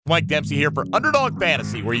Mike Dempsey here for Underdog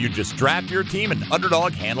Fantasy, where you just draft your team and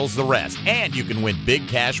Underdog handles the rest. And you can win big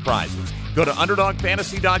cash prizes. Go to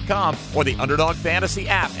UnderdogFantasy.com or the Underdog Fantasy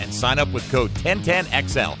app and sign up with code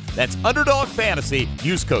 1010XL. That's Underdog Fantasy.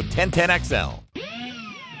 Use code 1010XL.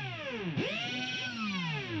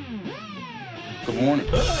 Good morning.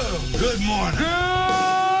 Good morning.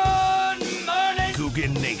 Good morning.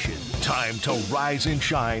 Coogan Nation. Time to rise and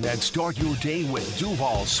shine and start your day with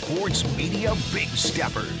Duval Sports Media Big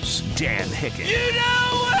Steppers. Dan Hicken. You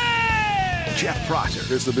know it! Jeff Prosser.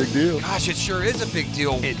 It's a big deal. Gosh, it sure is a big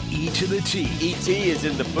deal. And E to the T. E.T. is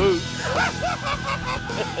in the booth.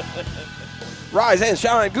 Rise and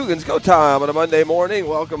shine, Googans, go time on a Monday morning.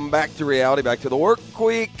 Welcome back to reality, back to the work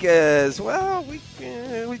week as well. We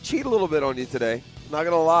cheat a little bit on you today. Not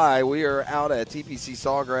going to lie, we are out at TPC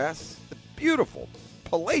Sawgrass, the beautiful,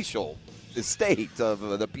 palatial estate of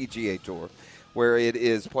the PGA Tour, where it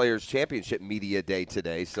is Players Championship Media Day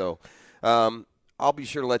today. So I'll be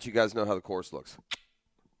sure to let you guys know how the course looks.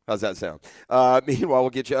 How's that sound? Meanwhile, we'll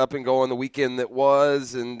get you up and go on the weekend that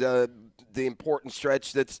was and the important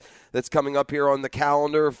stretch that's coming up here on the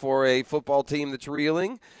calendar for a football team that's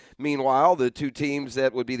reeling. Meanwhile, the two teams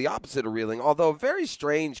that would be the opposite of reeling, although a very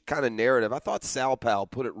strange kind of narrative. I thought Sal Pal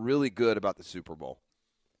put it really good about the Super Bowl.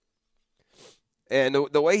 And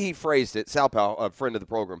the way he phrased it, Sal Pal, a friend of the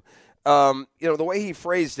program, the way he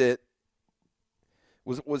phrased it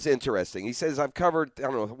was interesting. He says, I've covered, I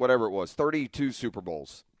don't know, whatever it was, 32 Super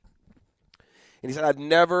Bowls. And he said, I've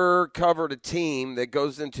never covered a team that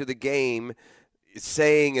goes into the game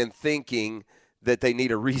saying and thinking that they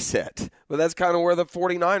need a reset. But that's kind of where the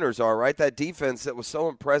 49ers are, right? That defense that was so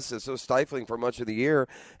impressive, so stifling for much of the year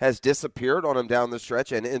has disappeared on them down the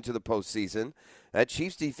stretch and into the postseason. That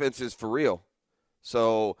Chiefs defense is for real.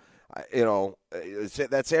 So,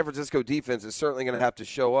 that San Francisco defense is certainly going to have to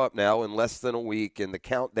show up now in less than a week, and the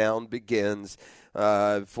countdown begins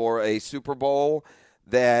for a Super Bowl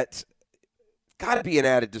that got to be an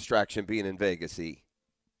added distraction being in Vegas, E.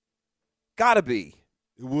 Got to be.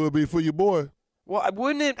 It would be for your boy. Well,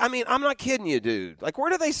 wouldn't it? I mean, I'm not kidding you, dude. Like,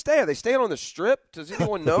 where do they stay? Are they staying on the Strip? Does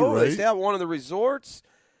anyone know? Right. They stay at one of the resorts?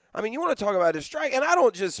 I mean, you want to talk about a distraction. And I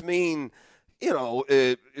don't just mean,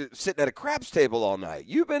 sitting at a craps table all night.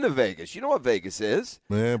 You've been to Vegas. You know what Vegas is.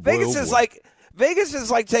 Man, boy, Vegas is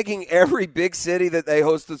like taking every big city that they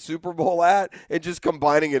host the Super Bowl at and just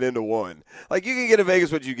combining it into one. Like, you can get in Vegas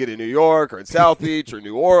what you get in New York or in South Beach or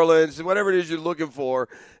New Orleans, whatever it is you're looking for,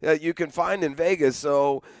 you can find in Vegas.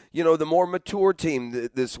 So, the more mature team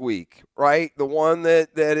this week, right? The one that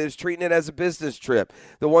is treating it as a business trip.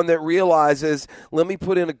 The one that realizes, let me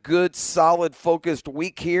put in a good, solid, focused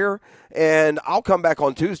week here, and I'll come back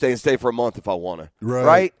on Tuesday and stay for a month if I want to.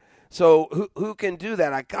 Right? So who can do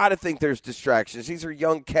that? I got to think there's distractions. These are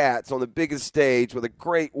young cats on the biggest stage with a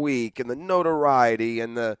great week and the notoriety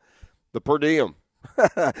and the per diem.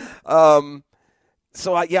 I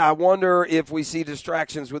wonder if we see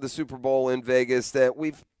distractions with the Super Bowl in Vegas that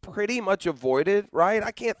we've pretty much avoided, right?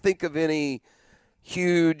 I can't think of any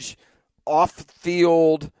huge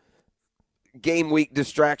off-field game week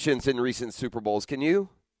distractions in recent Super Bowls. Can you?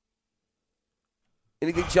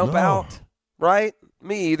 Anything jump out? Right?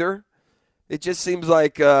 Me either. It just seems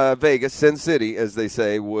like Vegas, Sin City, as they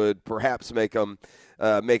say, would perhaps make them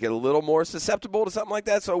make it a little more susceptible to something like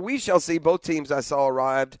that. So we shall see. Both teams I saw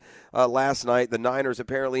arrived last night. The Niners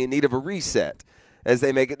apparently in need of a reset as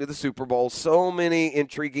they make it to the Super Bowl. So many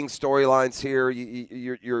intriguing storylines here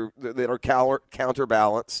that are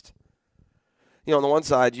counterbalanced. On the one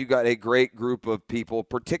side, you got a great group of people,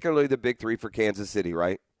 particularly the big three for Kansas City,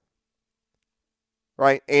 right?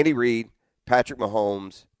 Right? Andy Reid, Patrick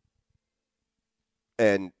Mahomes,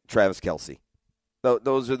 and Travis Kelce.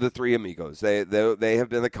 Those are the three amigos. They have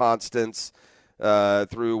been the constants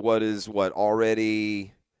through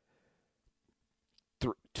already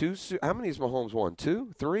two. How many has Mahomes won?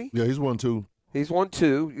 2, 3? Yeah, he's won 2. He's won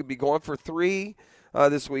 2. He'll be going for 3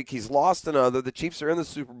 this week. He's lost another. The Chiefs are in the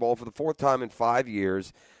Super Bowl for the 4th time in 5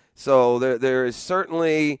 years. So there is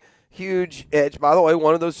certainly huge edge. By the way,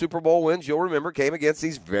 one of those Super Bowl wins, you'll remember, came against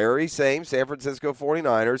these very same San Francisco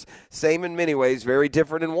 49ers. Same in many ways, very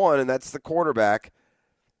different in one, and that's the quarterback,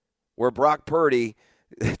 where Brock Purdy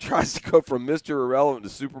tries to go from Mr. Irrelevant to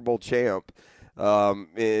Super Bowl champ with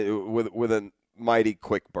a mighty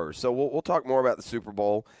quick burst. So we'll talk more about the Super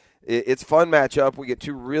Bowl. It's a fun matchup. We get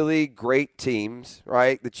two really great teams,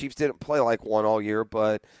 right? The Chiefs didn't play like one all year,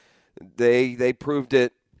 but they proved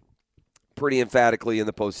it pretty emphatically in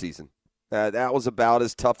the postseason. That was about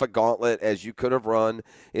as tough a gauntlet as you could have run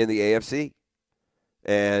in the AFC.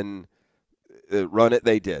 And run it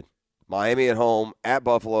they did. Miami at home, at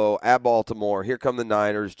Buffalo, at Baltimore. Here come the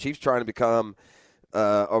Niners. Chiefs trying to become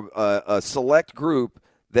a select group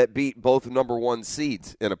that beat both number one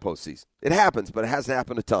seeds in a postseason. It happens, but it hasn't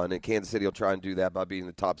happened a ton, and Kansas City will try and do that by beating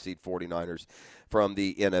the top seed 49ers from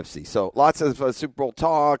the NFC. So lots of Super Bowl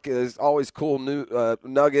talk. Is always cool new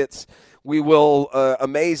nuggets. We will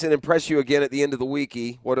amaze and impress you again at the end of the week.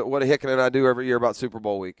 What do Hicken and I do every year about Super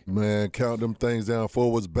Bowl week? Man, count them things down.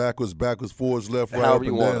 Forwards, backwards, forwards, left, right, However up you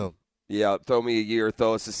and want down. Yeah, throw me a year,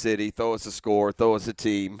 throw us a city, throw us a score, throw us a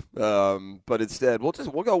team. But instead, we'll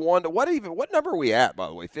go one to what number are we at, by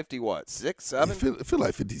the way? 50 what? 6, 7? I feel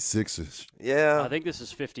like 56-ish. Yeah. I think this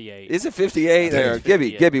is 58. Is it 58? There. It's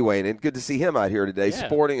 58. Gibby Wayne, and good to see him out here today, Yeah.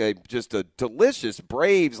 sporting just a delicious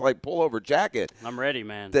Braves pullover jacket I'm ready,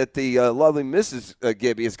 man. that the lovely Mrs.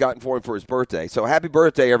 Gibby has gotten for him for his birthday. So happy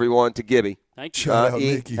birthday, everyone, to Gibby. Thank you. Shout out,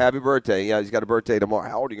 E, Nikki. happy birthday. Yeah, he's got a birthday tomorrow.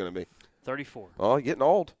 How old are you going to be? 34. Oh, you're getting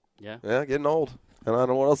old. Yeah. Yeah, getting old. And I don't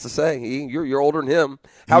know what else to say. You're older than him.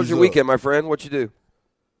 How was He's your up. weekend, my friend? What'd you do?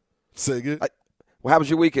 Say again? Well, how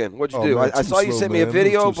was your weekend? What'd you do? Man, I too saw you slow, sent me a man.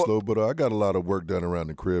 video. Too slow, but I got a lot of work done around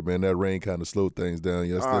the crib, man. That rain kind of slowed things down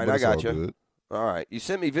yesterday. All right, but I it's got all you. good. All right. You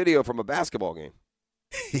sent me video from a basketball game.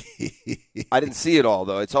 I didn't see it all,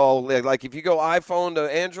 though. It's all like if you go iPhone to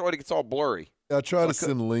Android, it gets all blurry. I try to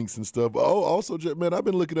send links and stuff. Oh, also, man, I've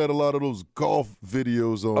been looking at a lot of those golf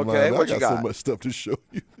videos online. Okay, what I you got got? so much stuff to show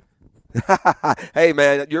you. Hey,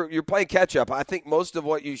 man, you're playing catch up. I think most of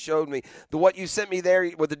what you showed me, what you sent me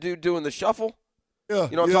there with the dude doing the shuffle, Yeah,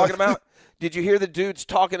 you know what I'm talking about? Did you hear the dudes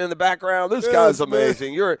talking in the background? This Yes, guy's man.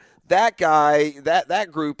 amazing. That guy.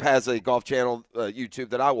 That group has a Golf Channel YouTube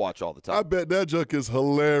that I watch all the time. I bet that junk is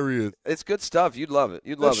hilarious. It's good stuff. You'd love it.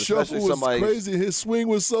 You'd That love it, especially shuffle was somebody crazy. His swing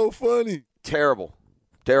was so funny. terrible.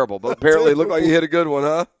 But apparently it looked like you hit a good one,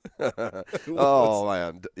 huh? Oh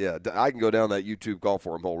man, yeah. I can go down that YouTube golf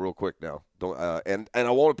forum hole real quick now. Don't and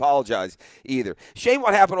I won't apologize either. Shane,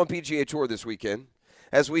 what happened on PGA Tour this weekend?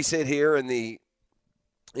 As we sit here in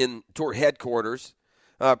Tour headquarters,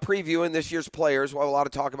 previewing this year's players. We'll have a lot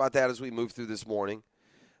of talk about that as we move through this morning.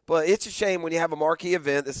 But it's a shame when you have a marquee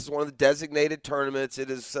event. This is one of the designated tournaments.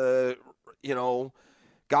 It is,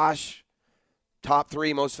 top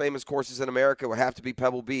 3 most famous courses in America would have to be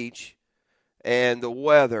Pebble Beach. And the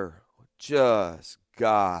weather just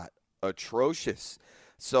got atrocious.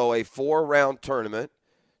 So a 4-round tournament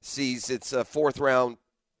sees its 4th round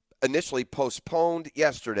initially postponed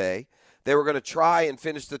yesterday. They were going to try and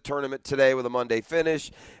finish the tournament today with a Monday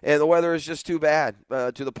finish, and the weather is just too bad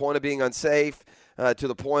to the point of being unsafe. To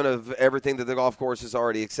the point of everything that the golf course has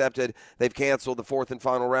already accepted. They've canceled the 4th and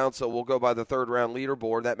final round, so we'll go by the 3rd round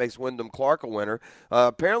leaderboard. That makes Wyndham Clark a winner.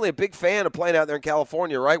 Apparently a big fan of playing out there in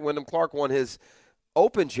California, right? Wyndham Clark won his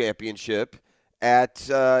Open Championship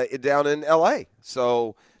down in L.A.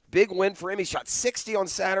 So big win for him. He shot 60 on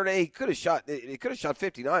Saturday. He could have shot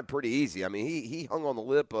 59 pretty easy. I mean, he hung on the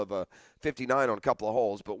lip of 59 on a couple of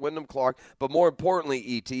holes. But Wyndham Clark. But more importantly,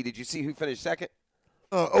 E.T., did you see who finished second?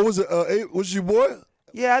 Was it? Was your boy?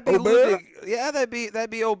 Yeah, that'd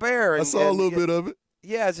be Aubert. I saw a little bit of it.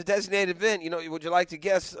 Yeah, it's a designated event. Would you like to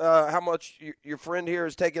guess how much your friend here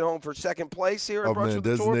is taking home for second place here? Oh man,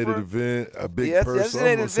 designated event, a big purse.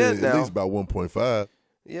 Designated I'm say event at now. least about 1.5.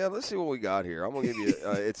 Yeah, let's see what we got here. I'm gonna give you.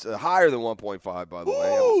 It's higher than 1.5, by the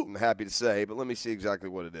way. I'm happy to say, but let me see exactly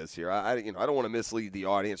what it is here. I don't want to mislead the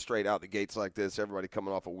audience straight out the gates like this. Everybody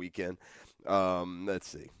coming off a weekend.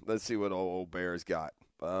 Let's see what old Bear's got.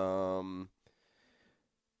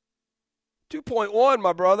 2.1,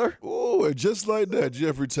 my brother. Oh, and just like that,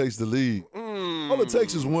 Jeffrey takes the lead. All it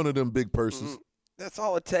takes is one of them big purses. That's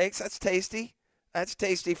all it takes. That's tasty. That's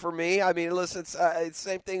tasty for me. I mean, listen, it's the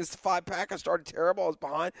same thing as the 5-pack. I started terrible. I was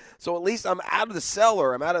behind. So at least I'm out of the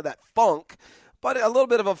cellar. I'm out of that funk. But a little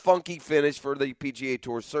bit of a funky finish for the PGA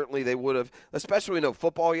Tour. Certainly they would have, especially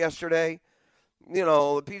football yesterday.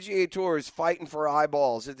 The PGA Tour is fighting for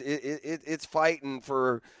eyeballs. It's fighting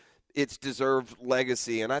for its deserved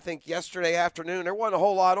legacy. And I think yesterday afternoon there wasn't a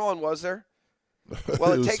whole lot on, was there?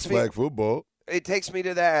 Well, it was flag football. It takes me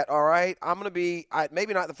to that, all right? I'm going to be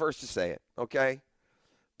maybe not the first to say it, okay?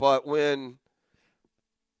 But when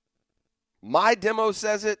my demo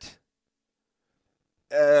says it,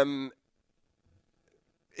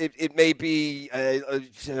 it may be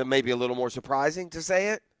maybe a little more surprising to say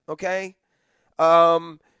it, okay?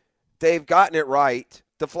 They've gotten it right.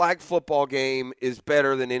 The flag football game is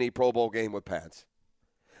better than any Pro Bowl game with pads.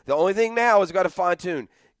 The only thing now is got to fine-tune.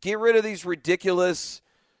 Get rid of these ridiculous,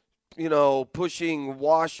 pushing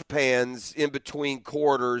wash pans in between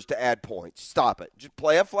quarters to add points. Stop it. Just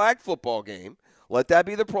play a flag football game. Let that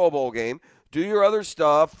be the Pro Bowl game. Do your other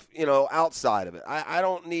stuff, outside of it. I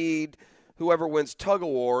don't need whoever wins tug of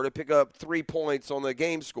war to pick up 3 points on the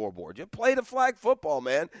game scoreboard. You play the flag football,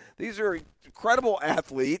 man. These are incredible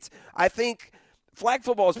athletes. I think flag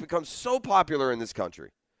football has become so popular in this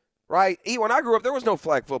country, right? When I grew up, there was no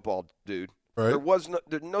flag football, dude. Right.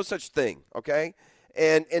 There's no such thing, okay?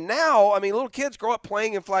 And now, little kids grow up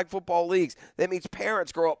playing in flag football leagues. That means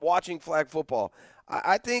parents grow up watching flag football.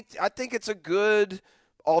 I think it's a good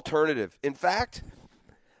alternative. In fact,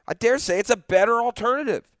 I dare say it's a better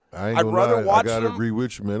alternative. I'd rather watch them. I gotta agree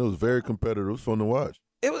with you, man. It was very competitive. It was fun to watch.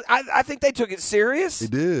 It was. I think they took it serious. They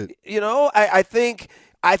did. I think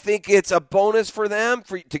it's a bonus for them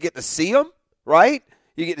to get to see them, right?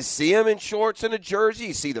 You get to see them in shorts and a jersey.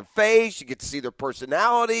 You see their face. You get to see their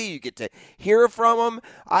personality. You get to hear from them.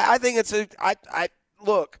 I think it's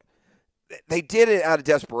look, they did it out of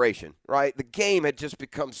desperation, right? The game had just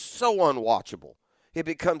become so unwatchable. It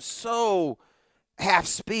becomes so half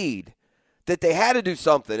speed that they had to do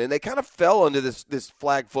something, and they kind of fell into this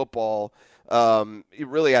flag football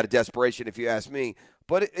really out of desperation, if you ask me.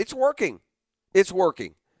 But it's working. It's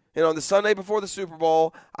working. On the Sunday before the Super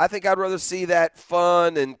Bowl, I think I'd rather see that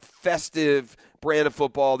fun and festive brand of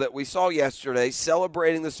football that we saw yesterday,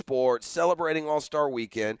 celebrating the sport, celebrating All-Star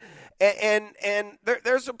Weekend. And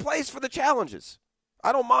there's a place for the challenges.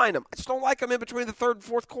 I don't mind them. I just don't like them in between the third and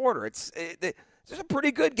fourth quarter. There's a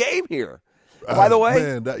pretty good game here. By the way.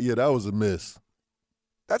 Man, that was a miss.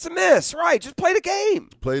 That's a miss, right. Just play the game.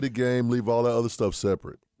 Play the game, leave all that other stuff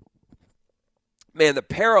separate. Man, the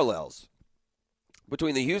parallels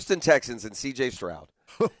between the Houston Texans and C.J. Stroud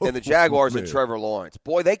and the Jaguars and Trevor Lawrence.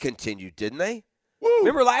 Boy, they continued, didn't they? Woo.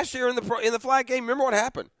 Remember last year in the flag game? Remember what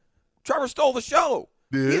happened? Trevor stole the show.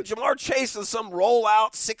 He had Jamar Chase on some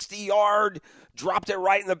rollout, 60-yard, dropped it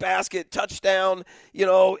right in the basket, touchdown,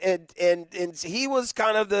 and he was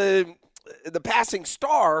kind of the passing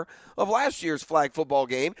star of last year's flag football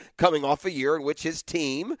game, coming off a year in which his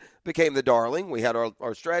team became the darling. We had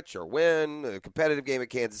our stretch, our win, a competitive game at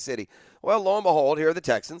Kansas City. Well, lo and behold, here are the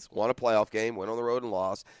Texans, won a playoff game, went on the road and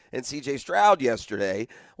lost, and C.J. Stroud yesterday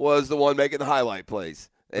was the one making the highlight plays.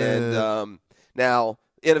 And now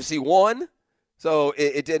NFC won, so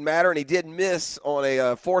it didn't matter, and he did miss on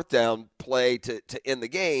a fourth down play to end the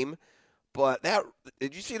game. But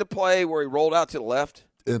did you see the play where he rolled out to the left?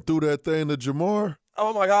 And threw that thing to Jamar?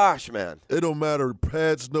 Oh, my gosh, man. It don't matter.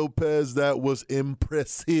 Pads, no pads, that was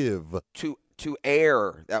impressive. To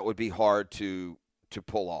air, that would be hard to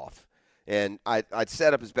pull off. And I'd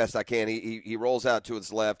set up as best I can. He rolls out to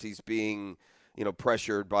his left. He's being,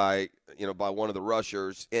 pressured by one of the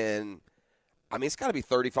rushers. And, it's got to be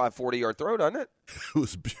 35, 40-yard throw, doesn't it? It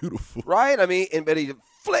was beautiful. Right? But he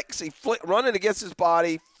flicks. Running against his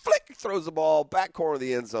body. Flick, throws the ball, back corner of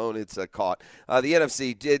the end zone. It's caught. The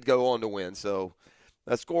NFC did go on to win, so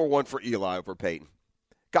score one for Eli over Peyton.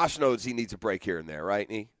 Gosh knows he needs a break here and there, right?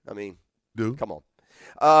 Dude. Come on.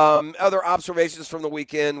 Other observations from the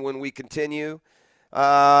weekend when we continue.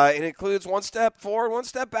 It includes one step forward, one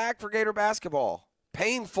step back for Gator basketball.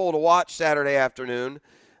 Painful to watch Saturday afternoon.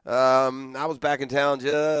 I was back in town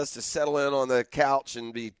just to settle in on the couch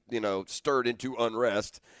and be, stirred into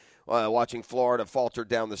unrest. Watching Florida falter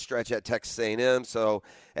down the stretch at Texas A&M. So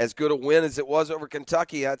as good a win as it was over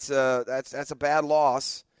Kentucky, that's a bad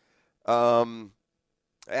loss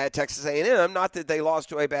at Texas A&M. Not that they lost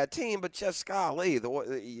to a bad team, but just, golly,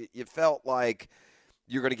 you felt like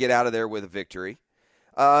you're going to get out of there with a victory.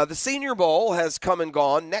 The Senior Bowl has come and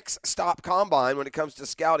gone. Next stop combine when it comes to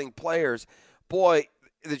scouting players. Boy,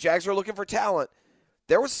 the Jags are looking for talent.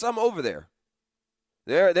 There was some over there.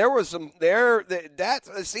 There was some there.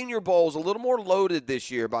 That Senior Bowl is a little more loaded this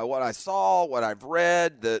year by what I saw, what I've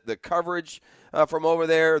read, the coverage from over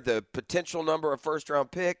there, the potential number of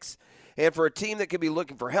first-round picks. And for a team that could be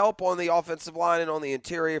looking for help on the offensive line and on the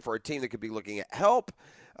interior, for a team that could be looking at help,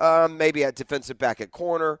 maybe at defensive back at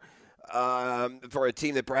corner, for a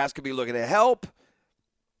team that perhaps could be looking at help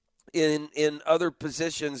in other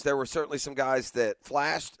positions, there were certainly some guys that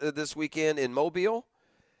flashed this weekend in Mobile.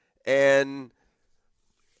 And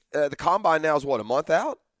the combine now is, a month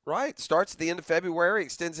out, right? Starts at the end of February,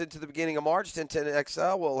 extends into the beginning of March. 10-10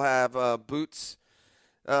 XL will have boots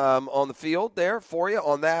on the field there for you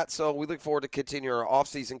on that. So we look forward to continuing our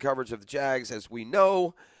offseason coverage of the Jags. As we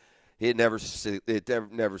know, it never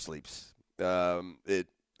sleeps.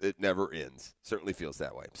 It never ends. Certainly feels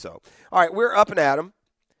that way. So, all right, we're up and at 'em.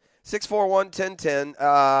 641-1010.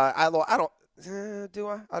 I don't. Do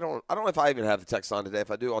I? I don't know if I even have the text on today.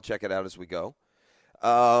 If I do, I'll check it out as we go.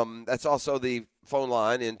 That's also the phone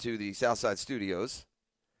line into the Southside Studios.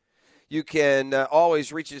 You can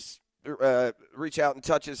always reach us reach out and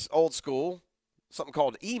touch us old school. Something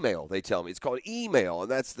called email, they tell me. It's called email,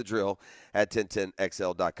 and that's the drill at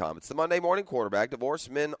 1010XL.com. It's the Monday Morning Quarterback,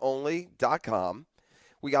 divorcemenonly.com.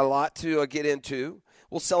 We got a lot to get into.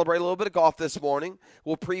 We'll celebrate a little bit of golf this morning.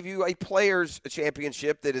 We'll preview a Players'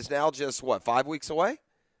 Championship that is now just, 5 weeks away?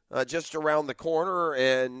 Just around the corner,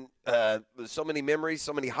 and so many memories,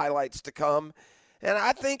 so many highlights to come. And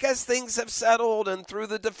I think as things have settled and through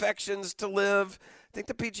the defections to live, I think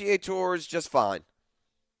the PGA Tour is just fine.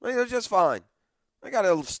 They're just fine. They got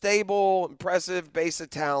a stable, impressive base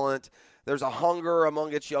of talent. There's a hunger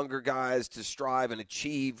among its younger guys to strive and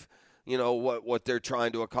achieve, what they're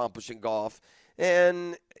trying to accomplish in golf.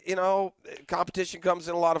 And, competition comes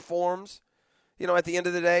in a lot of forms. At the end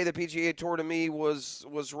of the day, the PGA Tour to me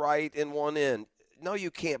was right in one end. No,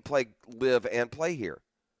 you can't live and play here.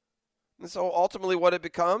 And so ultimately what it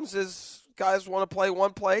becomes is guys want to play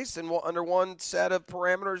one place and under one set of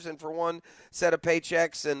parameters and for one set of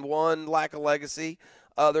paychecks and one lack of legacy.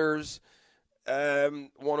 Others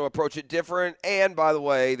want to approach it different. And, by the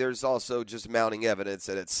way, there's also just mounting evidence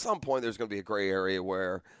that at some point there's going to be a gray area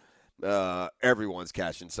where everyone's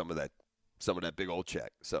cashing some of that big old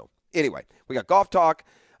check. So, anyway, we got golf talk,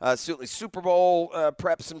 certainly Super Bowl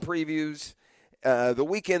preps and previews, the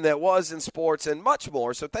weekend that was in sports, and much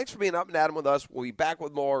more. So thanks for being up and at 'em with us. We'll be back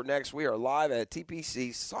with more next. We are live at TPC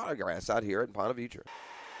Sawgrass out here in Ponte Vedra.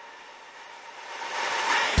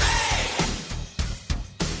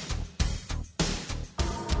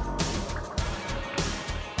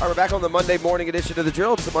 All right, we're back on the Monday morning edition of The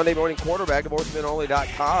Drill. It's the Monday Morning Quarterback,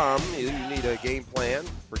 divorcemenonly.com. You need a game plan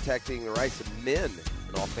protecting the rights of men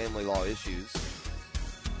in all family law issues.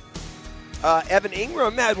 Evan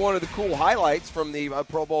Ingram had one of the cool highlights from the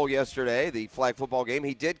Pro Bowl yesterday, the flag football game.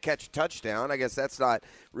 He did catch a touchdown. I guess that's not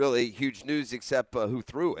really huge news except who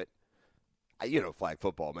threw it. Flag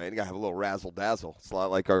football, man. You got to have a little razzle-dazzle. It's a lot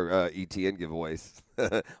like our ETN giveaways.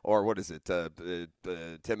 Or what is it,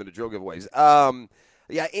 10-minute drill giveaways.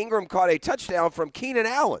 Ingram caught a touchdown from Keenan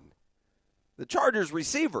Allen, the Chargers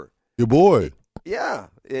receiver. Your boy. Yeah,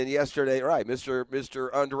 and yesterday, right, Mr.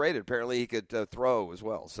 Underrated. Apparently he could throw as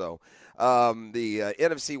well. So the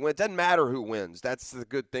NFC win. Doesn't matter who wins. That's the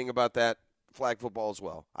good thing about that flag football as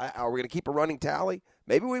well. Are we going to keep a running tally?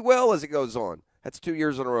 Maybe we will as it goes on. That's 2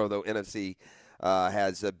 years in a row, though, NFC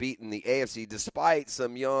has beaten the AFC despite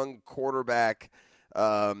some young quarterback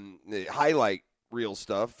highlight reel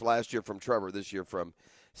stuff. Last year from Trevor, this year from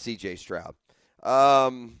C.J. Stroud.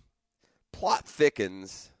 Plot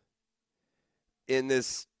thickens in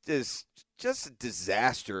this just a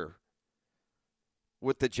disaster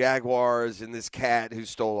with the Jaguars and this cat who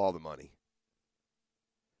stole all the money.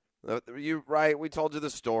 We told you the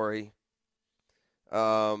story.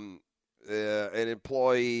 An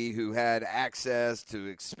employee who had access to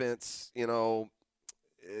expense,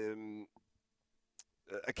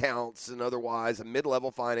 accounts and otherwise, a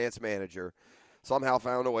mid-level finance manager, somehow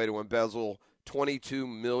found a way to embezzle $22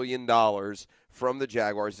 million from the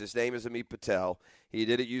Jaguars. His name is Amit Patel. He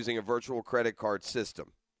did it using a virtual credit card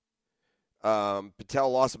system.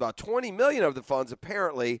 Patel lost about $20 million of the funds,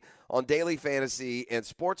 apparently, on daily fantasy and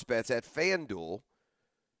sports bets at FanDuel,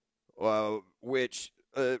 which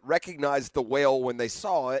recognized the whale when they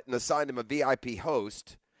saw it and assigned him a VIP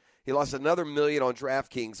host. He lost another $1 million on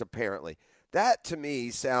DraftKings, apparently. That, to me,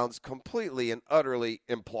 sounds completely and utterly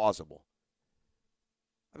implausible.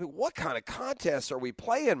 I mean, what kind of contests are we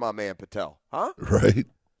playing, my man Patel? Huh? Right.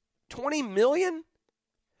 $20 million?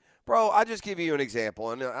 Bro, I'll just give you an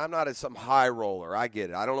example, and I'm not some high roller. I get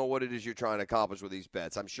it. I don't know what it is you're trying to accomplish with these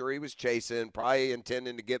bets. I'm sure he was chasing, probably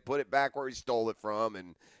intending to put it back where he stole it from,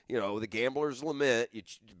 and, the gambler's lament.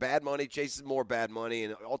 Bad money chases more bad money,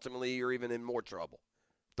 and ultimately you're even in more trouble.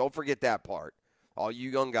 Don't forget that part. All you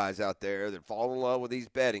young guys out there that fall in love with these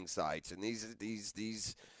betting sites and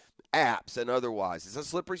these apps and otherwise. It's a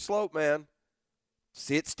slippery slope, man.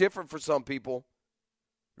 See, it's different for some people.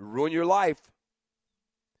 You ruin your life.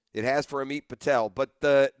 It has for Amit Patel. But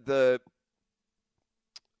the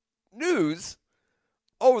news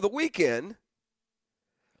over the weekend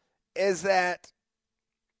is that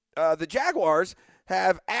the Jaguars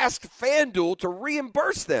have asked FanDuel to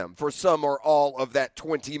reimburse them for some or all of that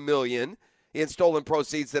 $20 million in stolen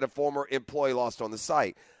proceeds that a former employee lost on the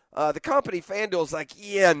site. The company, FanDuel, is like,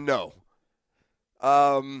 yeah, no.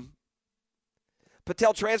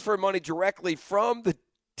 Patel transferred money directly from the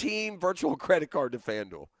team virtual credit card to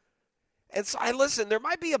FanDuel. And so, listen, there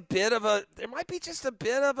might be just a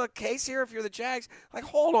bit of a case here if you're the Jags. Like,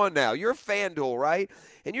 hold on now. You're FanDuel, right?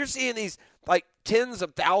 And you're seeing these, tens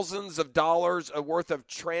of thousands of dollars worth of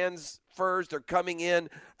transfers. They're coming in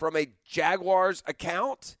from a Jaguars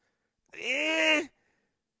account. maybe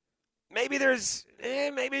there's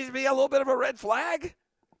be a little bit of a red flag.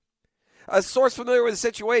 A source familiar with the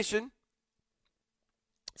situation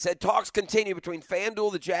said talks continue between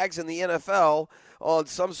FanDuel, the Jags, and the NFL on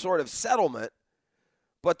some sort of settlement.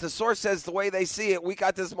 But the source says the way they see it, we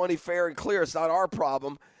got this money fair and clear. It's not our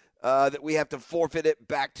problem that we have to forfeit it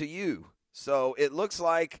back to you. So it looks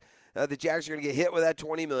like the Jags are going to get hit with that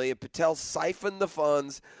 $20 million. Patel siphoned the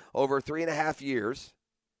funds over 3.5 years.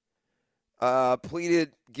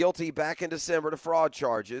 Pleaded guilty back in December to fraud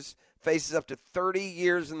charges. Faces up to 30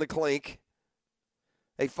 years in the clink.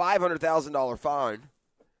 A $500,000 fine.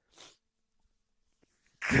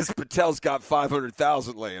 Because Patel's got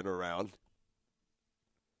 $500,000 laying around.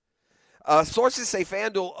 Sources say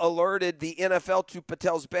FanDuel alerted the NFL to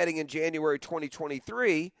Patel's betting in January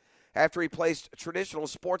 2023 after he placed traditional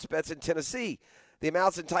sports bets in Tennessee. The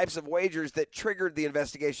amounts and types of wagers that triggered the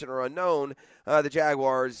investigation are unknown. The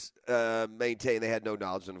Jaguars maintain they had no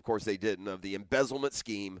knowledge, and of course they didn't, of the embezzlement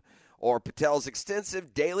scheme or Patel's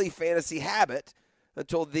extensive daily fantasy habit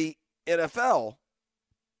until the NFL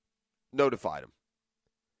notified him.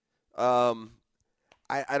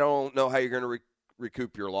 I don't know how you're going to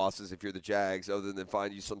recoup your losses if you're the Jags, other than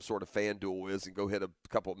find you some sort of FanDuel whiz and go hit a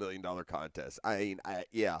couple $1 million contest.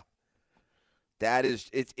 Yeah, that is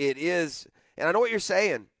it is, and I know what you're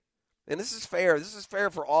saying, and this is fair. This is fair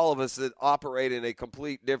for all of us that operate in a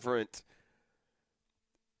complete different,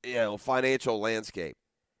 financial landscape.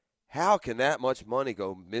 How can that much money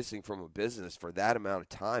go missing from a business for that amount of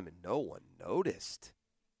time and no one noticed?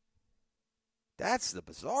 That's the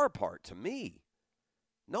bizarre part to me.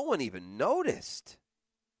 No one even noticed.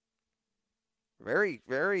 Very,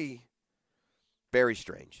 very, very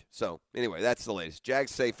strange. So, anyway, that's the latest.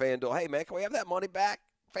 Jags say FanDuel, hey, man, can we have that money back?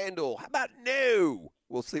 FanDuel, how about no?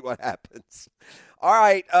 We'll see what happens. All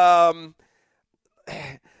right.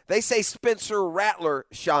 They say Spencer Rattler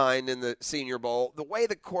shined in the Senior Bowl. The way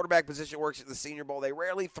the quarterback position works at the Senior Bowl, they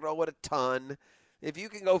rarely throw it a ton. If you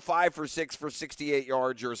can go 5 for 6 for 68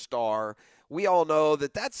 yards, you're a star. We all know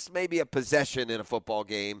that that's maybe a possession in a football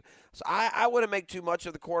game. So I wouldn't make too much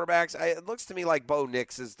of the quarterbacks. It looks to me like Bo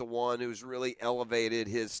Nix is the one who's really elevated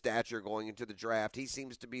his stature going into the draft. He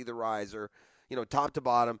seems to be the riser, top to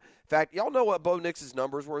bottom. In fact, y'all know what Bo Nix's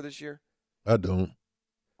numbers were this year? I don't.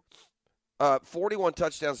 41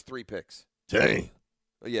 touchdowns, 3 picks. Dang.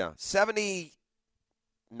 Yeah. 79%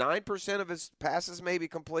 of his passes maybe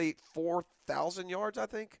complete, 4,000 yards, I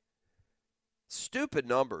think. Stupid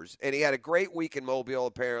numbers. And he had a great week in Mobile,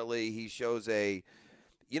 apparently. He shows you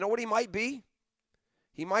know what he might be?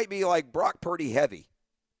 He might be like Brock Purdy heavy.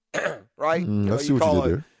 Right? I see what you did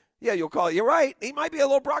there. Yeah, you'll call it. You're right. He might be a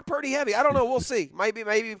little Brock Purdy heavy. I don't know. We'll see. Maybe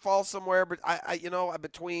he falls somewhere. But,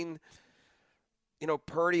 between,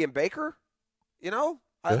 Purdy and Baker, I don't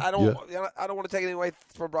want to take anything away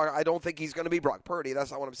from Brock. I don't think he's going to be Brock Purdy.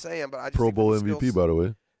 That's not what I'm saying. But I just Pro Bowl MVP, by the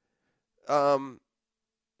way.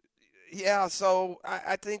 Yeah, so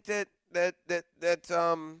I think that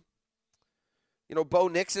Bo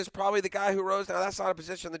Nix is probably the guy who rose. Now, that's not a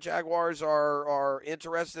position the Jaguars are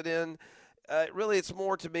interested in. Really, it's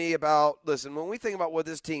more to me about, listen, when we think about what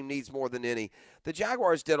this team needs more than any, the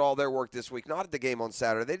Jaguars did all their work this week, not at the game on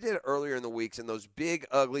Saturday. They did it earlier in the weeks in those big,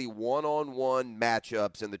 ugly one-on-one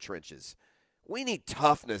matchups in the trenches. We need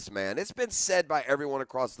toughness, man. It's been said by everyone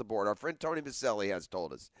across the board. Our friend Tony Vaselli has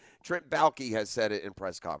told us. Trent Baalke has said it in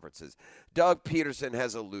press conferences. Doug Peterson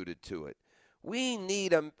has alluded to it. We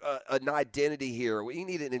need an identity here. We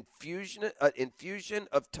need an infusion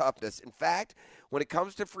of toughness. In fact, when it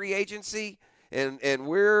comes to free agency, and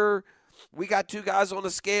we got 2 guys on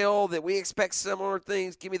the scale that we expect similar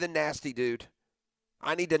things, give me the nasty dude.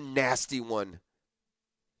 I need a nasty one.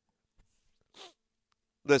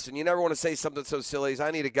 Listen, you never want to say something so silly as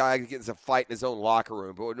I need a guy who gets a fight in his own locker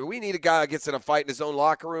room. But do we need a guy who gets in a fight in his own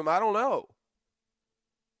locker room? I don't know.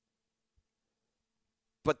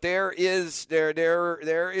 But there is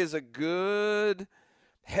a good,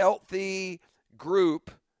 healthy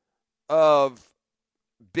group of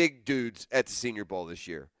big dudes at the Senior Bowl this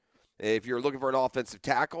year. If you're looking for an offensive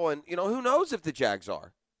tackle, and, who knows if the Jags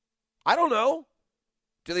are. I don't know.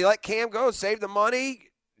 Do they let Cam go, save the money,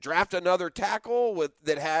 draft another tackle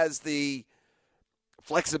that has the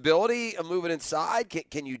flexibility of moving inside?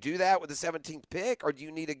 Can you do that with the 17th pick, or do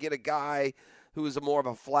you need to get a guy who is more of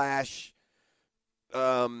a flash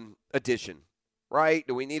addition, right?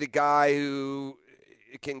 Do we need a guy who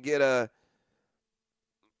can get have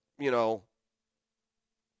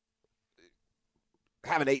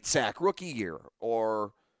an 8-sack rookie year,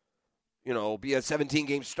 or, be a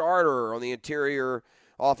 17-game starter on the interior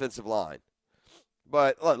offensive line?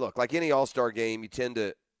 But look, like any all-star game, you tend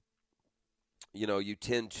to you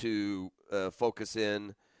tend to focus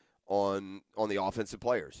in on the offensive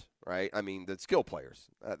players, right? I mean, the skill players.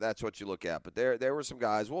 That's what you look at. But there were some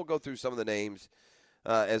guys. We'll go through some of the names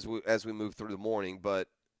as we move through the morning. But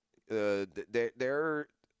it's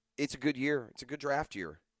a good year. It's a good draft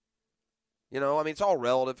year. I mean, it's all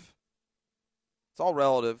relative. It's all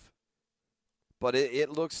relative. But it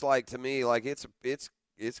looks like to me like it's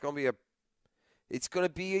going to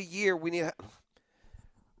be a year we need.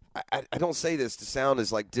 I don't say this to sound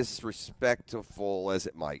as like disrespectful as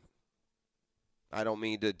it might. I don't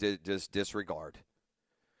mean to just disregard.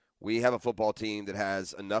 We have a football team that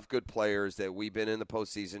has enough good players that we've been in the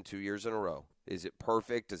postseason 2 years in a row. Is it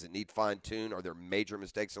perfect? Does it need fine-tune? Are there major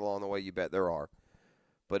mistakes along the way? You bet there are.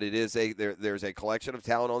 But it is there's a collection of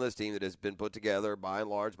talent on this team that has been put together by and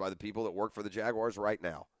large by the people that work for the Jaguars right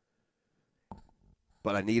now.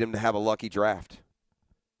 But I need them to have a lucky draft.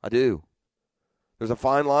 I do. There's a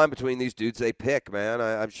fine line between these dudes they pick, man.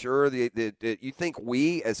 I'm sure you think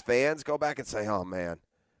we as fans go back and say, oh, man,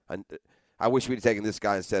 I wish we'd taken this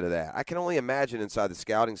guy instead of that. I can only imagine inside the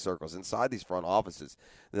scouting circles, inside these front offices,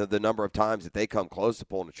 the number of times that they come close to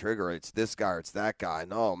pulling the trigger. It's this guy or it's that guy.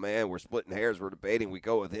 No, man, we're splitting hairs. We're debating. We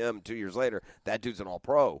go with him. 2 years later, that dude's an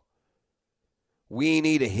all-pro. We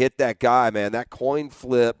need to hit that guy, man, that coin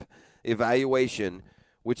flip evaluation,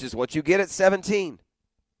 which is what you get at 17.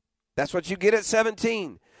 That's what you get at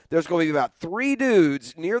 17. There's going to be about 3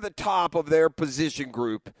 dudes near the top of their position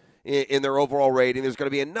group in their overall rating. There's going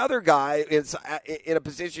to be another guy in a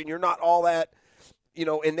position you're not all that,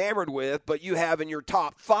 enamored with, but you have in your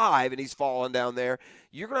top 5, and he's falling down there.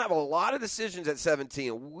 You're going to have a lot of decisions at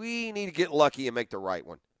 17. We need to get lucky and make the right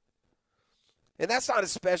one. And that's not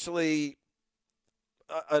especially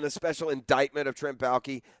an especial indictment of Trent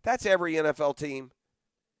Baalke. That's every NFL team.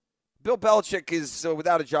 Bill Belichick is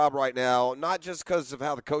without a job right now, not just because of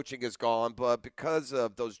how the coaching has gone, but because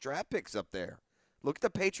of those draft picks up there. Look at the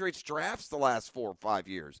Patriots' drafts the last 4 or 5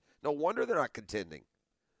 years. No wonder they're not contending.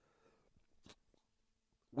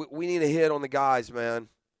 We need a hit on the guys, man.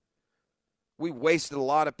 We wasted a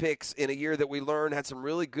lot of picks in a year that we learned had some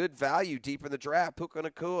really good value deep in the draft. Puka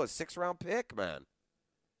Nacua, 6th-round pick, man.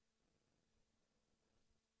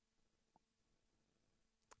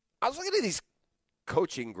 I was looking at these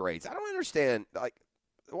coaching grades. I don't understand. Like,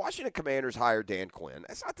 the Washington Commanders hired Dan Quinn.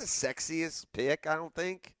 That's not the sexiest pick, I don't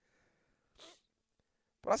think.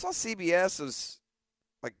 But I saw CBS was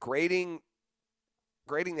like grading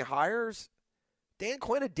the hires. Dan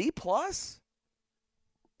Quinn a D+? That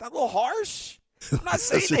a little harsh? I'm not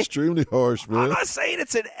saying That's extremely harsh, man. I'm not saying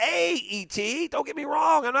it's an A, E.T. Don't get me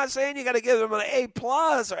wrong. I'm not saying you got to give them an A+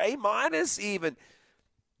 or A- even.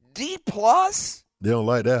 D+? They don't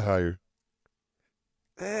like that hire.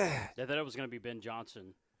 They thought it was going to be Ben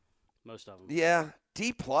Johnson, most of them. Yeah.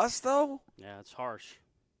 D+ though? Yeah, it's harsh.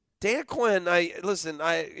 Dan Quinn,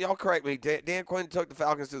 y'all correct me. Dan Quinn took the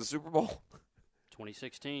Falcons to the Super Bowl.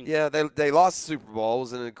 2016. Yeah, they lost the Super Bowl. It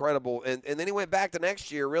was an incredible. And then he went back the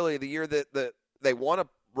next year, really, the year that they won a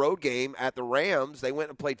road game at the Rams. They went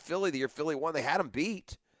and played Philly the year Philly won. They had them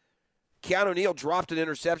beat. Keanu Neal dropped an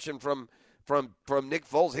interception from Nick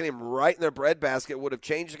Foles, hit him right in their breadbasket, would have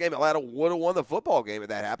changed the game. Atlanta would have won the football game if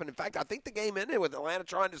that happened. In fact, I think the game ended with Atlanta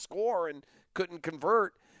trying to score and couldn't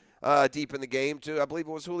convert deep in the game to, I believe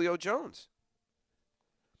it was Julio Jones.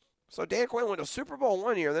 So Dan Quinn went to Super Bowl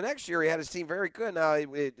 1 year. The next year he had his team very good. Now,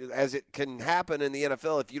 as it can happen in the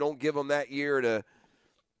NFL, if you don't give them that year to,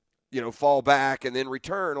 fall back and then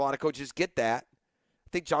return, a lot of coaches get that. I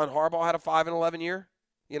think John Harbaugh had a 5-11 year.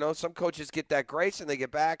 Some coaches get that grace and they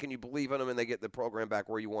get back and you believe in them and they get the program back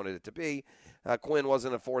where you wanted it to be. Quinn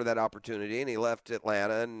wasn't afforded that opportunity and he left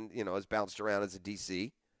Atlanta and, has bounced around as a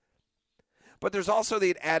DC. But there's also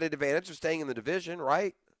the added advantage of staying in the division,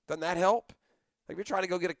 right? Doesn't that help? Like if you're trying to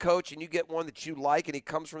go get a coach and you get one that you like and he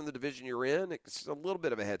comes from the division you're in, it's a little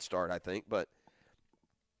bit of a head start, I think. But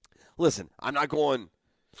listen, I'm not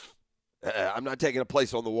taking a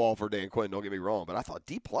place on the wall for Dan Quinn, don't get me wrong. But I thought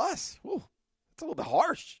D+. Whew. It's a little bit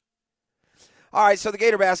harsh. All right, so the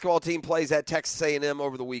Gator basketball team plays at Texas A&M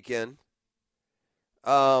over the weekend.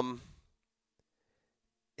 Florida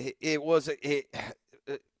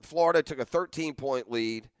took a 13-point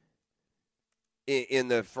lead in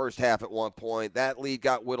the first half at one point. That lead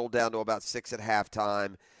got whittled down to about 6 at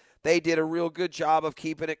halftime. They did a real good job of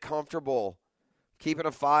keeping it comfortable, keeping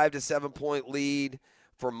a 5 to 7 point lead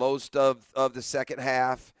for most of the second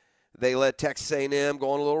half. They let Texas A&M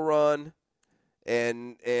go on a little run.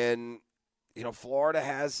 And Florida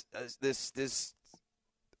has this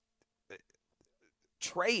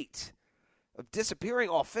trait disappearing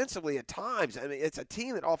offensively at times. I mean, it's a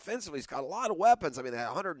team that offensively has got a lot of weapons. I mean, they had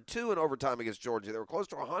 102 in overtime against Georgia. They were close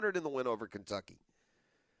to 100 in the win over Kentucky.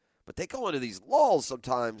 But they go into these lulls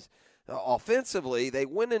sometimes offensively. They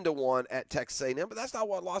went into one at Texas A&M, but that's not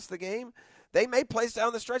what lost the game. They made plays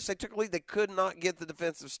down the stretch. They took a lead. They could not get the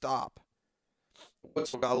defensive stop.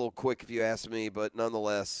 Whistle got a little quick, if you ask me, but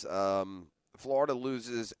nonetheless, Florida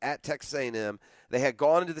loses at Texas A&M. They had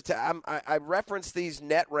gone into the I reference these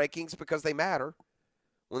net rankings because they matter.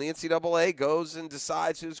 When the NCAA goes and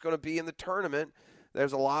decides who's going to be in the tournament,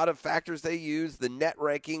 there's a lot of factors they use. The net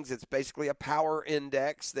rankings, it's basically a power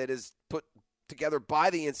index that is put together by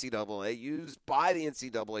the NCAA, used by the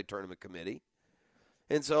NCAA tournament committee.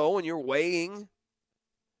 And so when you're weighing,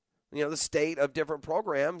 the state of different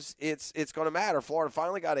programs, it's going to matter. Florida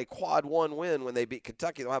finally got a quad one win when they beat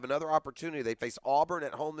Kentucky. They'll have another opportunity. They face Auburn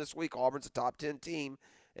at home this week. Auburn's a top 10 team,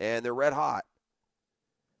 and they're red hot.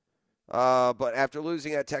 But after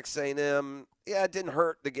losing at Texas A&M, it didn't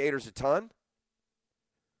hurt the Gators a ton.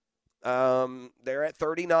 They're at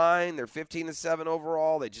 39. They're 15-7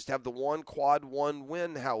 overall. They just have the one quad one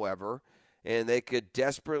win, however, and they could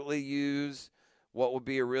desperately use what would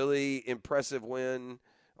be a really impressive win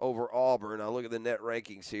over Auburn. I look at the net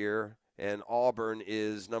rankings here, and Auburn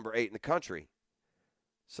is number 8 in the country.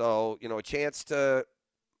 So, a chance to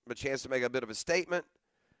make a bit of a statement.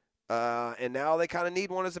 And now they kind of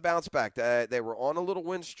need one as a bounce back. They were on a little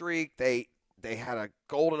win streak. They had a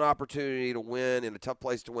golden opportunity to win in a tough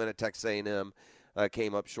place to win at Texas A&M.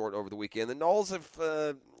 Came up short over the weekend. The Noles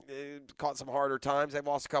have caught some harder times. They've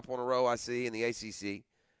lost a couple in a row, I see, in the ACC.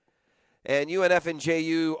 And UNF and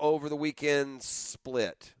JU over the weekend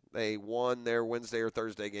split. They won their Wednesday or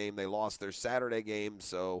Thursday game. They lost their Saturday game.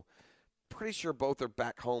 So pretty sure both are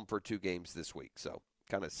back home for 2 games this week. So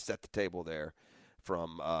kind of set the table there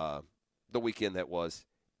from the weekend that was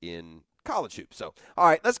in college hoops. So, all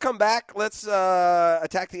right, let's come back. Let's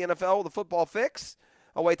attack the NFL with a football fix.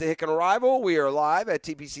 Await the Hicken arrival. We are live at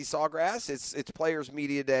TPC Sawgrass. It's Players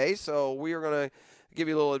Media Day, so we are going to give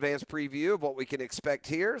you a little advanced preview of what we can expect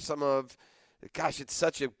here. It's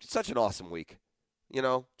such an awesome week.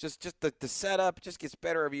 Just the setup just gets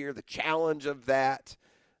better every year. The challenge of that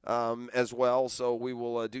as well. So we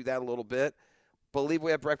will do that a little bit. Believe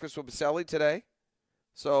we have breakfast with Baselli today.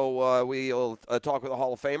 So we'll talk with a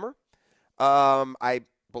Hall of Famer. I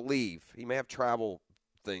believe he may have travel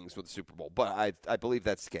things with the Super Bowl, but I believe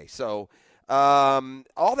that's the case. So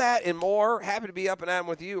all that and more. Happy to be up and at 'em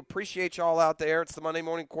with you. Appreciate y'all out there. It's the Monday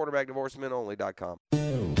Morning Quarterback, DivorceMenOnly.com.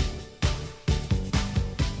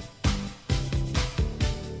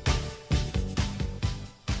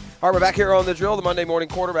 All right, we're back here on The Drill, the Monday Morning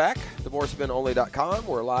Quarterback, DivorceMenOnly.com.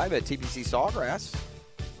 We're live at TPC Sawgrass.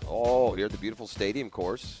 Oh, here at the beautiful stadium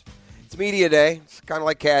course. It's media day. It's kind of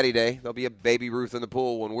like Caddy Day. There'll be a Baby Ruth in the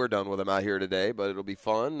pool when we're done with them out here today, but it'll be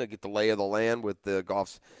fun to get the lay of the land with the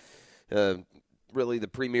golf's really the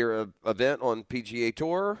premier event on PGA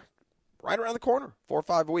Tour right around the corner, 4 or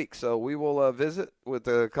 5 weeks. So we will visit with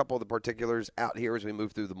a couple of the particulars out here as we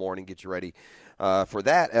move through the morning, get you ready for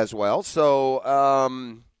that as well. So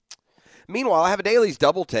meanwhile, I have a Dailies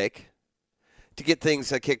double take to get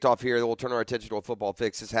things kicked off here. We'll turn our attention to a football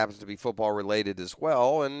fix. This happens to be football related as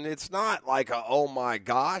well, and it's not like a, oh my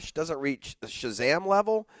gosh, doesn't reach the Shazam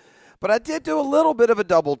level. But I did do a little bit of a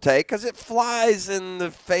double take because it flies in the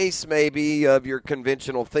face maybe of your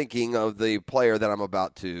conventional thinking of the player that I'm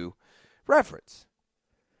about to reference.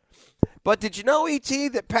 But did you know, E.T.,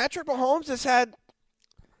 that Patrick Mahomes has had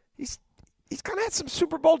he's kind of had some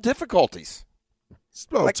Super Bowl difficulties.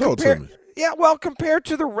 Talk to me. Yeah, well, compared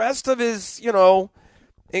to the rest of his,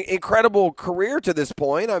 incredible career to this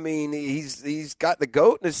point, I mean, he's got the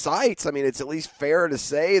GOAT in his sights. I mean, it's at least fair to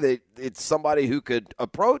say that it's somebody who could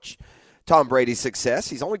approach Tom Brady's success.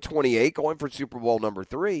 He's only 28, going for Super Bowl number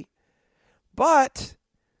 3. But,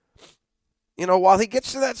 while he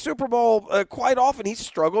gets to that Super Bowl quite often, he's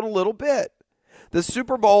struggled a little bit. The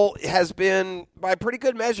Super Bowl has been, by pretty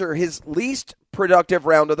good measure, his least productive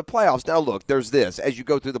round of the playoffs. Now, look, there's this. As you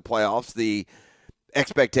go through the playoffs, the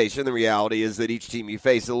expectation, the reality is that each team you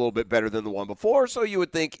face is a little bit better than the one before, so you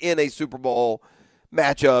would think in a Super Bowl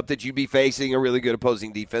matchup that you'd be facing a really good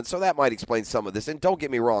opposing defense, so that might explain some of this. And don't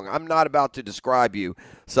get me wrong, I'm not about to describe you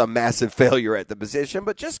some massive failure at the position,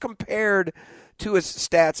 but just compared to his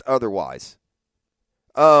stats otherwise.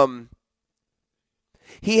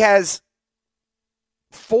 He has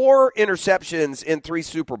 4 interceptions in 3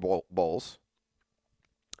 Super Bowls,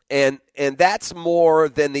 and that's more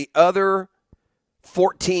than the other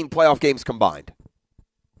 14 playoff games combined.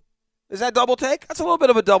 Is that double take? That's a little bit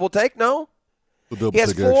of a double take, no? He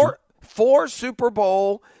has four Super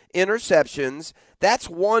Bowl interceptions. That's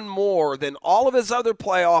one more than all of his other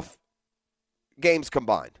playoff games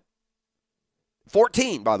combined.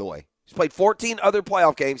 14, by the way. He's played 14 other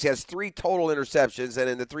playoff games. He has 3 total interceptions, and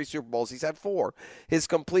in the 3 Super Bowls, he's had 4. His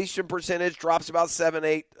completion percentage drops about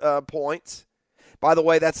 7-8 points. By the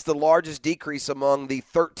way, that's the largest decrease among the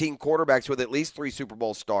 13 quarterbacks with at least 3 Super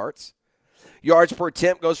Bowl starts. Yards per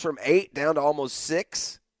attempt goes from 8 down to almost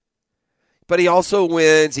 6. But he also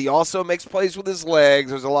wins. He also makes plays with his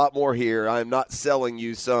legs. There's a lot more here. I'm not selling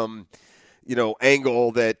you some,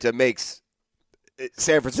 angle that makes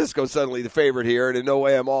San Francisco suddenly the favorite here. And in no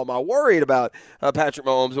way am I worried about Patrick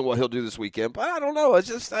Mahomes and what he'll do this weekend. But I don't know. It's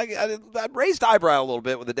just I raised eyebrow a little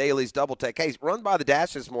bit with the Daily's double take. Hey, run by the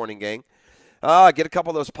dash this morning, gang. Get a couple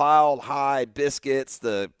of those piled high biscuits,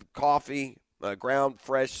 the coffee, ground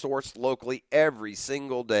fresh, sourced locally every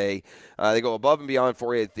single day. They go above and beyond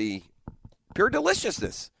for you at the pure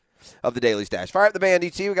deliciousness of the Daily's Dash. Fire up the band,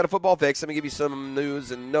 ET. We got a football fix. Let me give you some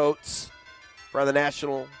news and notes from the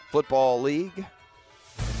National Football League.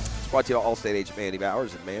 It's brought to you by Allstate agent Mandy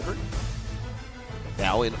Bowers in Mandarin.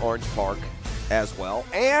 Now in Orange Park as well.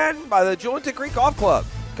 And by the Julington Creek Golf Club.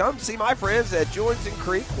 Come see my friends at Julington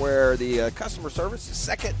Creek, where the customer service is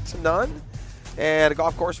second to none. And a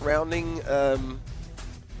golf course rounding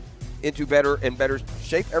into better and better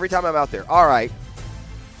shape every time I'm out there. All right.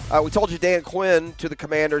 We told you Dan Quinn to the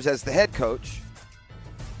Commanders as the head coach.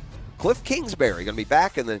 Cliff Kingsbury going to be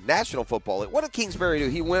back in the National Football League. What did Kingsbury do?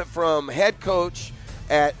 He went from head coach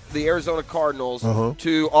at the Arizona Cardinals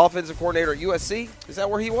to offensive coordinator at USC. Is that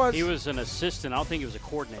where he was? He was an assistant. I don't think he was a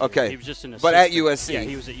coordinator. Okay. He was just an But assistant. at USC. Yeah,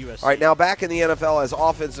 he was at USC. All right, now back in the NFL as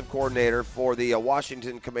offensive coordinator for the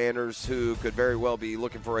Washington Commanders, who could very well be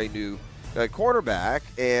looking for a new quarterback,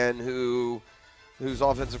 and whose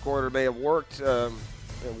offensive coordinator may have worked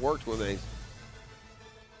with a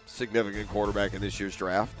significant quarterback in this year's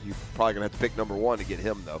draft. You're probably going to have to pick number 1 to get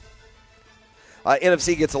him, though.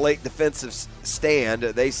 NFC gets a late defensive stand.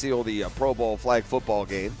 They seal the Pro Bowl flag football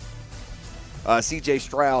game. C.J.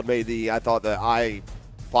 Stroud made the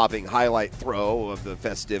eye-popping highlight throw of the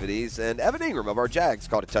festivities. And Evan Ingram of our Jags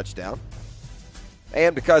caught a touchdown.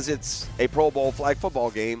 And because it's a Pro Bowl flag football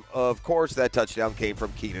game, of course that touchdown came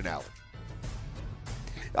from Keenan Allen.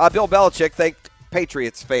 Bill Belichick thanked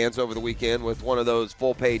Patriots fans over the weekend with one of those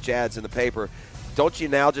full-page ads in the paper. Don't you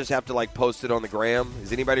now just have to, post it on the gram?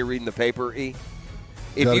 Is anybody reading the paper, E?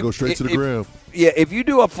 You got to go straight to the gram. Yeah, if you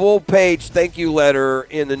do a full-page thank you letter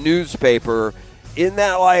in the newspaper, isn't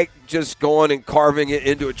that just going and carving it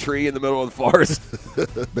into a tree in the middle of the forest?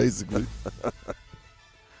 Basically.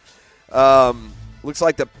 Looks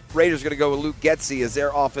like the Raiders are going to go with Luke Getsy as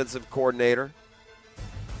their offensive coordinator.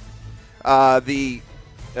 The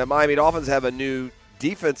Miami Dolphins have a new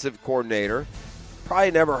defensive coordinator.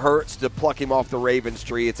 Probably never hurts to pluck him off the Ravens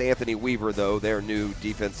tree. It's Anthony Weaver, though, their new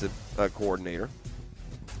defensive coordinator.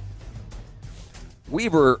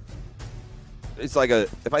 Weaver, it's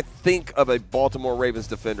if I think of a Baltimore Ravens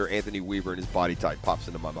defender, Anthony Weaver and his body type pops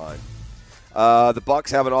into my mind. The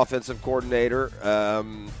Bucs have an offensive coordinator.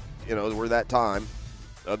 We're that time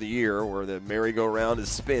of the year where the merry-go-round is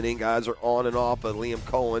spinning. Guys are on and off, but Liam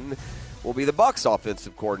Cohen will be the Bucs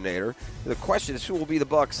offensive coordinator. The question is, who will be the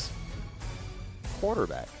Bucs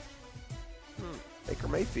quarterback? Baker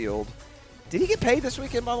Mayfield. Did he get paid this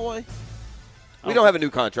weekend, by the way? We don't have a new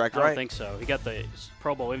contract, right? I don't think so. He got the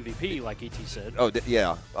Pro Bowl MVP, like E.T. said. Oh,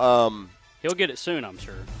 yeah. He'll get it soon, I'm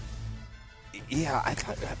sure. Yeah, I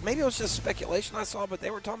thought maybe it was just speculation I saw, but they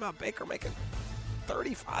were talking about Baker making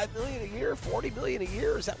 $35 million a year, $40 million a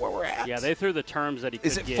year. Is that where we're at? Yeah, they threw the terms that he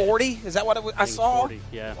could get. Is it 40? Is that what I saw? 40,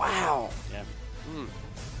 yeah. Wow. Yeah.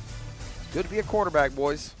 It's good to be a quarterback,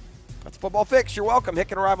 boys. That's Football Fix. You're welcome.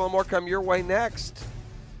 Hicken Arrival and more come your way next.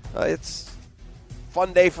 It's a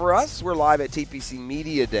fun day for us. We're live at TPC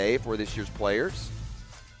Media Day for this year's players.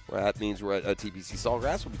 Well, that means we're at TPC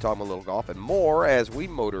Sawgrass. We'll be talking a little golf and more as we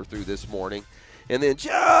motor through this morning. And then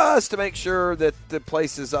just to make sure that the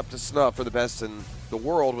place is up to snuff for the best in the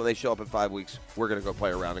world when they show up in 5 weeks, we're going to go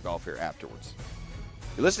play a round of golf here afterwards.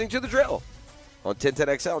 You're listening to The Drill on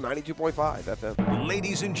 1010XL 92.5 FM.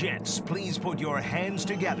 Ladies and gents, please put your hands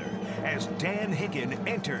together as Dan Hicken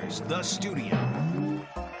enters the studio.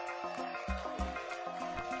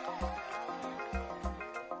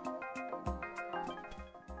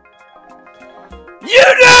 You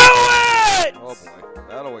know it! Oh, boy.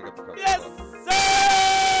 That'll wake up the coach. Yes, sir!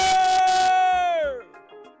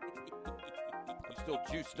 I'm still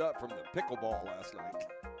juiced up from the pickleball last night.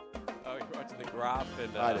 Oh, you're watching the Graf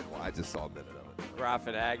and I didn't. I just saw a minute of it. Graf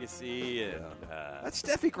and Agassi and That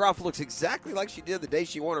Steffi Graf looks exactly like she did the day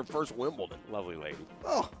she won her first Wimbledon. lovely lady.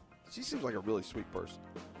 Oh, she seems like a really sweet person.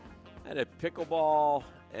 I had pickleball,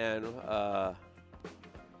 and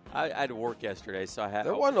I had to work yesterday, so I had.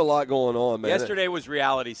 There wasn't a lot going on, man. Yesterday was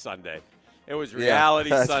Reality Sunday. It was Yeah, Reality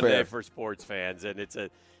that's Sunday fair. for sports fans, and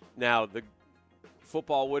now the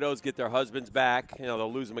football widows get their husbands back.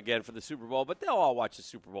 They'll lose them again for the Super Bowl, but they'll all watch the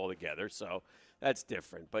Super Bowl together, so that's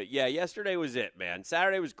different. But yeah, yesterday was it, man.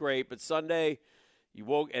 Saturday was great, but Sunday you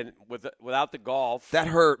woke and without the golf. That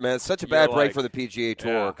hurt, man. It's such a bad break like, for the PGA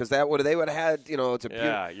Tour because they would have had, it's a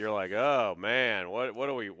yeah. You're like, oh man, what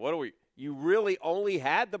are we? You really only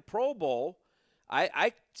had the Pro Bowl.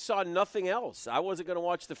 I saw nothing else. I wasn't going to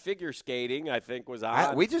watch the figure skating, I think, was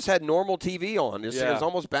on. We just had normal TV on. It was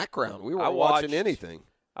almost background. We weren't watching anything.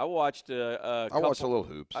 I watched I watched a little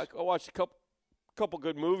hoops. I watched a couple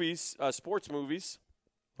good movies, sports movies.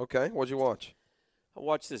 Okay, what'd you watch? I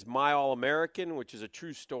watched this My All American, which is a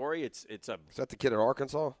true story. Is that the kid in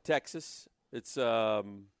Arkansas? Texas. It's a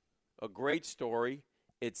great story.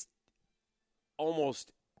 It's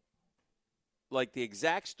almost like the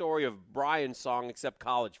exact story of Brian's song, except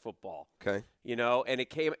college football. Okay.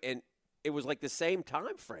 And it was like the same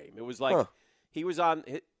time frame. It was like he was on.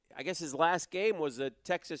 I guess his last game was a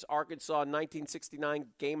Texas-Arkansas 1969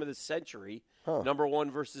 game of the century, number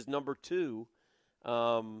 1 versus number 2. It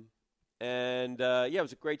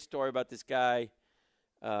was a great story about this guy,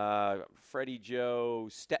 Freddie Joe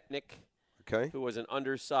Stepnick, who was an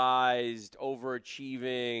undersized,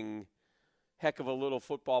 overachieving, heck of a little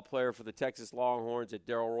football player for the Texas Longhorns that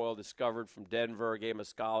Darrell Royal discovered from Denver, gave him a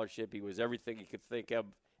scholarship. He was everything he could think of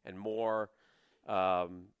and more.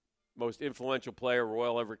 Most influential player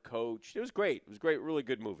Royal ever coached. It was great. It was great. Really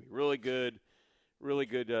good movie. Really good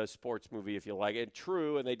sports movie if you like it. And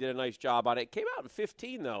true, and they did a nice job on it. It came out in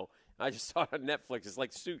 2015, though. I just saw it on Netflix. It's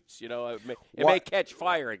like Suits, It may catch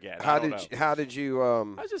fire again. How did you? I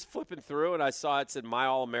was just flipping through, and I saw it said My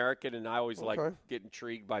All American, and I always like get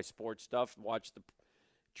intrigued by sports stuff. Watched the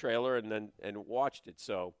trailer and watched it.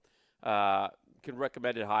 So, can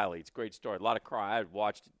recommend it highly. It's a great story. A lot of cry. I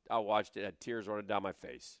watched it. Had tears running down my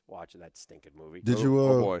face watching that stinking movie. Did you?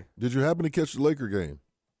 Boy. Did you happen to catch the Laker game?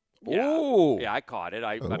 Yeah. Ooh. Yeah, I caught it.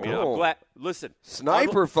 I'm glad. Listen,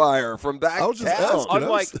 sniper fire from back I was just town.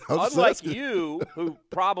 asking. Unlike you, who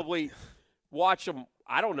probably watch them,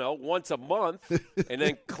 I don't know, once a month, and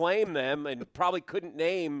then claim them, and probably couldn't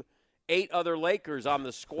name 8 other Lakers on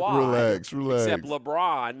the squad. Relax. Except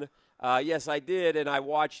LeBron. Yes, I did, and I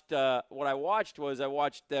watched. What I watched was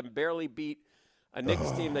them barely beat a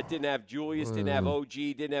Knicks team that didn't have Julius, didn't have OG,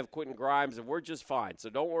 didn't have Quentin Grimes, and we're just fine. So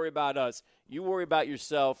don't worry about us. You worry about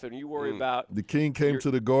yourself, and you worry about the king came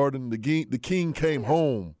to the Garden. The king came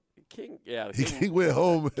home. The king, yeah. He went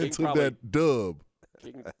home and took that dub.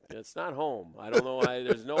 King, it's not home. I don't know why.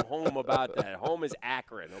 There's no home about that. Home is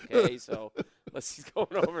Akron, okay? So let's keep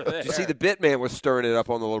going over there. Did you see the Bitman was stirring it up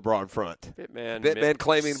on the LeBron front? Bitman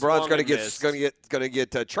claiming LeBron's going to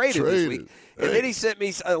get traded this week. Right. And then he sent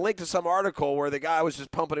me a link to some article where the guy was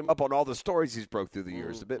just pumping him up on all the stories he's broke through the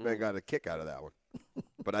years. The Bitman got a kick out of that one.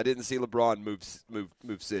 But I didn't see LeBron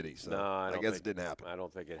move city, so no, I guess it didn't happen. I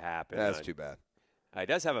don't think it happened. That's too bad. He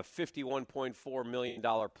does have a $51.4 million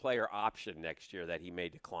player option next year that he may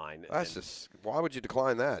decline. That's just why would you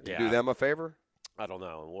decline that? To Yeah. do them a favor? I don't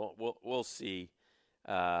know. We'll see.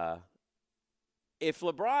 If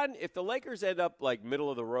the Lakers end up like middle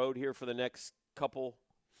of the road here for the next couple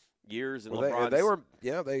years, and the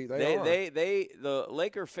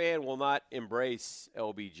Laker fan will not embrace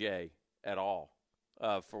LBJ at all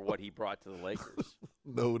for what he brought to the Lakers.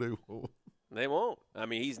 No, they won't. They won't. I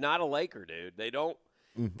mean, he's not a Laker, dude. They don't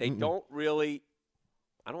really.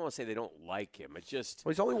 I don't want to say they don't like him. It's just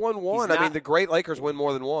he's only won one. I mean, the great Lakers win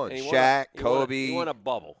more than one. Shaq, Kobe. He won a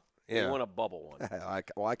bubble. Yeah. He won a bubble one.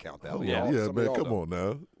 I count that. Yeah, man. Come on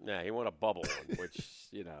now. Yeah, he won a bubble one, which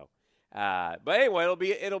But anyway,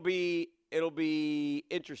 it'll be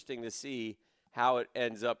interesting to see how it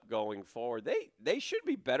ends up going forward. They should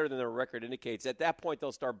be better than their record indicates. At that point,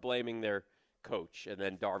 they'll start blaming their coach, and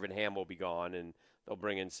then Darvin Ham will be gone, and they'll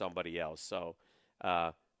bring in somebody else. So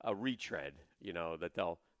a retread, that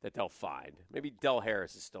they'll find. Maybe Del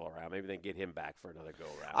Harris is still around. Maybe they can get him back for another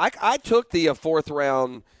go-around. I took the 4th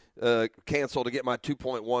round cancel to get my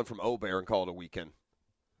 2.1 from Obear and call it a weekend.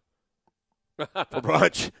 For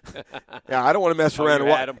brunch. Yeah, I don't want to mess around.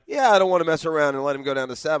 I don't want to mess around and let him go down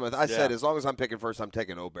to 7th. I said, as long as I'm picking first, I'm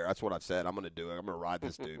taking Obear. That's what I've said. I'm going to do it. I'm going to ride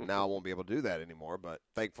this dude. Now I won't be able to do that anymore, but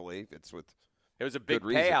thankfully it's with It was a big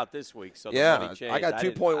payout this week, so the money changed. I got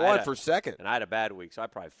 2.1 for second. And I had a bad week, so I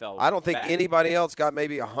probably fell I don't think back. anybody else got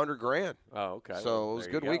maybe $100,000. Oh, okay. So it was a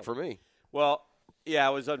good week for me. Well, yeah,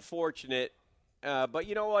 it was unfortunate. But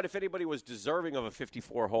you know what? If anybody was deserving of a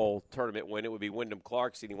 54-hole tournament win, it would be Wyndham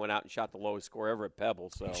Clarkson. He went out and shot the lowest score ever at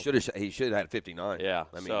Pebble. So he should have had 59. Yeah.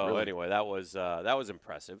 I mean, so really. anyway, that was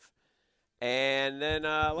impressive. And then,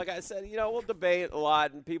 like I said, we'll debate a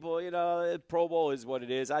lot, and people, Pro Bowl is what it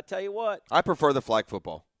is. I tell you what. I prefer the flag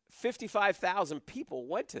football. 55,000 people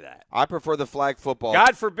went to that. I prefer the flag football.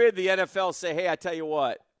 God forbid the NFL say, hey, I tell you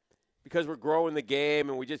what, because we're growing the game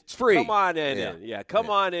and we just it's free. Come on in. Come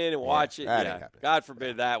on in and watch it. That ain't happening. God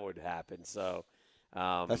forbid that would happen. So the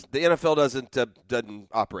NFL doesn't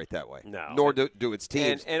operate that way. No. Nor do its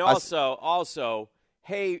teams. And also,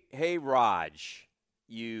 hey, Raj,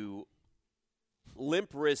 you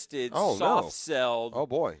limp-wristed, soft-celled, oh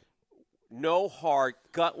boy, no heart,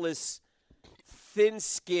 gutless,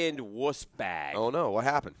 thin-skinned wuss bag. Oh no, what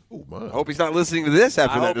happened? Oh my! I hope he's not listening to this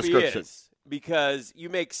after that description. He is, because you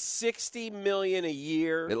make $60 million a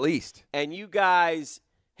year at least, and you guys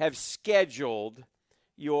have scheduled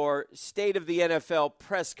your State of the NFL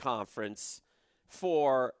press conference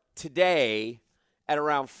for today at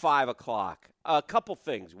around 5 o'clock. A couple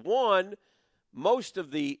things. One, most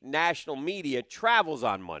of the national media travels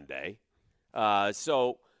on Monday,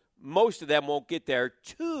 so most of them won't get there.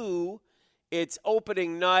 Two, it's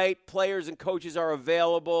opening night. Players and coaches are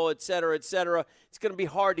available, et cetera, et cetera. It's going to be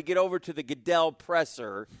hard to get over to the Goodell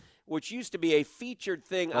presser, which used to be a featured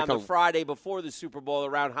thing on the Friday before the Super Bowl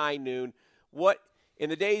around high noon. In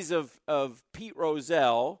the days of Pete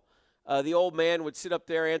Rozelle, the old man would sit up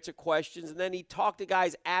there, answer questions, and then he'd talk to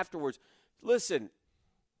guys afterwards. Listen,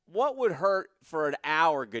 what would hurt for an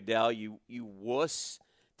hour, Goodell, you wuss,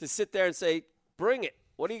 to sit there and say, bring it.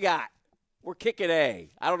 What do you got? We're kicking A.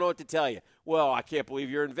 I don't know what to tell you. Well, I can't believe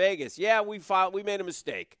you're in Vegas. Yeah, we made a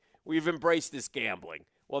mistake. We've embraced this gambling.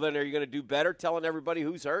 Well, then are you going to do better telling everybody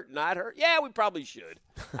who's hurt and not hurt? Yeah, we probably should.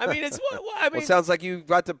 I mean, it sounds like you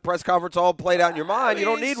got the press conference all played out in your mind. You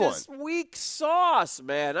don't need one. It's just weak sauce,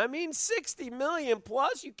 man. I mean, $60 million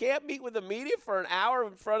plus. You can't meet with the media for an hour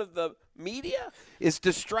in front of the media? Is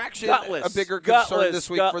distraction a bigger concern this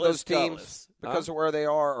week for those teams? Because of where they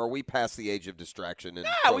are, or are we past the age of distraction?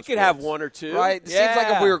 Yeah, we could have one or two. Right? It seems like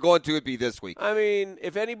if we were going to, it'd be this week. I mean,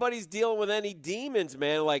 if anybody's dealing with any demons,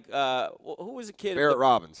 man, like who was a kid? Barrett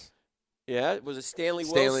Robbins. Yeah, was it Stanley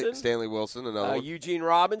Wilson? Stanley Wilson, another one. Eugene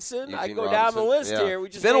Robinson. I go down the list here.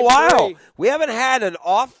 It's been a while. We haven't had an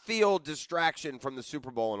off-field distraction from the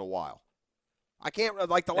Super Bowl in a while. I can't,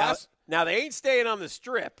 last. Now, they ain't staying on the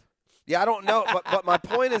Strip. Yeah, I don't know. but my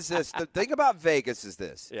point is this. The thing about Vegas is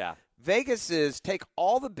this. Yeah. Vegas is take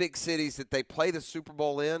all the big cities that they play the Super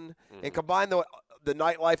Bowl in and combine the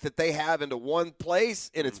nightlife that they have into one place,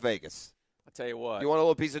 and it's Vegas. I'll tell you what. You want a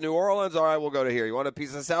little piece of New Orleans? All right, we'll go to here. You want a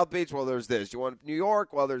piece of South Beach? Well, there's this. You want New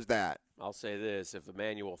York? Well, there's that. I'll say this. If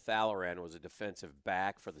Emmanuel Thalleran was a defensive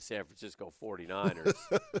back for the San Francisco 49ers,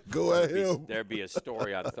 go ahead. There'd be a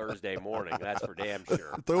story on Thursday morning. That's for damn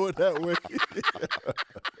sure. Throw it that way.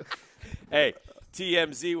 Hey,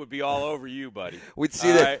 TMZ would be all over you, buddy. We'd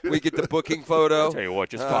see that. We get the booking photo. I'll tell you what,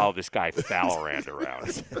 just follow this guy Thalleran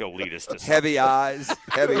around. He'll lead us to something. Heavy eyes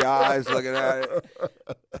looking at it.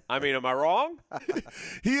 I mean, am I wrong?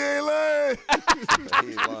 He ain't lying. He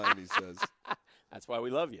ain't lying, he says. That's why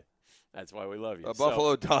we love you. That's why we love you.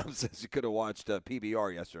 Buffalo Tom says you could have watched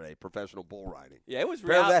PBR yesterday, professional bull riding. Yeah, it was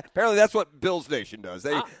apparently that's what Bills Nation does.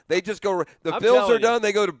 They just go. The Bills are done.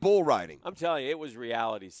 They go to bull riding. I'm telling you, it was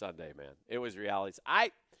reality Sunday, man. It was reality.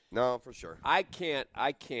 No, for sure. I can't.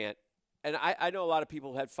 And I know a lot of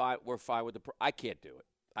people were fine with the. I can't do it.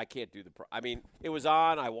 I can't do the. I mean, it was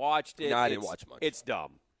on. I watched it. No, I didn't watch much. It's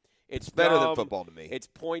dumb. It's better dumb. than football to me. It's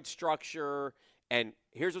point structure, and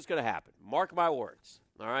here's what's going to happen. Mark my words.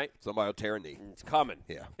 All right? Somebody will tear a knee. It's coming.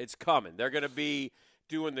 Yeah. It's coming. They're going to be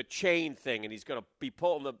doing the chain thing, and he's going to be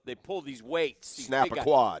pulling they pull these weights. Snap a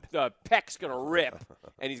quad. The pec's going to rip,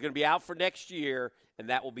 and he's going to be out for next year,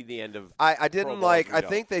 and that will be the end of I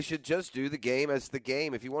think they should just do the game as the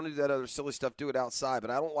game. If you want to do that other silly stuff, do it outside.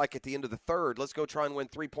 But I don't like at the end of the third, let's go try and win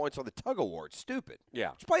 3 points on the tug of war. It's stupid.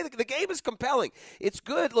 Yeah. Just play the game is compelling. It's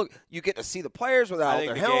good. Look, you get to see the players without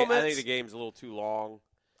their helmets. I think the game's a little too long.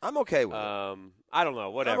 I'm okay with it. I don't know.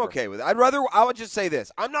 Whatever. I'm okay with it. I would just say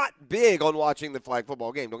this. I'm not big on watching the flag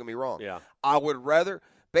football game. Don't get me wrong. Yeah. I would rather,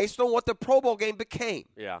 based on what the Pro Bowl game became.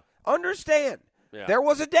 Yeah. Understand. Yeah. There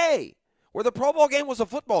was a day where the Pro Bowl game was a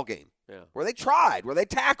football game. Yeah. Where they tried, where they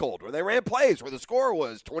tackled, where they ran plays, where the score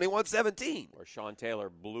was 21-17. Where Sean Taylor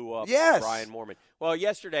blew up Yes. Brian Moorman. Well,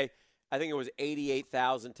 yesterday, I think it was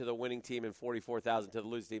 88,000 to the winning team and 44,000 to the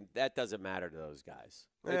losing team. That doesn't matter to those guys.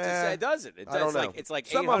 It doesn't. I don't know. It's like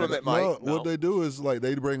some of them it might. No, what they do is like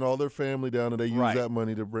they bring all their family down and they use that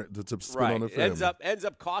money to spend on their family. It ends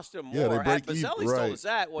up costing them more. Yeah, they break Vaselli told us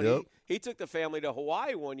that when he took the family to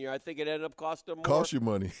Hawaii one year. I think it ended up costing them more. Cost you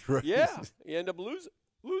money, right? Yeah, you end up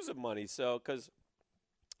losing money. So because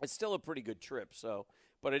it's still a pretty good trip. So,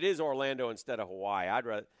 but it is Orlando instead of Hawaii.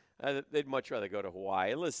 They'd much rather go to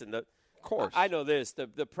Hawaii. And listen, of course, I know this.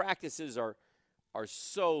 The practices are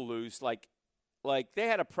so loose. Like they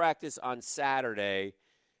had a practice on Saturday,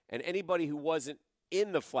 and anybody who wasn't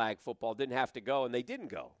in the flag football didn't have to go, and they didn't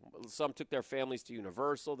go. Some took their families to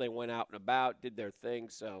Universal. They went out and about, did their thing.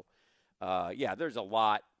 So, there's a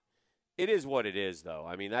lot. It is what it is, though.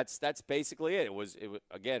 I mean, that's basically it. It was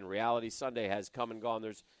again, Reality Sunday has come and gone.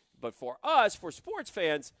 But for us, for sports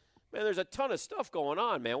fans, man, there's a ton of stuff going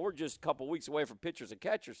on, man. We're just a couple weeks away from pitchers and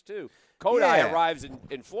catchers, too. Kodai arrives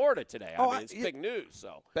in Florida today. I mean, it's big news.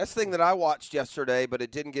 So best thing that I watched yesterday, but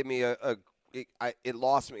it didn't give me it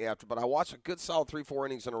lost me after. But I watched a good solid 3-4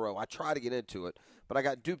 innings in a row. I tried to get into it, but I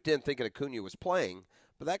got duped in thinking Acuna was playing.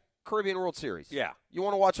 But that Caribbean World Series. Yeah. You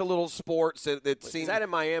want to watch a little sports that seemed. Is that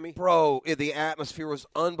in Miami? Bro, the atmosphere was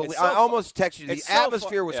unbelievable. I almost texted you. The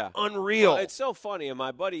atmosphere was unreal. Well, it's so funny. And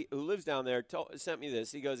my buddy who lives down there sent me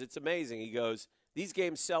this. He goes, it's amazing. He goes, these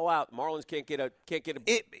games sell out. Marlins can't get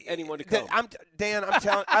anyone to come. I'm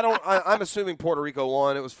telling. I'm assuming Puerto Rico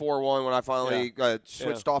won. It was 4-1 when I finally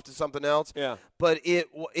switched off to something else. Yeah. But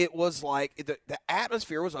it was like the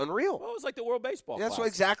atmosphere was unreal. Well, it was like the World Baseball That's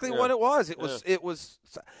Classic. exactly what it was. It was.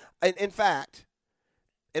 In fact,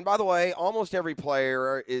 and by the way, almost every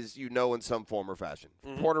player is in some form or fashion.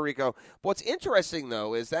 Mm-hmm. Puerto Rico. What's interesting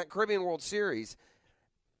though is that Caribbean World Series.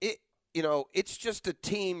 It's just a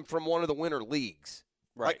team from one of the winter leagues.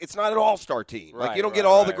 Right. Like, it's not an all-star team. Like, you don't get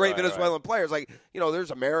all the great Venezuelan players. Like,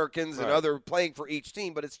 there's Americans and other playing for each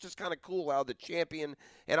team, but it's just kind of cool how the champion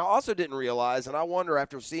 – and I also didn't realize, and I wonder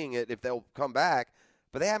after seeing it if they'll come back,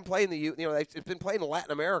 but they haven't played in it's been played in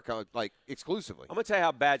Latin America, like, exclusively. I'm going to tell you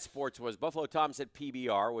how bad sports was. Buffalo Tom said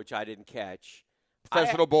PBR, which I didn't catch.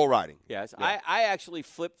 Professional bull riding. Yes. Yeah. I actually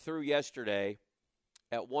flipped through yesterday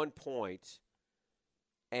at one point –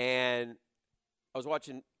 and I was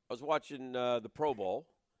watching the Pro Bowl,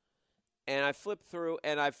 and I flipped through,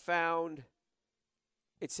 and I found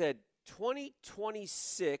it said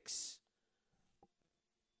 2026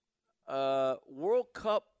 World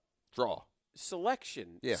Cup draw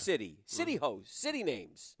selection city host, city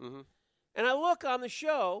names. Mm-hmm. And I look on the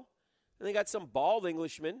show, and they got some bald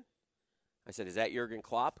Englishman. I said, is that Jurgen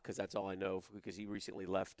Klopp? Because that's all I know, because he recently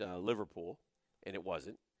left Liverpool, and it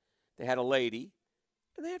wasn't. They had a lady.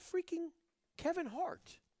 And they had freaking Kevin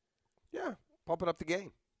Hart. Yeah, pumping up the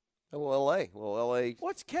game. A little L.A.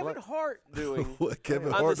 What's Kevin Hart doing? What,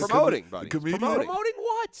 Kevin Hart? Promoting, buddy. Comedian? Promoting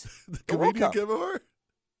what? The comedian Kevin Hart?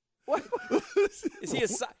 What? Is he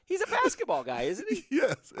he's a basketball guy, isn't he?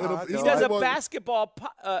 Yes. He does a basketball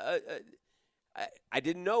I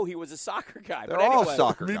didn't know he was a soccer guy. They're but anyway. all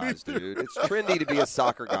soccer guys, dude. It's trendy to be a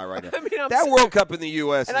soccer guy right now. That World Cup in the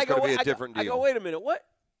U.S. is going to be a different deal. I go, wait a minute, what?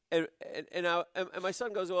 And my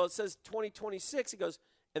son goes, well, it says 2026. He goes,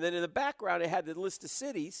 and then in the background it had the list of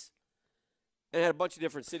cities, and it had a bunch of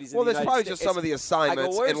different cities. Well, in the there's United probably States. just some of the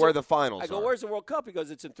assignments and where the finals are. I go, where's the World Cup? He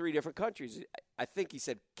goes, it's in 3 different countries. I think he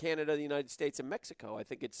said Canada, the United States, and Mexico. I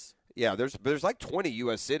think it's there's like 20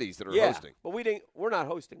 U.S. cities that are hosting. But we're not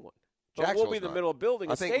hosting one. But we'll be in the middle of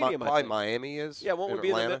building a stadium. I think Miami is. Yeah, won't we be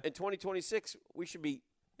Atlanta? in 2026? We should be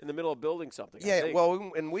in the middle of building something. Yeah,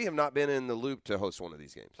 well, and we have not been in the loop to host one of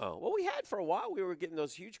these games. Oh, well, we had for a while. We were getting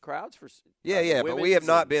those huge crowds for. But we have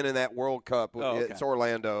not been in that World Cup. It's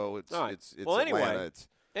Orlando. It's Atlanta.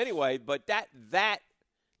 Anyway, but that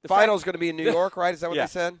the final's going to be in New York, right? Is that what they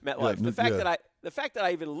said? MetLife. The fact that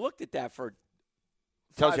I even looked at that for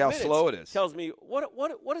tells you how slow it is. Tells me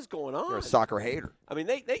what is going on. You're a soccer hater. I mean,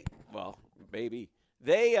 they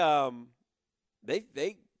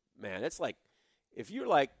man, it's like. If you're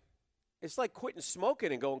like, it's like quitting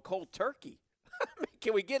smoking and going cold turkey. I mean,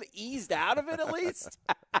 can we get eased out of it at least?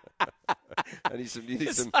 You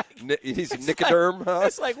need some Nicoderm, huh?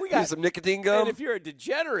 It's like we got some nicotine gum. And if you're a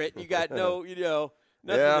degenerate, you got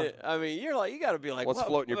nothing. I mean, you got to be like, what's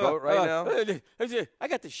floating your boat right now? I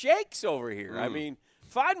got the shakes over here. I mean,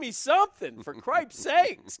 find me something, for Christ's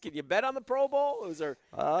sakes. Can you bet on the Pro Bowl?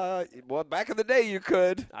 Well, back in the day you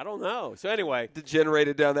could. I don't know. So anyway.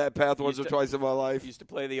 Degenerated down that path once or twice in my life. Used to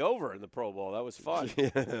play the over in the Pro Bowl. That was fun.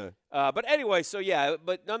 But anyway,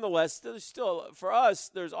 but nonetheless, there's still, for us,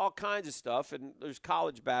 there's all kinds of stuff, and there's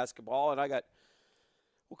college basketball, and I got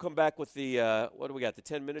We'll come back with the what do we got? The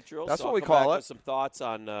 10-minute drill. That's so what I'll we come call back it. With some thoughts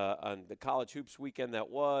on the college hoops weekend that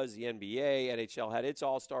was, the NBA, NHL had its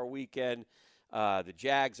All-Star weekend. The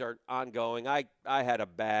Jags are ongoing. I had a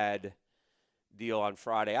bad deal on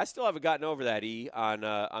Friday. I still haven't gotten over that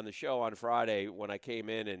on the show on Friday when I came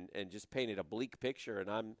in and just painted a bleak picture,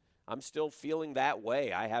 and I'm still feeling that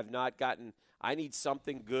way. I have not gotten. I need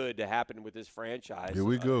something good to happen with this franchise. Here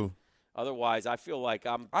we go. Otherwise, I feel like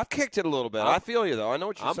I've kicked it a little bit. I feel you, though. I know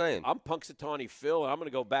what you're saying. I'm Punxsutawney Phil, and I'm going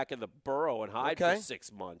to go back in the burrow and hide for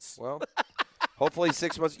 6 months. Well, hopefully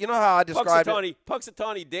 6 months. You know how I described it?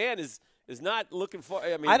 Punxsutawney Dan is not looking for.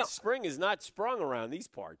 I mean, spring is not sprung around these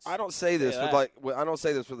parts. I don't say this I don't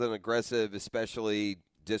say this with an aggressive, especially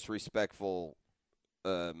disrespectful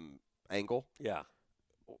angle. Yeah,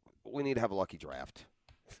 we need to have a lucky draft.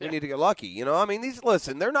 We need to get lucky, you know. I mean,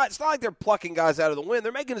 they're not. It's not like they're plucking guys out of the wind.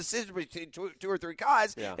 They're making decisions between two or three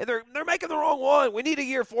guys, and they're making the wrong one. We need a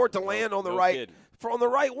year for it to land on the right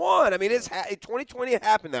one. I mean, 2020 it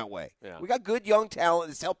happened that way. Yeah. We got good young talent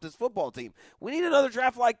that's helped this football team. We need another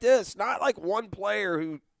draft like this, not like one player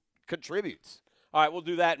who contributes. All right, we'll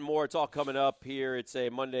do that and more. It's all coming up here. It's a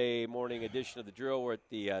Monday morning edition of the drill. We're at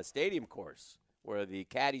the stadium course where the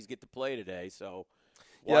caddies get to play today. So,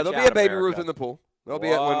 there'll be a Baby Ruth in the pool. There'll be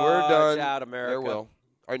when we're done. Out, America. There will. All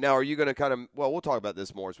right, now are you going to kind of? Well, we'll talk about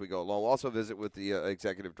this more as we go along. We'll also visit with the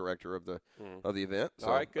executive director of the event. So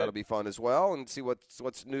all right, good. That'll be fun as well, and see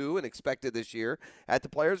what's new and expected this year at the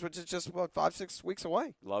Players, which is just 5-6 weeks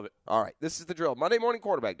away. Love it. All right, this is the drill. Monday morning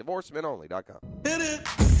quarterback. DivorceMenOnly.com. Hit it.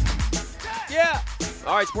 Yeah.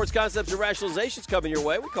 All right, sports concepts and rationalizations coming your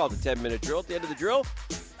way. We call it the 10-minute drill. At the end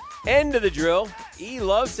of the drill, E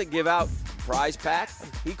loves to give out prize pack.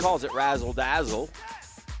 He calls it razzle dazzle.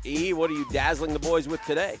 E, what are you dazzling the boys with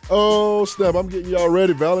today? Oh, snap. I'm getting y'all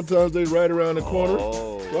ready. Valentine's Day right around the corner.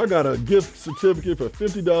 Oh. So I got a gift certificate for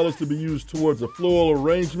 $50 to be used towards a floral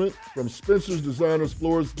arrangement from Spencer's Designers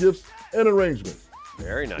Floors Gifts and Arrangements.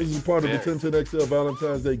 Very nice. This is part of the 1010XL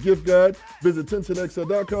Valentine's Day gift guide. Visit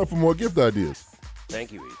 1010XL.com for more gift ideas.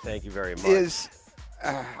 Thank you, E. Thank you very much.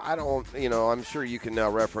 I'm sure you can now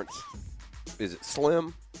reference, is it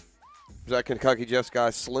Slim? Is that Kentucky Jeff's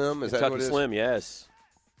guy Slim? Is Kentucky that what it is? Slim, yes.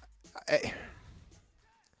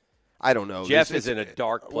 I don't know. Jeff is in a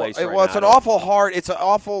dark place right now. It's an awful hard. It's an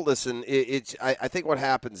awful. Listen, I think what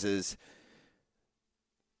happens is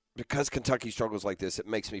because Kentucky struggles like this, it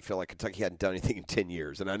makes me feel like Kentucky hadn't done anything in 10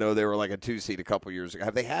 years. And I know they were like a 2 seed a couple years ago.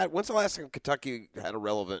 Have they had? When's the last time Kentucky had a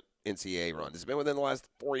relevant NCAA run? Has it been within the last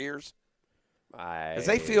 4 years? Because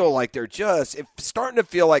they feel like they're starting to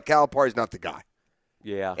feel like Calipari's not the guy.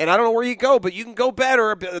 Yeah. And I don't know where you go, but you can go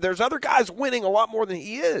better. There's other guys winning a lot more than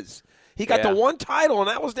he is. He got the one title, and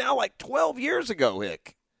that was now like 12 years ago,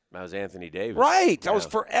 Hick. That was Anthony Davis. Right. That was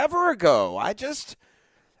forever ago. I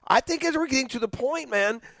think as we're getting to the point,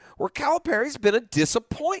 man, where Calipari's been a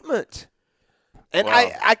disappointment. And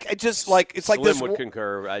I just like it's Slim like this. Would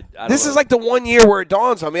concur. I this know. is like the 1 year where it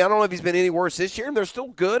dawns on me. I don't know if he's been any worse this year, and they're still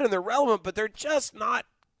good and they're relevant, but they're just not.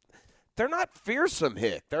 They're not fearsome,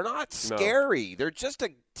 Hick. They're not scary. No. They're just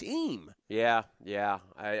a team. Yeah.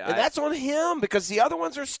 And that's on him because the other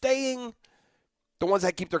ones are staying. The ones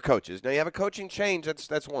that keep their coaches. Now you have a coaching change.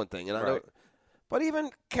 That's one thing, and I know. But even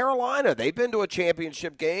Carolina, they've been to a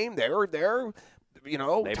championship game. They're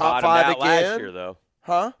they top 5 again. Last year, though.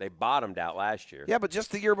 Huh? They bottomed out last year. Yeah, but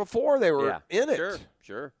just the year before they were in it.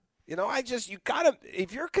 Sure. You know, you gotta.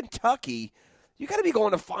 If you're Kentucky, you gotta be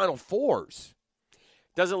going to Final Fours.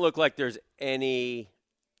 Doesn't look like there's any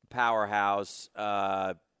powerhouse.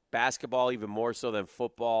 Basketball, even more so than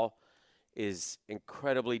football, is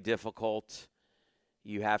incredibly difficult.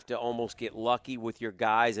 You have to almost get lucky with your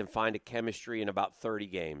guys and find a chemistry in about 30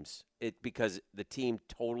 games. Because the team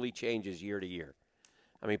totally changes year to year.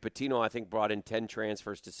 I mean, Pitino, I think, brought in 10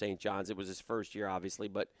 transfers to St. John's. It was his first year, obviously,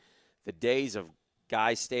 but the days of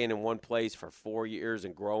guys staying in one place for 4 years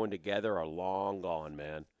and growing together are long gone,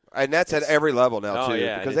 man. And that's at every level now, too,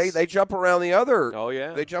 because they jump around the other. Oh,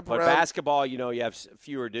 yeah. They jump around. But basketball, you have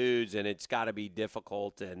fewer dudes, and it's got to be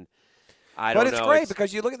difficult. And I don't know. But it's great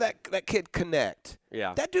because you look at that kid Connect.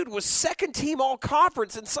 Yeah. That dude was second team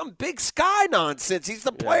all-conference in some Big Sky nonsense. He's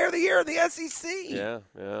the player of the year in the SEC. Yeah.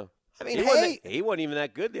 I mean, he wasn't even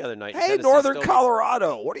that good the other night. Hey, Northern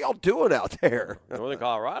Colorado, what are y'all doing out there? Northern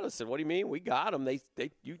Colorado said, "What do you mean? We got them.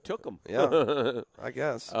 You took them." Yeah, I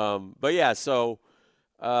guess. But yeah, so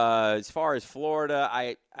as far as Florida,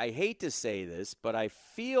 I hate to say this, but I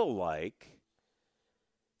feel like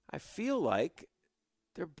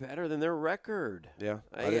they're better than their record. Yeah,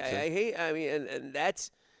 and that's.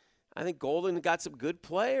 I think Golden got some good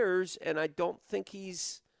players, and I don't think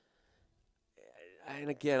he's. and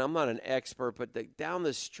again, I'm not an expert, but down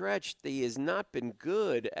the stretch, he has not been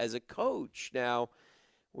good as a coach. Now,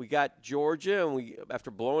 we got Georgia, and after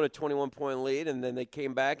blowing a 21-point lead, and then they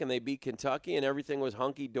came back and they beat Kentucky, and everything was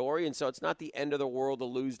hunky-dory. And so it's not the end of the world to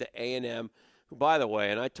lose to A&M, who, by the way,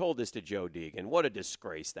 and I told this to Joe Deegan, what a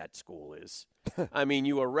disgrace that school is. I mean,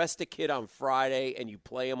 you arrest a kid on Friday, and you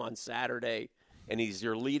play him on Saturday, and he's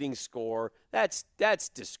your leading scorer. That's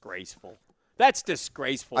disgraceful. That's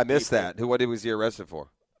disgraceful. I missed that. What was he arrested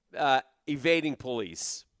for? Evading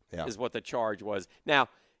police is what the charge was. Now,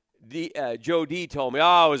 Joe D told me,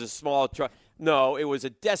 it was a small truck. No, it was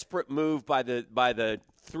a desperate move by the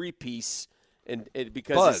three-piece, and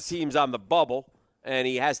because his team's on the bubble, and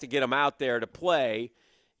he has to get him out there to play.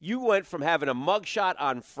 You went from having a mugshot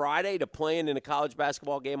on Friday to playing in a college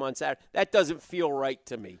basketball game on Saturday. That doesn't feel right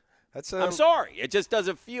to me. I'm sorry. It just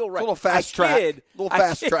doesn't feel right. A little fast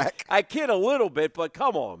track. I kid a little bit, but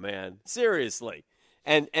come on, man. Seriously.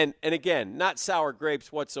 And again, not sour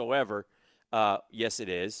grapes whatsoever. Yes, it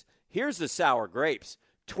is. Here's the sour grapes.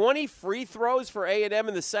 20 free throws for A&M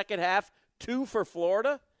in the second half, 2 for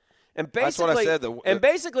Florida. And basically, that's what I said.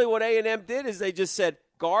 Basically what A&M did is they just said,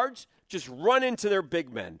 guards, just run into their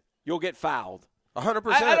big men. You'll get fouled. 100%.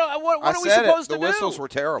 What are we supposed to do? The whistles were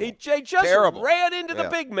terrible. They just ran into the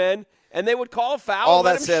big men, and they would call a foul. All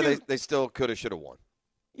that said, they still could have, should have won.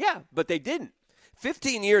 Yeah, but they didn't.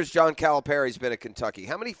 15 years John Calipari's been at Kentucky.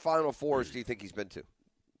 How many Final Fours do you think he's been to?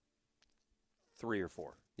 3 or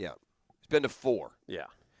 4. Yeah. He's been to 4. Yeah.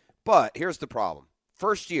 But here's the problem.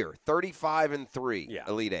 First year, 35-3,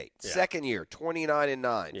 Elite Eight. Yeah. Second year,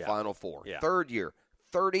 29-9, Final Four. Yeah. Third year,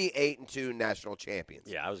 38-2 national champions.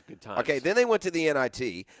 Yeah, it was a good time. Okay, then they went to the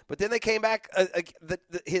NIT, but then they came back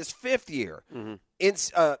his 5th year,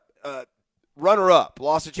 runner-up,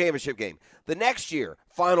 lost a championship game. The next year,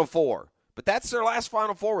 Final Four. But that's their last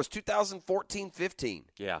Final Four was 2014-15.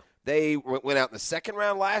 Yeah. They went out in the second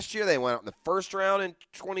round last year. They went out in the first round in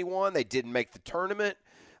 21. They didn't make the tournament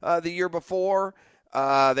the year before.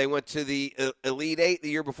 They went to the Elite Eight the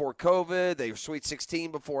year before COVID. They were Sweet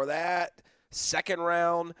 16 before that. Second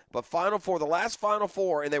round, but Final Four, the last Final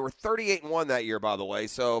Four, and they were 38-1 that year, by the way,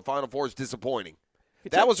 so Final Four is disappointing.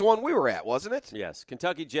 That was one we were at, wasn't it? Yes.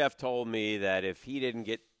 Kentucky Jeff told me that if he didn't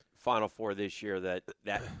get Final Four this year, that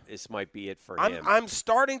this might be it for him. I'm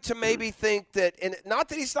starting to maybe think that, and not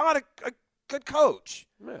that he's not a good coach,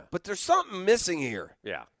 but there's something missing here.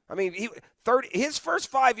 Yeah. I mean, his first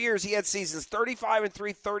 5 years, he had seasons 35-3,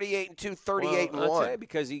 38-2, 38-1. I'll tell you,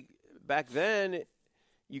 because back then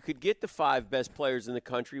you could get the 5 best players in the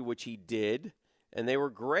country, which he did, and they were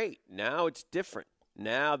great. Now it's different.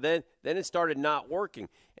 Now then it started not working.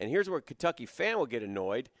 And here's where a Kentucky fan will get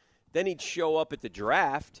annoyed. Then he'd show up at the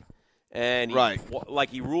draft, and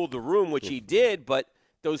he ruled the room, which he did, but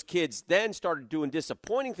those kids then started doing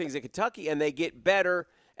disappointing things at Kentucky, and they get better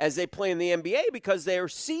as they play in the NBA because they're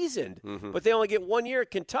seasoned. Mm-hmm. But they only get 1 year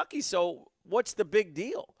at Kentucky, so what's the big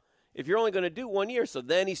deal if you're only going to do 1 year? So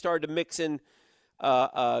then he started to mix in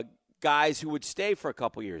guys who would stay for a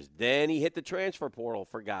couple years. Then he hit the transfer portal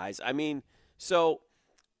for guys. I mean, so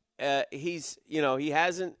he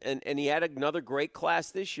hasn't, and he had another great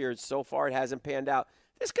class this year. So far, it hasn't panned out.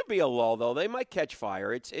 This could be a lull, though. They might catch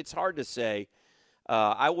fire. It's hard to say.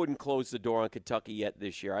 I wouldn't close the door on Kentucky yet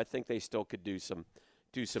this year. I think they still could do some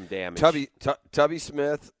damage. Tubby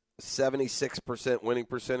Smith, 76% winning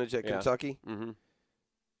percentage at Kentucky.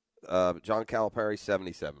 Mm-hmm. John Calipari,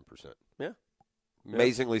 77%. Yeah.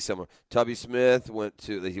 Amazingly similar. Tubby Smith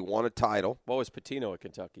he won a title. What was Pitino at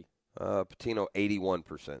Kentucky? Pitino,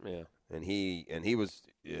 81%. Yeah. And he was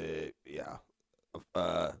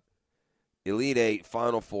Elite Eight,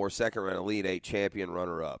 Final Four, second round Elite Eight champion,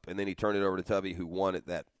 runner up, and then he turned it over to Tubby, who won it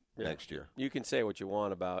next year. You can say what you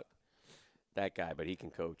want about that guy, but he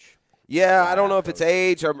can coach. Yeah, I don't know if it's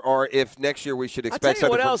age or if next year we should expect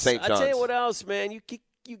something from St. John's. I'll tell you what else, man.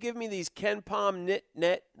 You give me these Ken Pom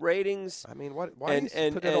net ratings. I mean, why do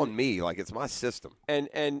you put it on me like it's my system? And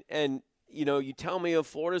you tell me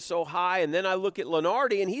Florida's so high, and then I look at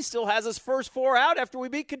Lenardi, and he still has his first 4 out after we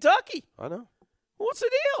beat Kentucky. I know. What's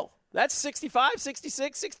the deal? That's 65,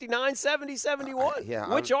 66, 69, 70, 71.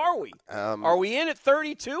 Which are we? Are we in at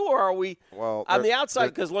 32, or are we on the outside?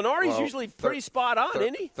 Because Lenardi's usually pretty spot on,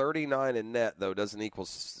 isn't he? 39 in net, though, doesn't equal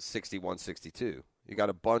 61, 62. You got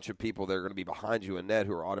a bunch of people that are going to be behind you in net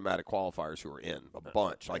who are automatic qualifiers who are in. A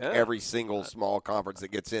bunch. Every single small conference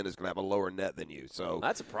that gets in is going to have a lower net than you. So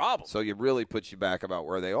that's a problem. So it really puts you back about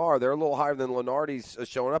where they are. They're a little higher than Lenardi's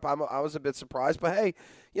showing up. I was a bit surprised. But, hey,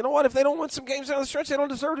 you know what? If they don't win some games down the stretch, they don't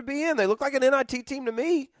deserve to be in. They look like an NIT team to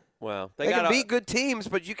me. Well, they can beat good teams,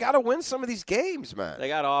 but you got to win some of these games, man. They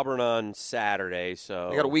got Auburn on Saturday, so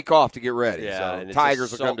they got a week off to get ready. Yeah, so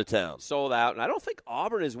Tigers will come to town. Sold out, and I don't think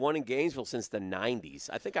Auburn has won in Gainesville since the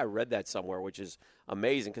 '90s. I think I read that somewhere, which is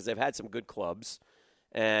amazing because they've had some good clubs,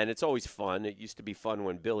 and it's always fun. It used to be fun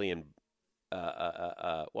when Billy and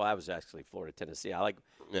well, that was actually Florida, Tennessee. It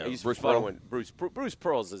used to be fun when Bruce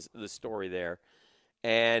Pearl's is the story there,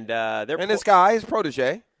 and this guy, his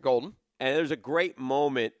protege, Golden, and there's a great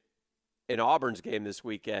moment in Auburn's game this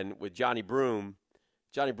weekend with Johnny Broom.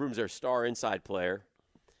 Johnny Broom's their star inside player,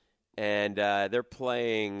 and they're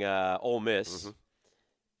playing Ole Miss.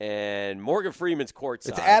 And Morgan Freeman's courtside.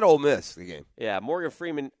 It's at Ole Miss, the game. Yeah, Morgan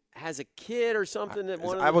Freeman has a kid or something.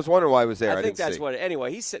 I was wondering why he was there. I think that's what.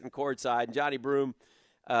 Anyway, he's sitting courtside, and Johnny Broom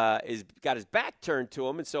is got his back turned to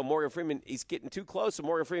him, and so Morgan Freeman, he's getting too close, and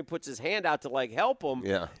Morgan Freeman puts his hand out to help him.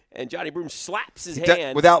 Yeah. And Johnny Broom slaps his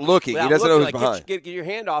hand without looking. He doesn't know who's behind. Get your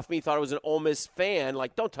hand off me. He thought it was an Ole Miss fan.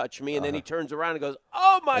 Don't touch me. And then he turns around and goes,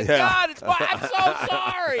 "Oh my God, I'm so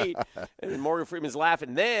sorry." And then Morgan Freeman's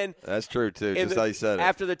laughing. Then that's true too. Just how you said it.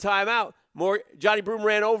 After the timeout, Johnny Broom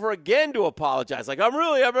ran over again to apologize. I'm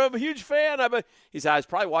a huge fan. He said I was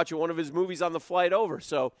probably watching one of his movies on the flight over.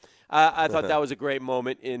 So I thought that was a great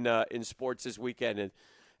moment in sports this weekend. And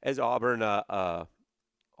as Auburn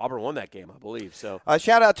won that game, I believe. So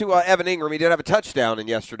shout out to Evan Ingram. He did have a touchdown in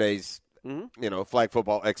yesterday's flag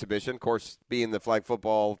football exhibition. Of course, being the flag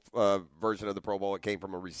football version of the Pro Bowl, it came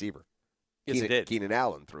from a receiver. Yes, it did. Keenan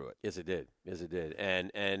Allen threw it. Yes, it did.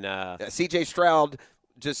 And C.J. Stroud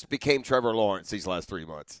just became Trevor Lawrence these last 3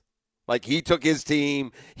 months. He took his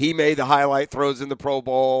team. He made the highlight throws in the Pro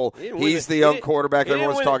Bowl. He's the young quarterback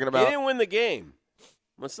everyone's talking about. He didn't win the game.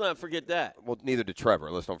 Let's not forget that. Well, neither did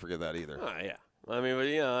Trevor. Let's don't forget that either. Oh, yeah.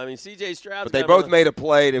 C.J. Stroud. But they both made a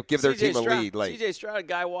play to give their team a lead late. C.J. Stroud, a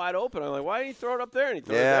guy wide open. I'm like, why didn't he throw it up there? And he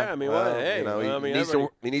threw it there.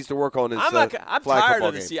 He needs to work on his. I'm tired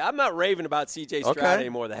of the. I'm not raving about C.J. Stroud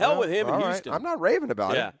anymore. The hell with him in Houston. I'm not raving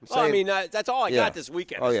about it. That's all I got this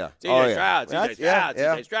weekend. Oh yeah.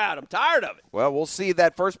 C.J. Stroud. I'm tired of it. Well, we'll see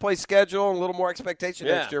that first place schedule and a little more expectation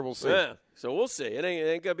next year. We'll see. Yeah. So we'll see. It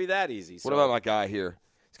ain't gonna be that easy. What about my guy here?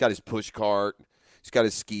 He's got his push cart. He's got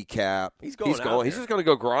his ski cap. He's going. He's just going to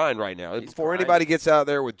go grind right now. Before anybody gets out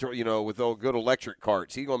there with old good electric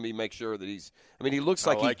carts, he's going to make sure that he's. I mean, he looks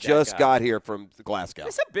like he just got here from Glasgow.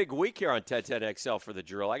 It's a big week here on 1010 XL for the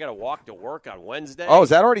drill. I got to walk to work on Wednesday. Oh, is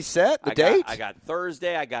that already set? The date? I got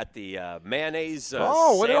Thursday. I got the mayonnaise.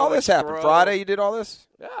 When did all this happen? Friday, you did all this?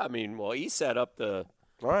 Yeah, he set up the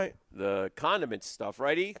condiment stuff,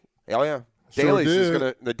 right? E? Oh yeah. Daly's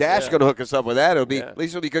is the dash is gonna hook us up with that. At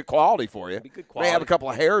least it'll be good quality for you. May have a couple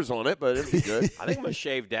of hairs on it, but it'll be good. I think I'm gonna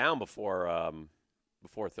shave down before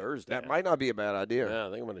Thursday. That might not be a bad idea. Yeah, I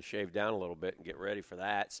think I'm gonna shave down a little bit and get ready for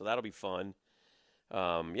that. So that'll be fun. So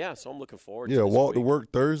I'm looking forward to this walk week. to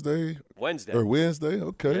work Thursday. Wednesday.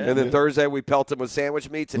 Okay. Yeah, and then Thursday we pelt him with sandwich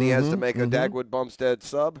meats, and he has to make a Dagwood Bumstead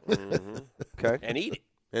sub. Okay. And eat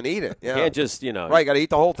it. Yeah. You can't just Right, got to eat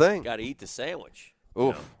the whole thing. Got to eat the sandwich.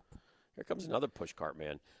 Oof. Here comes another push cart,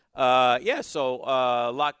 man. So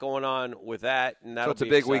a lot going on with that. And so it's a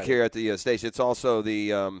big week here at the station. It's also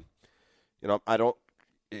the, I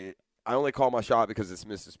only call my shot because it's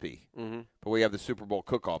Mrs. P. But we have the Super Bowl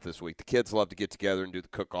cook-off this week. The kids love to get together and do the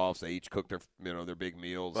cook-offs. They each cook their big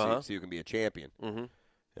meals so you can be a champion. And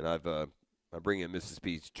I bring in Mrs.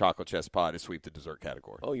 P's chocolate chess pie to sweep the dessert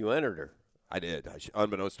category. Oh, you entered her. I did,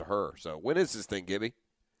 unbeknownst to her. So when is this thing, Gibby?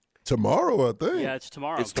 Tomorrow, I think. Yeah, it's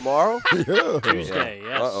tomorrow. It's tomorrow? Yeah. Tuesday,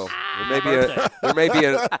 yes. Uh-oh.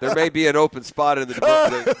 There may be an open spot in the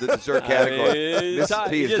dessert category.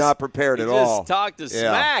 Mrs. P is not prepared at all. Just talked to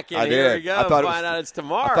smack, and here we go. Find out it's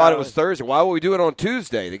tomorrow. I thought it was Thursday. Why would we do it on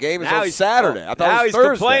Tuesday? The game is on Saturday. I thought now it was he's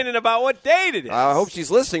Thursday. Complaining about what date it is. I hope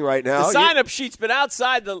she's listening right now. The sign-up sheet's been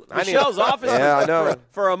outside Michelle's office I know.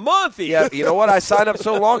 for a month. Yeah, you know what? I signed up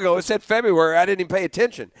so long ago. It said February. I didn't even pay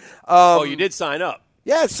attention. You did sign up.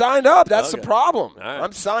 Yeah, signed up. That's the problem. Right.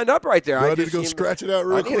 I'm signed up right there. I need to go scratch it out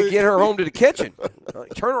real quick. I need to get her home to the kitchen.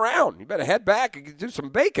 Turn around. You better head back and do some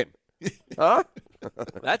bacon. Huh?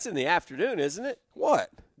 That's in the afternoon, isn't it? What?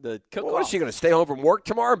 The cook-off. What, is she going to stay home from work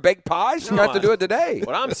tomorrow and bake pies? She's got to do it today.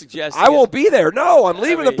 What I'm suggesting I won't be there. No, I'm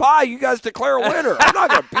leaving the pie. You guys declare a winner. I'm not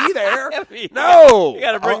going to be there. No. You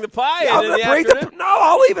got to bring the pie in the afternoon. No,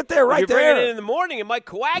 I'll leave it there right there. You bring it in the morning, it might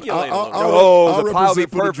coagulate. I'll the pie will be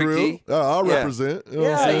perfect. I'll represent.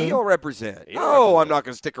 You'll represent. No, I'm not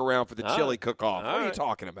going to stick around for the chili cook-off. What are you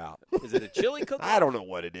talking about? Is it a chili cook-off? I don't know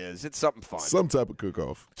what it is. It's something fun. Some type of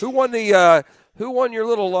cook-off. Who won your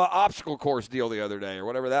little obstacle course deal the other day or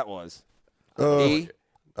whatever that was? I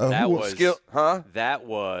That was huh? That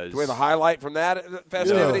was. Do we have a highlight from that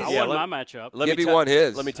festivity? I won my matchup. Give me one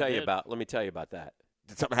his. Let me tell you about that.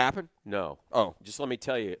 Did something happen? No. Oh. Just let me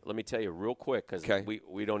tell you real quick because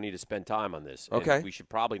we don't need to spend time on this. Okay. And we should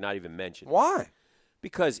probably not even mention. Why?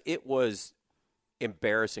 Because it was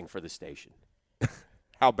embarrassing for the station.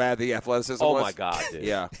 How bad the athleticism was? Oh, my God, dude.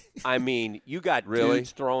 Yeah. I mean, you got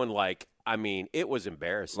dudes throwing it was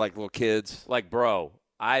embarrassing. Like little kids. Like, bro,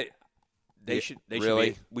 we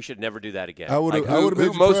should never do that again.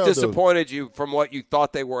 Who most disappointed you from what you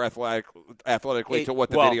thought they were athletically to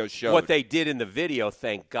what the video showed? What they did in the video,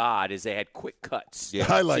 thank God, is they had quick cuts. Yeah.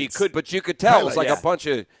 Highlights. So you could tell it was like a bunch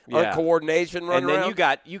of uncoordination running around. And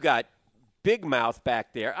then you got Big Mouth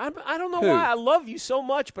back there. I don't know why I love you so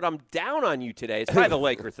much, but I'm down on you today. It's probably the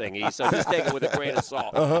Laker thingy, so just take it with a grain of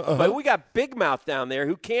salt. But we got Big Mouth down there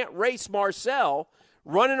who can't race Marcel,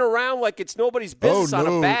 running around like it's nobody's business on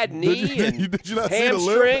a bad knee did you not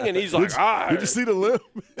hamstring, and he's like, Did you see the limp?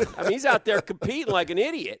 I mean, he's out there competing like an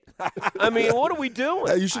idiot. I mean, what are we doing?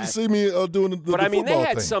 Hey, you should see me doing the But I mean,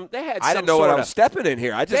 football they had thing. I didn't know what I was stepping in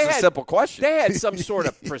here. A simple question. They had some sort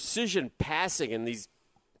of precision passing in these.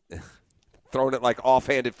 Throwing it like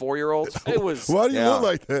offhanded 4-year-olds. It was. Why do you look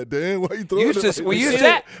like that, Dan? Why are you throwing it?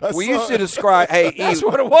 We used to describe. Hey, that's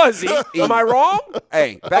what it was. Am I wrong?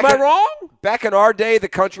 Hey, am I wrong? Back in our day, the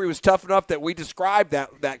country was tough enough that we described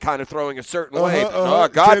that kind of throwing a certain way.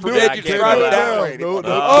 God forbid you describe it that way. No.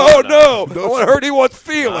 I want to hurt anyone's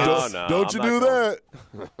feelings. Don't you do that?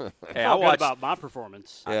 Hey, I feel good about my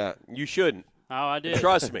performance. Yeah, you shouldn't. Oh, I did.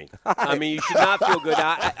 Trust me. I mean, you should not feel good.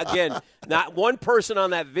 Again, not one person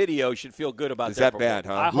on that video should feel good about that. Is that bad,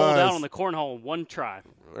 huh? I holed out on the cornhole in one try.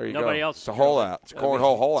 There you Nobody go. else. It's a hole out. It's a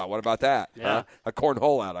cornhole hole out. What about that? Yeah. A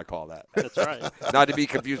cornhole out, I call that. That's right. Not to be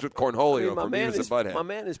confused with cornholio from Beavis and Butthead. My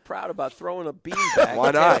man is proud about throwing a beanbag.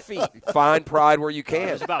 Why not? Find pride where you can.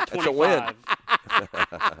 It's about 25. It's a win.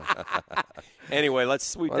 Anyway, let's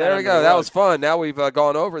sweep that. There we go. That was fun. Now we've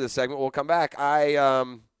gone over this segment. We'll come back.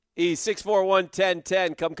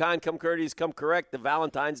 E641-1010. Come kind, come courteous, come correct. The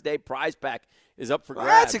Valentine's Day prize pack is up for grabs.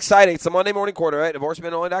 That's exciting. It's the Monday Morning Quarter at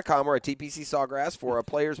DivorceMenOnly.com. We're at TPC Sawgrass for a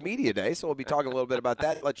Players Media Day, so we'll be talking a little bit about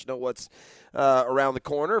that, let you know what's around the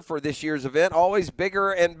corner for this year's event. Always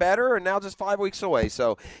bigger and better, and now just 5 weeks away.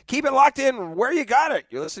 So keep it locked in where you got it.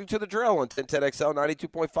 You're listening to The Drill on 1010XL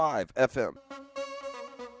 92.5 FM.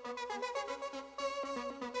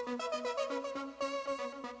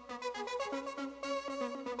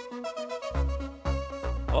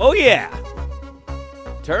 Oh, yeah.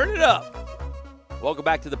 Turn it up. Welcome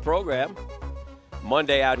back to the program.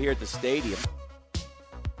 Monday out here at the stadium.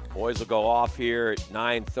 Boys will go off here at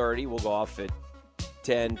 9:30. We'll go off at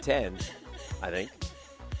 10:10, I think.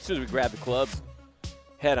 As soon as we grab the clubs,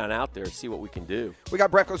 head on out there and see what we can do. We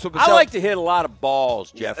got breakfast with I like to hit a lot of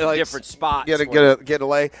balls, Jeff, in different spots. Get a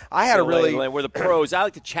lay. I had a really we're the pros. I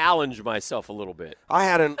like to challenge myself a little bit. I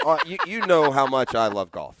had an you know how much I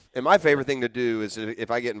love golf, and my favorite thing to do is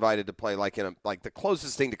if I get invited to play like the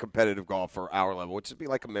closest thing to competitive golf for our level, which would be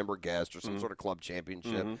like a member guest or some sort of club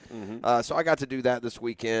championship. So I got to do that this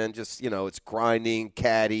weekend. Just it's grinding,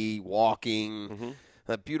 caddy, walking.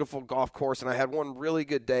 A beautiful golf course, and I had one really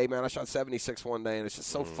good day, man. I shot 76 one day, and it's just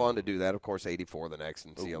so fun to do that. Of course, 84 the next,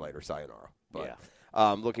 and see you later, sayonara. But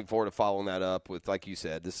I'm looking forward to following that up with, like you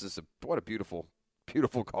said, this is what a beautiful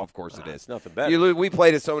golf course it is. It's nothing better. We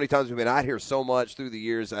played it so many times. We've been out here so much through the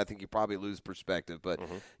years, I think you probably lose perspective. But,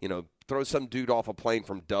 throw some dude off a plane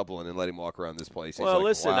from Dublin and let him walk around this place. He's well, like,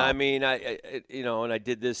 listen, wow. I mean, and I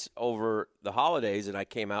did this over the holidays, and I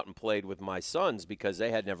came out and played with my sons because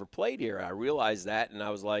they had never played here. I realized that, and I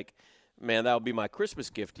was like, man, that would be my Christmas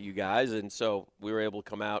gift to you guys. And so we were able to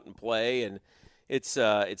come out and play, and it's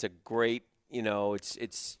a great, it's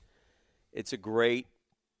a great,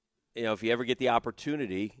 if you ever get the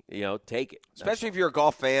opportunity, take it. Especially if you're a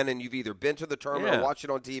golf fan and you've either been to the tournament or watched it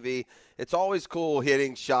on TV. It's always cool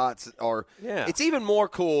hitting shots, or it's even more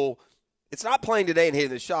cool. It's not playing today and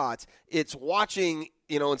hitting the shots. It's watching,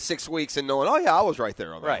 in 6 weeks and knowing, oh, yeah, I was right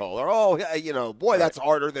there on that hole. Or, oh, boy, that's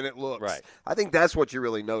harder than it looks. Right. I think that's what you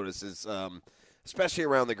really notice is, especially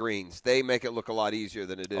around the greens, they make it look a lot easier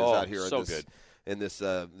than it is out here in this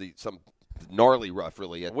some gnarly rough,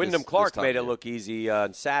 really. Wyndham Clark made it look easy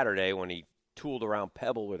on Saturday when he tooled around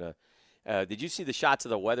Pebble with a did you see the shots of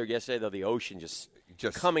the weather yesterday, though? The ocean just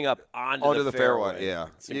coming up onto the fairway. Yeah.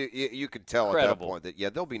 You could tell incredible. At that point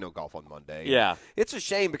that, there'll be no golf on Monday. Yeah. It's a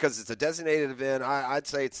shame because it's a designated event. I'd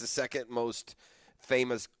say it's the second most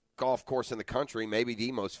famous golf course in the country, maybe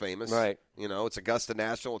the most famous. Right. It's Augusta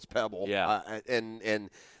National. It's Pebble. Yeah. And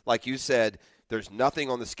like you said, There's nothing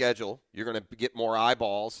on the schedule. You're going to get more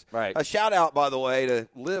eyeballs. Right. A shout-out, by the way, to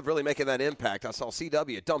Liv really making that impact. I saw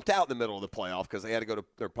CW dumped out in the middle of the playoff because they had to go to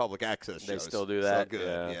their public access shows. They still do that? So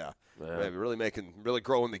good, yeah. Yeah. Really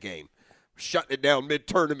growing the game. Shutting it down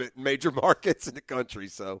mid-tournament in major markets in the country.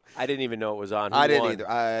 So I didn't even know it was on. Who I didn't won? either.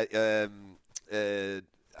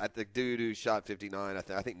 I think dude who shot 59.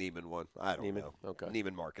 I think Neiman won. I don't know. Okay.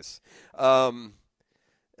 Neiman Marcus. I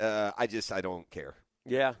don't care.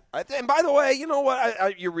 Yeah. And by the way, you know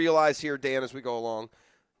what? You realize here, Dan, as we go along,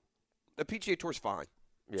 the PGA Tour's fine.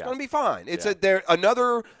 It's going to be fine. It's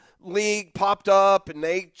another league popped up, and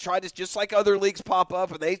they tried to, just like other leagues pop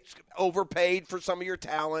up, and they overpaid for some of your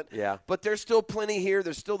talent. Yeah. But there's still plenty here.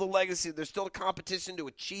 There's still the legacy. There's still the competition to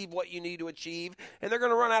achieve what you need to achieve, and they're going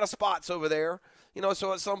to run out of spots over there.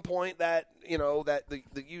 So at some point that the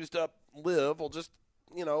used up live will just.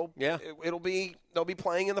 They'll be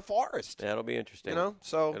playing in the forest. Yeah, it'll be interesting.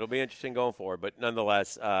 So it'll be interesting going forward. But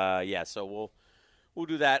nonetheless, so we'll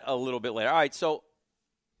do that a little bit later. All right, so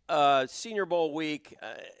Senior Bowl week,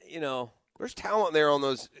 there's talent there on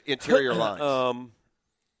those interior lines.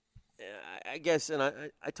 I guess, and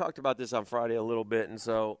I talked about this on Friday a little bit, and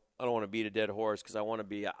so I don't want to beat a dead horse because I want to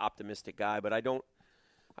be an optimistic guy, but I don't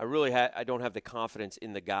have the confidence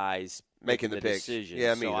in the guys making the decision.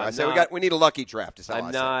 Yeah, me. I say we need a lucky draft.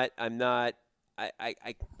 I'm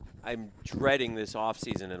dreading this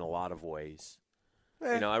offseason in a lot of ways.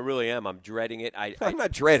 I really am. I'm dreading it. I'm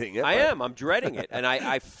not dreading it. I am. I'm dreading it, and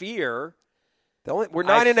I fear. We're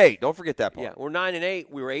 9-8. Don't forget that part. Yeah, we're 9-8.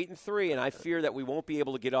 We were 8-3, and I fear that we won't be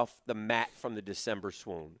able to get off the mat from the December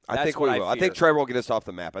swoon. I think we will. I think Trevor will get us off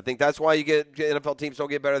the map. I think that's why you get NFL teams don't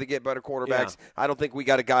get better. They get better quarterbacks. Yeah. I don't think we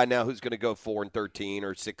got a guy now who's going to go 4-13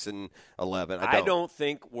 or 6-11. I don't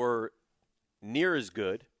think we're near as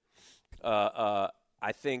good. I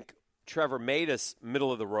think Trevor made us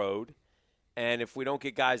middle of the road, and if we don't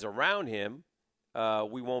get guys around him,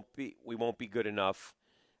 we won't be good enough.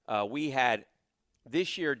 We had.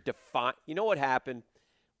 This year, you know what happened?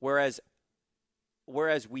 Whereas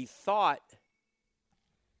we thought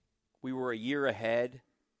we were a year ahead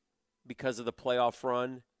because of the playoff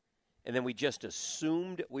run, and then we just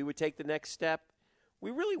assumed we would take the next step,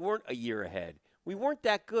 we really weren't a year ahead. We weren't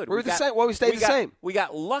that good. We stayed the same. We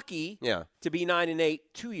got lucky to be 9-8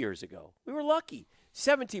 2 years ago. We were lucky.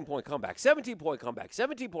 17-point comeback, 17-point comeback,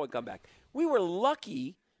 17-point comeback. We were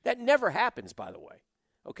lucky. That never happens, by the way.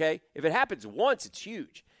 Okay? If it happens once, it's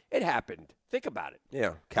huge. It happened. Think about it.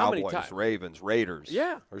 Yeah. Cowboys, Ravens, Raiders.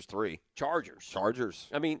 Yeah. There's 3. Chargers.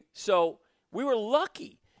 I mean, so we were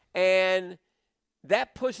lucky. And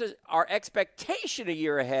that pushes our expectation a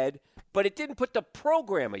year ahead, but it didn't put the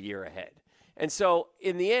program a year ahead. And so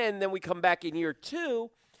in the end, then we come back in year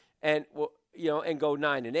 2 and and go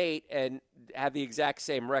 9-8 and have the exact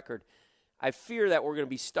same record. I fear that we're going to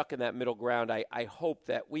be stuck in that middle ground. I hope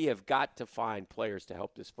that we have got to find players to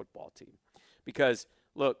help this football team. Because,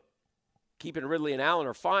 look, Keeping Ridley and Allen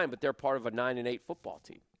are fine, but they're part of a 9-8 football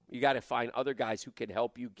team. You got to find other guys who can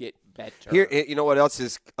help you get better. Here, you know what else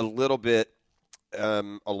is a little bit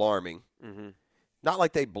alarming? Mm-hmm. Not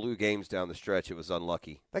like they blew games down the stretch. It was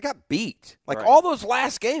unlucky. They got beat. All those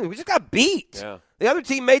last games, we just got beat. Yeah. The other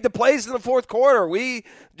team made the plays in the fourth quarter.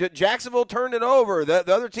 Jacksonville turned it over.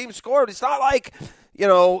 The other team scored. It's not like,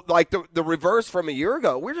 like the reverse from a year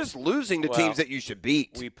ago. We're just losing to teams that you should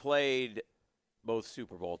beat. We played both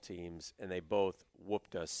Super Bowl teams, and they both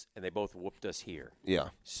whooped us, here. Yeah.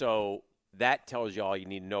 So that tells you all you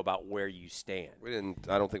need to know about where you stand.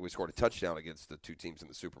 I don't think we scored a touchdown against the 2 teams in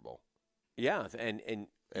the Super Bowl. Yeah, and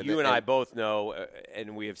you and I both know,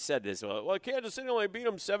 and we have said this. Well, Kansas City only beat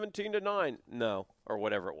them 17-9. No, or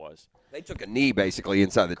whatever it was. They took a knee basically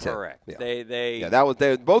inside the 10. Correct.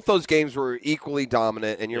 Yeah. Both those games were equally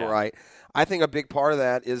dominant, and you're right. I think a big part of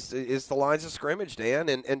that is the lines of scrimmage, Dan,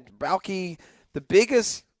 and Balke. The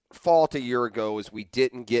biggest fault a year ago is we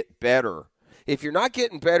didn't get better. If you're not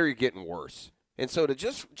getting better, you're getting worse. And so to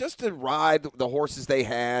just to ride the horses they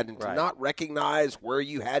had and to not recognize where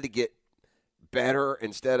you had to get better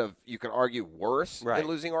instead of, you can argue, worse in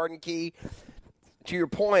losing Arden Key. To your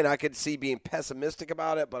point, I could see being pessimistic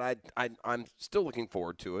about it, but I'm still looking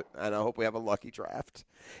forward to it, and I hope we have a lucky draft.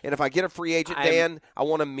 And if I get a free agent, Dan, I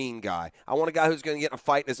want a mean guy. I want a guy who's going to get in a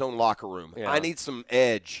fight in his own locker room. Yeah. I need some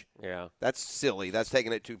edge. Yeah. That's silly. That's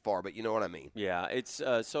taking it too far, but you know what I mean. Yeah, it's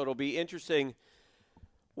so it'll be interesting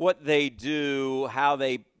what they do, how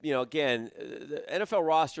they, again, the NFL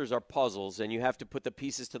rosters are puzzles, and you have to put the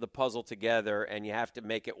pieces to the puzzle together, and you have to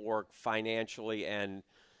make it work financially and,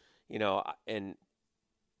 and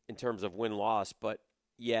in terms of win-loss. But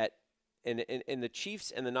yet, and the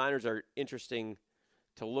Chiefs and the Niners are interesting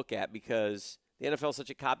to look at because the NFL is such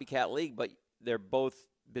a copycat league, but they're both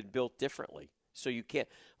been built differently. So you can't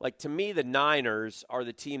 – like, to me, the Niners are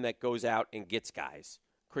the team that goes out and gets guys.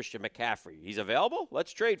 Christian McCaffrey, he's available?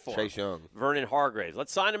 Let's trade for him. Chase Young. Vernon Hargraves.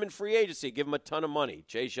 Let's sign him in free agency. Give him a ton of money.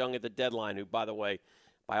 Chase Young at the deadline, who, by the way,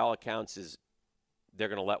 by all accounts is – they're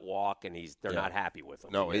going to let walk, and they're not happy with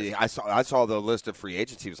him. No, I saw the list of free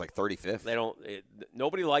agents. He was like 35th. They don't.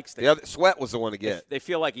 Nobody likes the other. Sweat was the one to get. They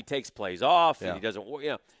feel like he takes plays off, and he doesn't.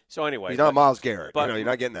 So anyway, he's not Myles Garrett. But, you're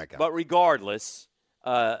not getting that guy. But regardless,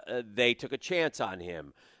 they took a chance on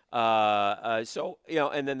him. And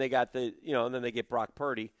then they got and then they get Brock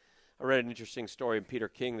Purdy. I read an interesting story in Peter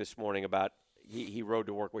King this morning about he rode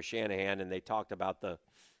to work with Shanahan, and they talked about the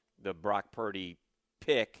Brock Purdy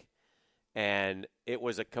pick. And it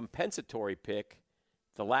was a compensatory pick.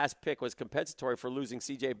 The last pick was compensatory for losing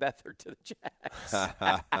C.J. Beathard to the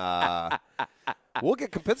Jags. We'll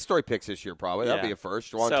get compensatory picks this year, probably. That'll be a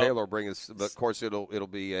first. Juwan Taylor will bring us, but of course it'll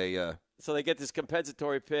be a. So they get this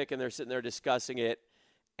compensatory pick, and they're sitting there discussing it,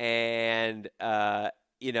 and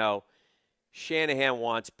Shanahan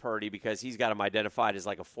wants Purdy because he's got him identified as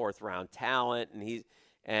like a 4th-round talent,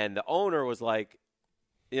 and the owner was like.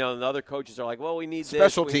 And the other coaches are like, well, we need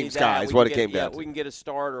special this, teams need guys. What it came down to. We can get a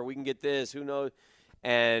starter. We can get this. Who knows?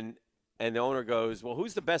 And the owner goes, well,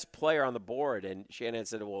 who's the best player on the board? And Shanahan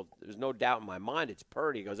said, well, there's no doubt in my mind it's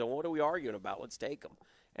Purdy. He goes, well, what are we arguing about? Let's take him.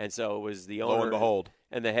 And so it was the owner Lo and behold.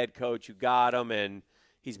 And the head coach who got him, and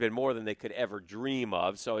he's been more than they could ever dream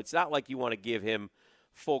of. So it's not like you want to give him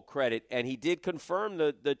full credit. And he did confirm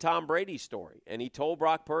the Tom Brady story. And he told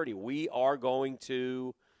Brock Purdy, we are going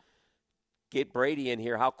to – get Brady in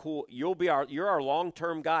here. How cool you're our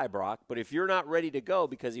long-term guy, Brock. But if you're not ready to go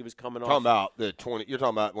because he was coming off, you're talking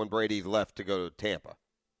about when Brady left to go to Tampa.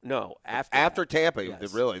 No, after Tampa,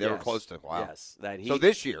 yes. Really, they were close to. Wow. Yes, so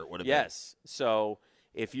this year would have been. Yes. So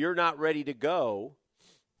if you're not ready to go,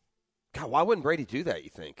 God, why wouldn't Brady do that? You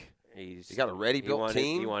think he's got a ready-built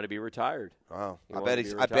team? He wanted to be retired. Wow. I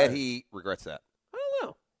bet he regrets that. I don't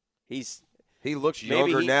know. He looks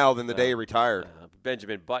younger now than the day he retired.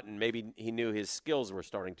 Benjamin Button, maybe he knew his skills were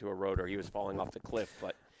starting to erode or he was falling off the cliff.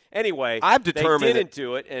 But anyway, they didn't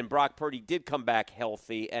do it, and Brock Purdy did come back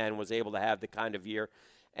healthy and was able to have the kind of year.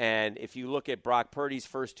 And if you look at Brock Purdy's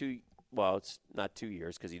first it's not 2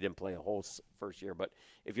 years because he didn't play a whole first year, but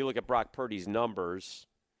if you look at Brock Purdy's numbers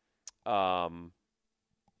at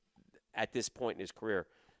this point in his career,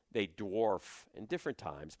 they dwarf in different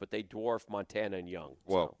times, but they dwarf Montana and Young.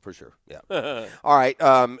 Well, for sure, yeah. All right.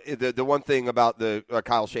 The one thing about the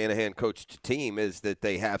Kyle Shanahan coached team is that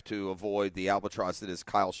they have to avoid the albatross that is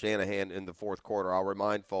Kyle Shanahan in the fourth quarter. I'll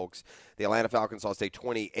remind folks, the Atlanta Falcons lost a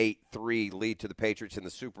 28-3 lead to the Patriots in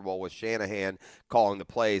the Super Bowl with Shanahan calling the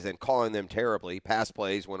plays and calling them terribly. Pass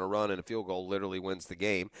plays when a run and a field goal literally wins the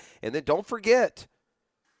game. And then don't forget,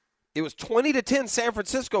 it was 20-10 San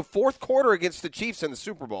Francisco, fourth quarter against the Chiefs in the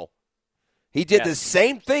Super Bowl. He did the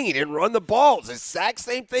same thing. He didn't run the ball. It's the exact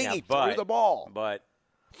same thing. He threw the ball. But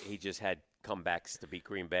he just had comebacks to beat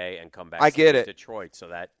Green Bay and comebacks to beat Detroit, so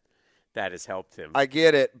that has helped him. I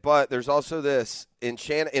get it, but there's also this. In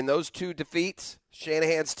those two defeats,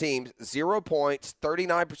 Shanahan's team, 0 points,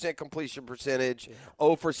 39% completion percentage,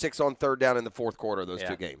 0 for 6 on third down in the fourth quarter of those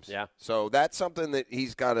two games. Yeah. So that's something that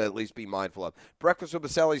he's got to at least be mindful of. Breakfast with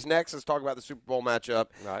Baselli's next. Let's talk about the Super Bowl matchup.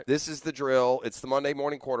 Right. This is the drill. It's the Monday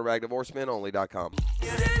Morning Quarterback, DivorceMenOnly.com.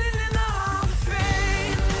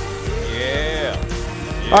 Yeah.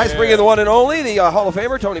 All right, let's bring in the one and only, the Hall of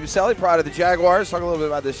Famer, Tony Baselli, pride of the Jaguars. Talk a little bit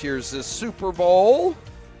about this year's Super Bowl,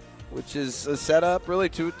 which is set up really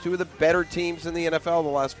two of the better teams in the NFL the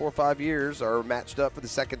last 4 or 5 years are matched up for the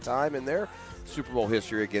second time in their Super Bowl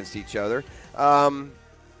history against each other.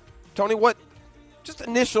 Tony, what just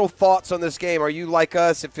initial thoughts on this game? Are you like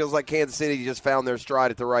us? It feels like Kansas City just found their stride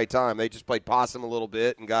at the right time. They just played possum a little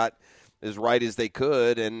bit and got as right as they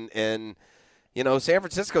could, and San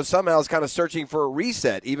Francisco somehow is kind of searching for a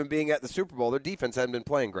reset, even being at the Super Bowl. Their defense hadn't been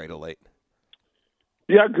playing great of late.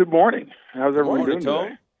 Yeah, good morning. How's everyone doing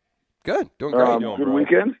today? Good. Doing great. Good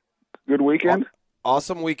weekend? Good weekend?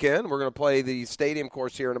 Awesome weekend. We're going to play the stadium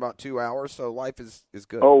course here in about 2 hours, so life is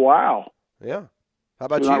good. Oh, wow. Yeah. How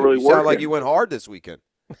about You're you? not really You sound working. like you went hard this weekend.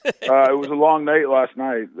 It was a long night last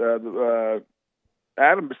night.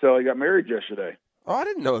 Adam Baselli got married yesterday. Oh, I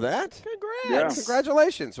didn't know that. Congrats. Yeah.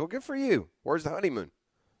 Congratulations. Well, good for you. Where's the honeymoon?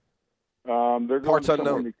 They're going Parts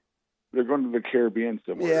somewhere unknown. They're going to the Caribbean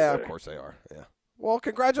somewhere. Yeah, today. of course they are. Yeah. Well,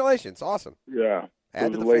 congratulations. Awesome. Yeah.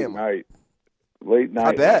 Add it to was the a family. Late night.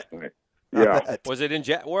 I bet. Last night. I Yeah. bet. Was it in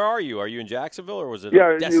where are you? Are you in Jacksonville or was it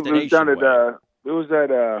Yeah, a it destination was down at wedding? it was at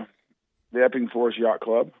the Epping Forest Yacht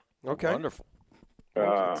Club. Okay. Wonderful.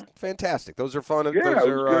 Fantastic. Those are fun. Yeah, those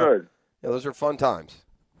it was good. Yeah, those are fun times.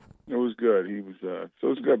 It was good. He was so it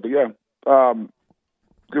was good. But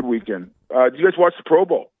good weekend. Did you guys watch the Pro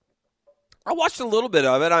Bowl? I watched a little bit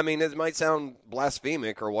of it. I mean, it might sound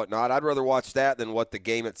blasphemic or whatnot. I'd rather watch that than what the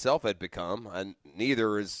game itself had become, and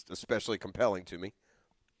neither is especially compelling to me.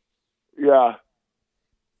 Yeah,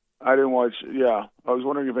 I didn't watch. Yeah, I was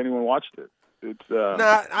wondering if anyone watched it. It's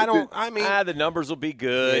I don't. I mean, the numbers will be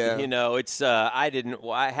good. Yeah. You know, it's I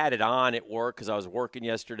had it on at work because I was working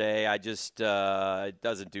yesterday. I just it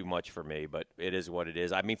doesn't do much for me, but it is what it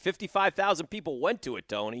is. I mean, 55,000 people went to it,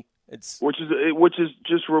 Tony. It's which is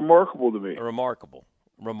just remarkable to me. Remarkable.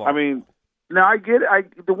 I mean, now I get.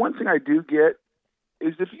 The one thing I do get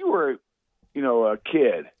is if you were, a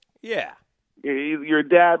kid. Yeah. You're a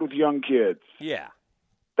dad with young kids. Yeah.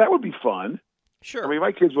 That would be fun. Sure. I mean,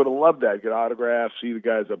 my kids would have loved that. Get autographs, see the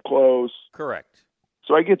guys up close. Correct.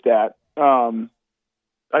 So I get that. I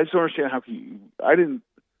just don't understand how I didn't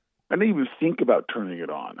even think about turning it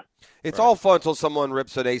on. It's all fun until someone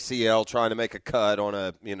rips an ACL trying to make a cut on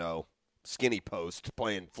a skinny post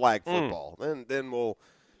playing flag football. Then we'll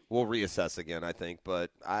reassess again, I think. But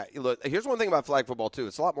look, here's one thing about flag football too.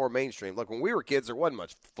 It's a lot more mainstream. Look, when we were kids, there wasn't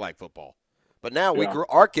much flag football, but now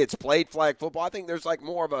our kids played flag football. I think there's like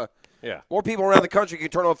more people around the country can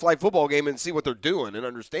turn on a flag football game and see what they're doing and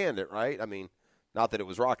understand it, right? I mean, not that it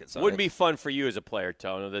was rocket science. Wouldn't be fun for you as a player,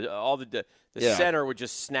 Tony. The center would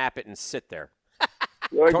just snap it and sit there.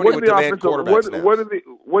 Like, Tony would demand quarterback snaps. What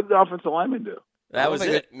did the offensive linemen do? That was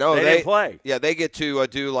it. They didn't play. Yeah, they get to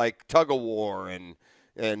do like tug of war and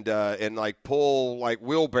like pull like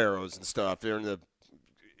wheelbarrows and stuff during the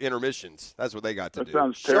intermissions. That's what they got to do.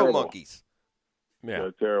 Sounds Show terrible. monkeys. Yeah,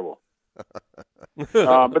 terrible.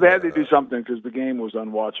 But they had to do something because the game was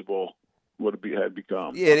unwatchable. What it had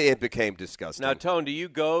become. It became disgusting. Now, Tone, do you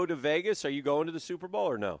go to Vegas? Are you going to the Super Bowl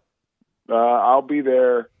or no? I'll be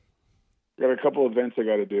there. Got a couple events I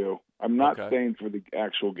got to do. I'm not staying for the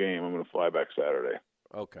actual game. I'm going to fly back Saturday.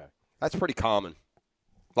 Okay, that's pretty common.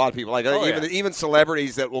 A lot of people even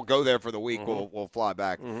celebrities that will go there for the week will fly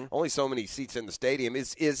back. Only so many seats in the stadium.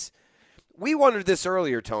 Is we wondered this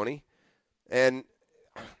earlier, Tony, and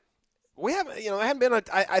we haven't. It hadn't been.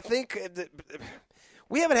 I think.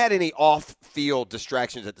 We haven't had any off-field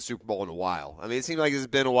distractions at the Super Bowl in a while. I mean, it seems like it's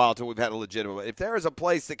been a while until we've had a legitimate. If there is a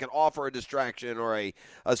place that can offer a distraction or a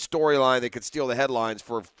storyline that could steal the headlines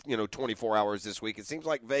for 24 hours this week, it seems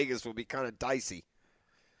like Vegas will be kind of dicey.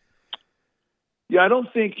 Yeah, I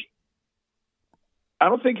don't think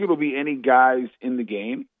it'll be any guys in the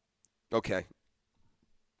game. Okay.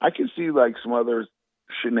 I can see like some other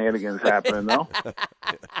shenanigans happening though.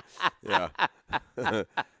 Yeah.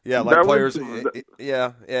 Yeah, like that players.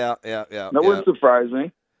 That wouldn't surprise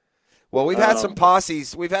me. Well, we've had some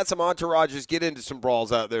posses. We've had some entourages get into some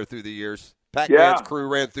brawls out there through the years. Pac-Man's crew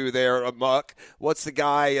ran through there amok. What's the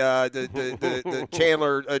guy? The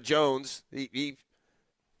Chandler Jones. He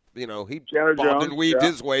bobbed and weaved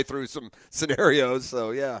his way through some scenarios. So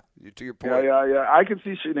yeah, to your point. Yeah. I can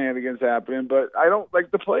see shenanigans happening, but I don't like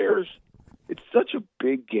the players. It's such a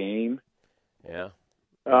big game. Yeah.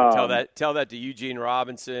 Tell that to Eugene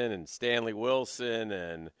Robinson and Stanley Wilson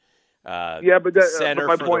and the center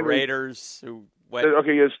my for point the Raiders who went.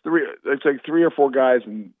 Okay, it's like 3 or 4 guys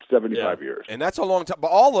in 75 years, and that's a long time. But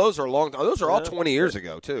all those are long. Those are all 20 years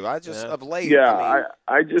ago too. I just of late. Yeah,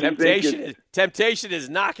 I just temptation is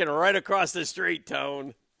knocking right across the street,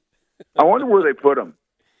 Tone. I wonder where they put them.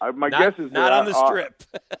 My guess is not on the strip.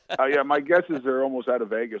 My guess is they're almost out of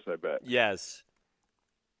Vegas. I bet. Yes.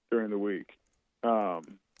 During the week.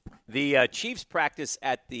 The Chiefs practice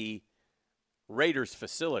at the Raiders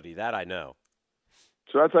facility. That I know.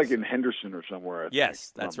 So that's like in Henderson or somewhere.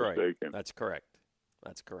 Yes, that's right. That's correct.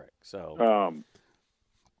 So.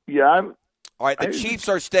 All right, the Chiefs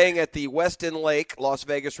are staying at the Westin Lake Las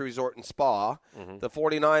Vegas Resort and Spa. Mm-hmm. The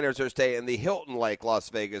 49ers are staying in the Hilton Lake Las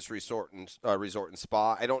Vegas Resort and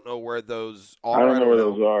Spa. I don't know where those are. I don't know where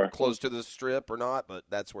those are. Close to the Strip or not, but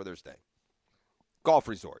that's where they're staying. Golf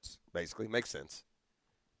resorts, basically. Makes sense.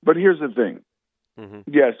 But here's the thing. Mm-hmm.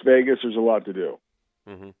 Yes, Vegas, there's a lot to do.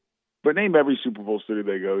 Mm-hmm. But name every Super Bowl city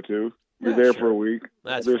they go to. You're there for a week.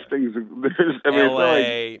 There's things.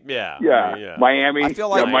 LA, Miami. I feel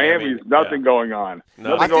like Miami's nothing going on.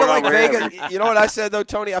 No. I feel like Vegas. You know what I said though,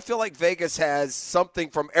 Tony? I feel like Vegas has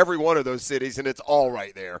something from every one of those cities, and it's all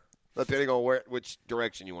right there, depending on which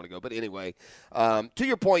direction you want to go. But anyway, to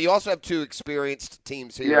your point, you also have 2 experienced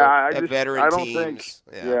teams here. Veteran teams.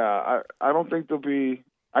 I don't think there'll be.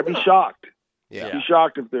 I'd be shocked. Yeah. I'd be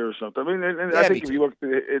shocked if there was something. I mean, I think if you look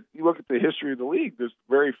at the history of the league, there's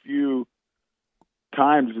very few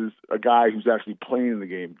times is a guy who's actually playing in the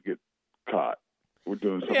game get caught. We're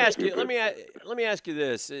doing something stupid. Let me ask you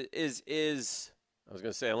this: Is I was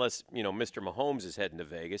going to say, unless Mr. Mahomes is heading to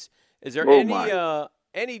Vegas, is there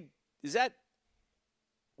any? Is that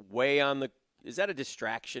is that a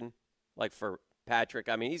distraction, like for Patrick?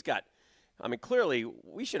 I mean, clearly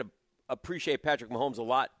we should appreciate Patrick Mahomes a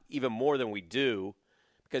lot, even more than we do,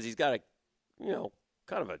 because he's got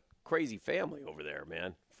kind of a crazy family over there,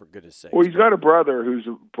 man. For goodness sake. Well, he's got a brother who's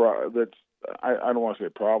that's I don't want to say a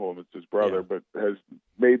problem. It's his brother, but has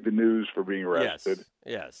made the news for being arrested.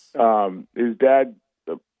 Yes. His dad,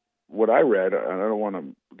 what I read, and I don't want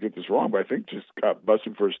to get this wrong, but I think just got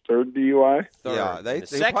busted for his third DUI. Yeah, the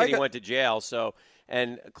second he went to jail. So,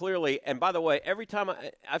 and clearly, and by the way, every time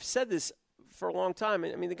I've said this for a long time.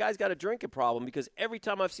 I mean, the guy's got a drinking problem because every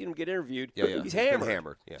time I've seen him get interviewed, he's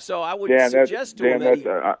hammered. Yeah. So I would suggest to him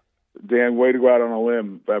that Dan, way to go out on a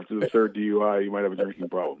limb after the third DUI. You might have a drinking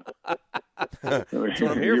problem. That's what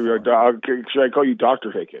I'm here for. Should I call you Dr.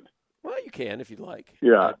 Hicken? Well, you can if you'd like.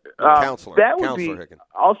 Yeah. Counselor. That would Counselor be. Hicken.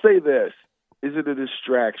 I'll say this: is it a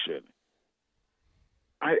distraction?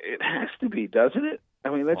 It has to be, doesn't it? I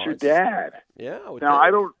mean, that's your dad. Yeah. Now I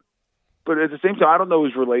don't. But at the same time, I don't know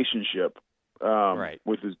his relationship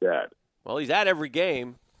with his dad. Well, he's at every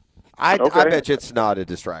game. I bet you it's not a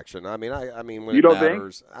distraction. I mean, when you it don't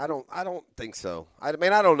matters, think? I don't think so. I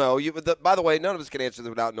mean, I don't know. By the way, none of us can answer this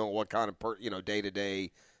without knowing what kind of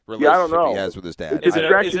day-to-day relationship he has with his dad. Is it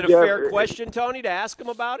a fair question, Tony, to ask him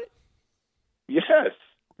about it? Yes.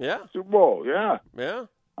 Yeah. Super Bowl. Yeah. Yeah.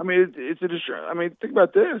 I mean, it's a distraction. I mean, think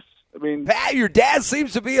about this. I mean, Pat, your dad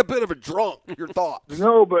seems to be a bit of a drunk. Your thoughts?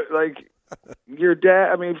 No, but your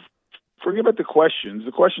dad. I mean, forget about the questions.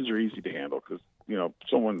 The questions are easy to handle because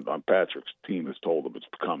someone on Patrick's team has told him it's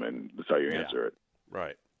coming. That's how you answer it.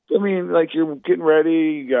 Right. I mean, you're getting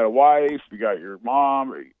ready. You got a wife. You got your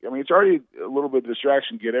mom. I mean, it's already a little bit of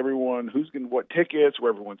distraction. Get everyone who's getting what tickets,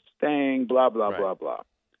 where everyone's staying. Blah blah blah blah.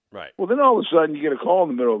 Right. Well, then all of a sudden you get a call in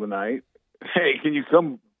the middle of the night. Hey, can you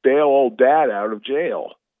come bail old dad out of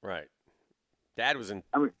jail? Right. Dad was in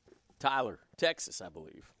Tyler, Texas, I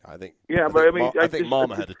believe. I think. Yeah, I think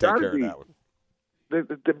Mama had to take care of that one.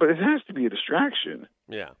 But it has to be a distraction.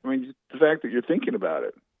 Yeah. I mean, the fact that you're thinking about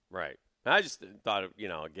it. Right. I just thought of,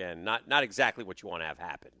 again, not exactly what you want to have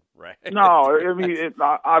happen, right? No, I mean,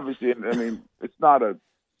 obviously, I mean, it's not a.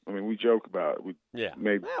 I mean, we joke about it. We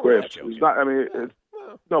made quips. It's not. I mean,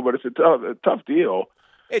 but it's a tough deal.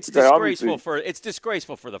 It's disgraceful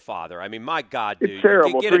for the father. I mean, my God, dude, it's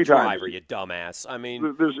terrible. Get a driver, you dumbass. I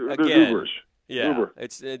mean, there's again, Ubers. Yeah, Uber.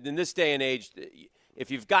 It's in this day and age.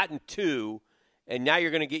 If you've gotten two, and now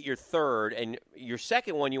you're going to get your third, and your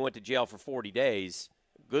second one, you went to jail for 40 days.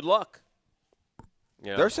 Good luck.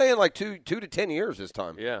 They're saying 2 to 10 years this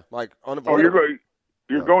time. Yeah, unavoidable. Oh,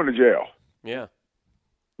 you're going to jail. Yeah.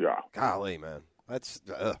 Yeah. Golly, man, that's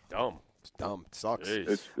dumb. It's dumb. It sucks.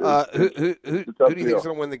 It's who do you think is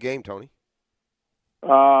going to win the game, Tony? Who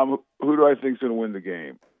do I think is going to win the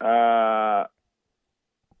game? I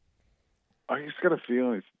just got a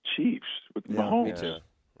feeling it's Chiefs with Mahomes. Me too.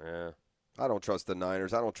 Yeah. I don't trust the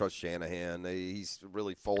Niners. I don't trust Shanahan. He's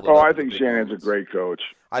really folded. Oh, I think Shanahan's a great coach.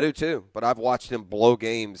 I do too, but I've watched him blow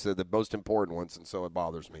games, the most important ones, and so it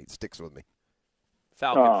bothers me. It sticks with me.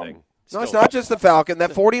 Falcon thing. No, it's not just the Falcon.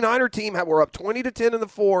 That 49er team, we're up 20-10 in the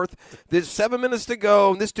fourth. There's 7 minutes to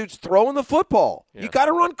go, and this dude's throwing the football. Yeah. You got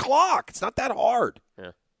to run clock. It's not that hard.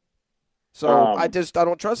 Yeah. So I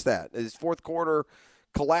don't trust that. His fourth quarter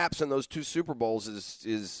collapse in those 2 Super Bowls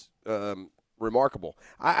is remarkable.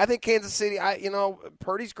 I think Kansas City.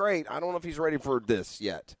 Purdy's great. I don't know if he's ready for this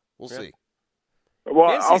yet. We'll see. Well,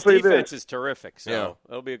 Kansas I'll say defense this. is terrific. So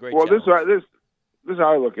it'll be a great. Well, challenge. this is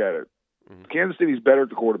how I look at it. Mm-hmm. Kansas City's better at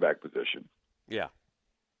the quarterback position. Yeah.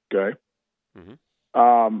 Okay.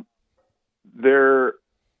 Mm-hmm. Their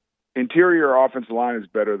interior offensive line is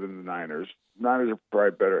better than the Niners. Niners are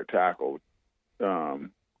probably better at tackle.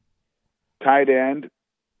 Tight end,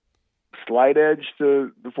 slight edge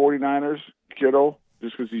to the 49ers. Kittle,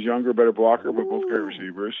 just because he's younger, better blocker, but both great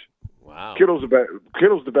receivers. Wow. Kittle's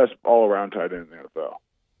the best all-around tight end in the NFL.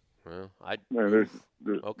 Well, there's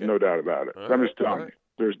no doubt about it. I'm just telling you.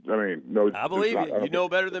 I believe you. You know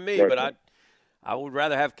better than me, but I would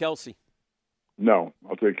rather have Kelsey. No,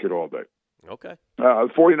 I'll take Kittle all day. Okay. The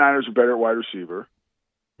 49ers are better at wide receiver.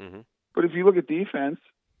 Mm-hmm. But if you look at defense,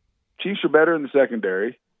 Chiefs are better in the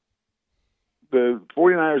secondary. The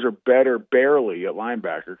 49ers are better barely at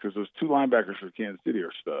linebacker because those 2 linebackers for Kansas City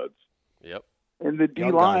are studs. Yep. And the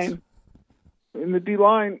D-line,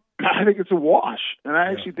 I think it's a wash. And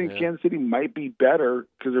I actually think Kansas City might be better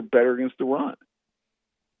because they're better against the run.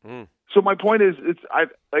 So my point is,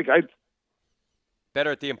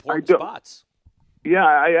 better at the important spots. Yeah,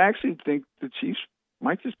 I actually think the Chiefs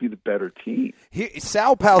might just be the better team.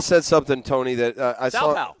 Sal Powell said something, Tony, that I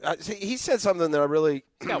Sal saw. Powell. He said something that I really.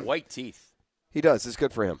 He's got white teeth. He does. It's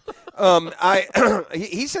good for him.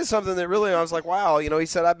 He said something that really, I was like, wow. He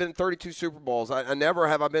said, I've been 32 Super Bowls. I never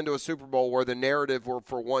have I been to a Super Bowl where the narrative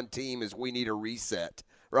for one team is we need a reset,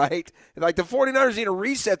 right? Like the 49ers need a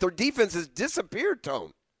reset. Their defense has disappeared,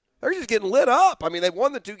 Tone. They're just getting lit up. I mean, they've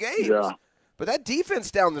won the 2 games. Yeah. But that defense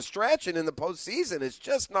down the stretch and in the postseason is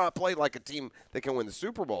just not played like a team that can win the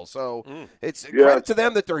Super Bowl. So it's credit to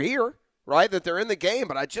them that they're here, right, that they're in the game.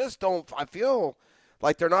 But I just don't – I feel –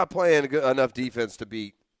 like they're not playing enough defense to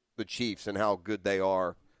beat the Chiefs and how good they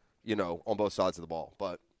are, on both sides of the ball.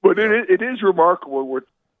 But it is remarkable.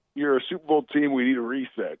 You're a Super Bowl team. We need a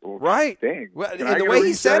reset. Well, right. Dang. Well, and the way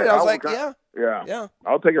he said it, I was like, yeah.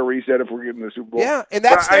 I'll take a reset if we're getting the Super Bowl. Yeah, and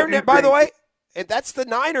that's by the way, and that's the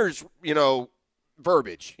Niners,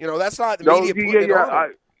 verbiage. That's not the media putting it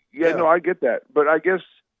on. No, I get that. But I guess,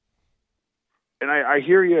 and I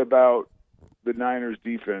hear you about the Niners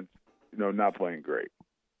defense, not playing great.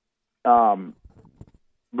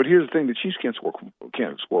 But here's the thing: the Chiefs can't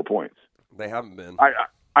score points. They haven't been.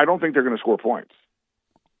 I don't think they're going to score points.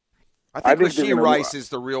 I think Rashee Rice is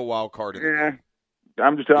the real wild card.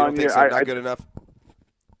 I'm just telling you, not good enough.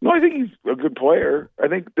 No, I think he's a good player. I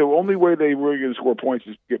think the only way they really going to score points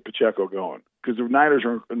is to get Pacheco going because the Niners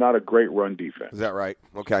are not a great run defense. Is that right?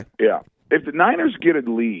 Okay. Yeah. If the Niners get a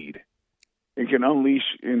lead and can unleash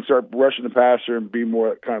and start rushing the passer and be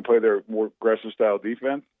more kind of play their more aggressive style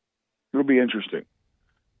defense, it'll be interesting.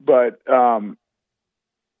 But I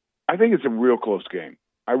think it's a real close game.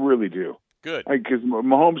 I really do. Good. Because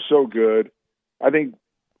Mahomes is so good. I think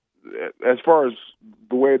as far as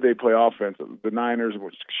the way they play offense, the Niners,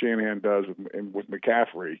 what Shanahan does with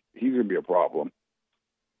McCaffrey, he's going to be a problem.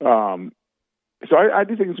 So I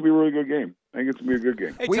do think it's going to be a really good game. I think it's going to be a good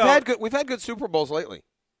game. Hey, we've had good Super Bowls lately.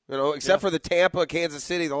 Except for the Tampa, Kansas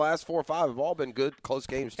City, the last 4 or 5 have all been good, close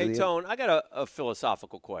games. Hey, Tone, I got a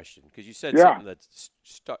philosophical question because you said something that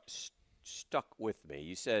stuck with me.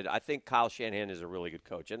 You said, I think Kyle Shanahan is a really good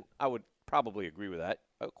coach, and I would probably agree with that.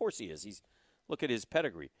 Of course he is. Look at his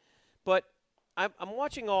pedigree. But I'm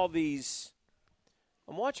watching all these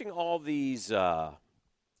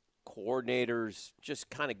coordinators just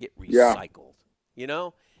kind of get recycled,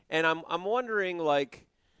 And I'm wondering, like,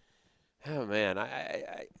 oh man,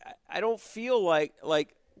 I don't feel like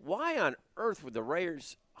why on earth would the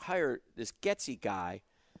Raiders hire this Getsy guy?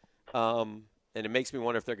 And it makes me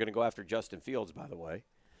wonder if they're going to go after Justin Fields, by the way.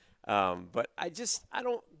 But I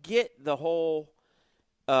don't get the whole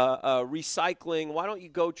recycling. Why don't you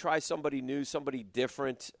go try somebody new, somebody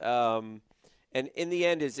different? And in the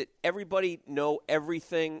end, is it everybody know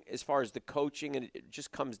everything as far as the coaching, and it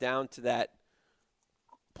just comes down to that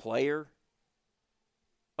player?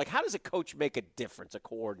 Like, how does a coach make a difference, a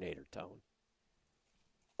coordinator, Tone?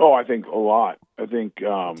 Oh, I think a lot. I think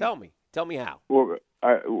Tell me how. Well,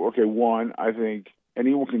 one, I think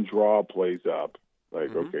anyone can draw plays up.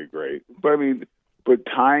 Like, okay, great. But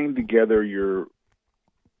tying together your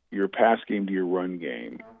pass game to your run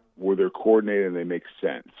game where they're coordinated and they make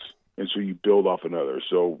sense. And so you build off another.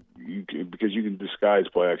 So because you can disguise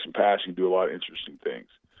play action pass, you can do a lot of interesting things.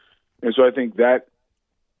 And so I think that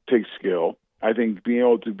takes skill. I think being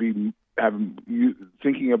able to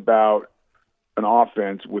thinking about an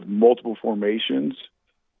offense with multiple formations,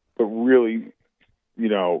 but really,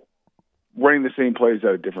 running the same plays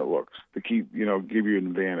out of different looks to keep, give you an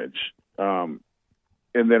advantage. And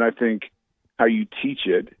then I think how you teach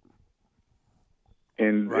it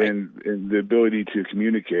and the ability to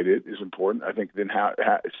communicate it is important. I think then how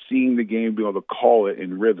seeing the game, being able to call it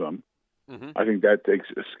in rhythm, I think that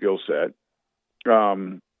takes a skill set.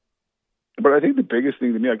 But I think the biggest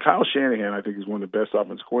thing to me, like Kyle Shanahan, I think is one of the best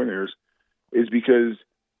offense coordinators, is because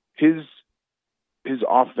his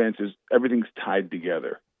offense is everything's tied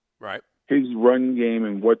together. Right. His run game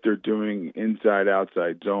and what they're doing inside,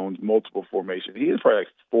 outside zones, multiple formations. He has probably like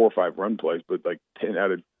 4 or 5 run plays, but like 10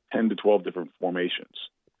 out of 10 to 12 different formations.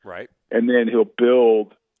 Right. And then he'll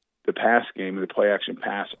build the pass game and the play action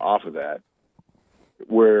pass off of that,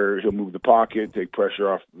 where he'll move the pocket, take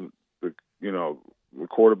pressure off the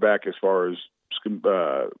quarterback as far as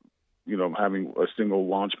having a single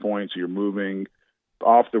launch point, so you're moving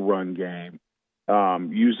off the run game.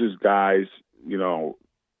 Uses guys,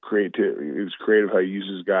 creative. It's creative how he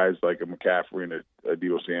uses guys like a McCaffrey and a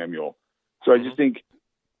Deebo Samuel. So I just think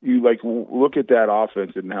you look at that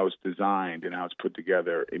offense and how it's designed and how it's put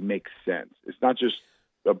together. It makes sense. It's not just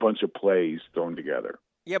a bunch of plays thrown together.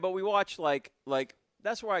 Yeah, but we watch like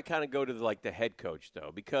that's where I kind of go to the head coach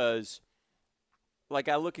though, because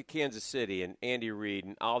I look at Kansas City and Andy Reid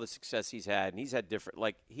and all the success he's had, and he's had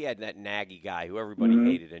different he had that Nagy guy who everybody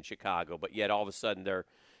hated in Chicago, but yet all of a sudden they're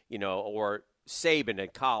or Saban in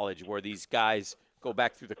college where these guys go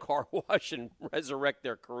back through the car wash and resurrect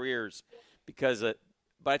their careers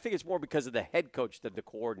but I think it's more because of the head coach than the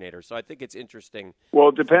coordinator. So I think it's interesting. Well,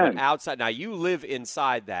 it depends. Outside now, you live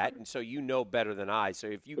inside that, and so you know better than I. So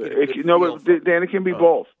if you get Dan, it can be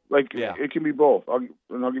both. It can be both. I'll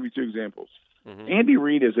give you two examples. Mm-hmm. Andy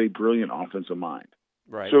Reid is a brilliant offensive mind.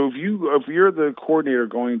 Right. So if you're the coordinator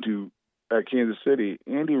going to at Kansas City,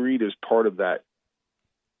 Andy Reid is part of that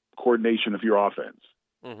coordination of your offense.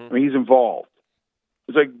 Mm-hmm. I mean, he's involved.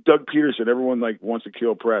 It's like Doug Peterson. Everyone wants to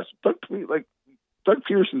kill press. Doug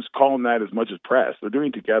Peterson's calling that as much as press. They're doing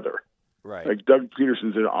it together. Right. Like Doug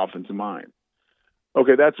Peterson's an offensive mind.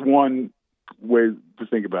 Okay, that's one way to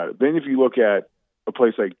think about it. Then if you look at a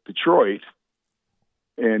place like Detroit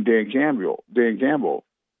and Dan Campbell.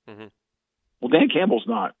 Mm-hmm. Well, Dan Campbell's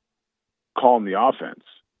not calling the offense.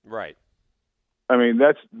 Right. I mean,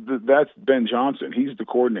 that's Ben Johnson. He's the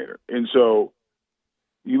coordinator. And so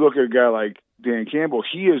you look at a guy like Dan Campbell,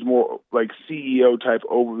 he is more like CEO type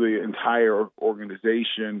over the entire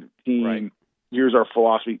organization, team. Right. Here's our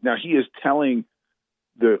philosophy. Now, he is telling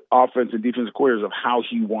the offense and defensive coordinators of how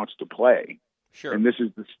he wants to play. Sure. And this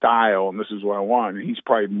is the style, and this is what I want. And he's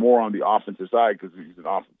probably more on the offensive side because he's an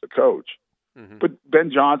offensive coach. Mm-hmm. But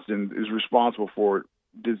Ben Johnson is responsible for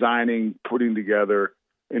designing, putting together,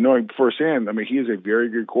 and knowing firsthand, I mean, he is a very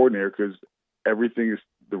good coordinator because everything is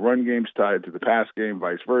the run game's tied to the pass game,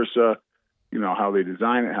 vice versa. How they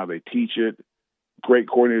design it, how they teach it. Great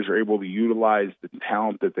coordinators are able to utilize the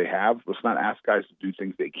talent that they have. Let's not ask guys to do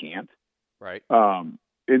things they can't. Right.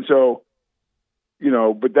 And so,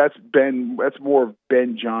 but that's more of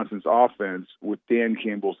Ben Johnson's offense with Dan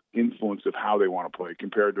Campbell's influence of how they want to play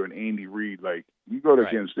compared to an Andy Reid. Like, you go to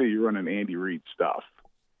Kansas City, you're running Andy Reid stuff.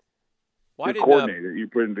 Why the coordinator, you're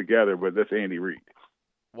putting together, but that's Andy Reid.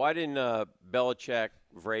 Why didn't Belichick,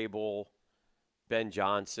 Vrabel, Ben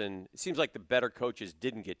Johnson? It seems like the better coaches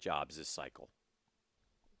didn't get jobs this cycle.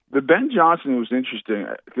 The Ben Johnson was interesting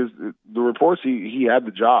because the reports he had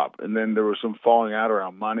the job, and then there was some falling out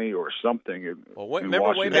around money or something.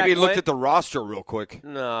 Maybe he looked at the roster real quick.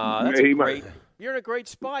 No, that's you're in a great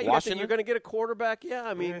spot. You're going to get a quarterback. Yeah,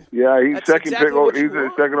 I mean, he's second exactly pick. He's a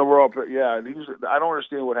second overall pick. Yeah, I don't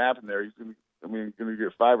understand what happened there. He's going to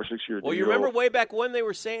get 5 or 6 years. Well, you remember way back when they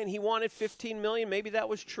were saying he wanted $15 million? Maybe that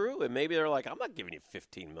was true, and maybe they're like, "I'm not giving you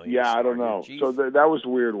 $15 million." Yeah, I don't know. So that was a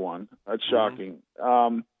weird one. That's shocking.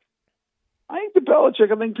 I think the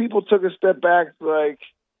Belichick. I think people took a step back. If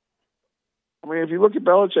you look at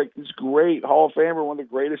Belichick, he's great, Hall of Famer, one of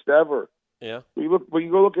the greatest ever. Yeah. But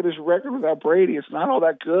you go look at his record without Brady. It's not all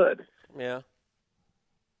that good. Yeah.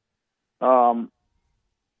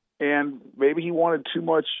 And maybe he wanted too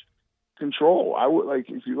much control. I would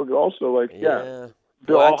if you look at also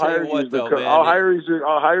Bill, I'll hire you as the coach. I'll hire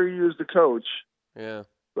you as the coach. Yeah.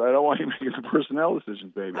 But I don't want you making the personnel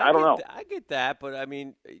decisions, baby. I don't know. I get that, but I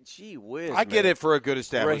mean, gee whiz. I get it for a good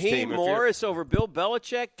established Raheem team. Morris over Bill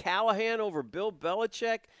Belichick, Callahan over Bill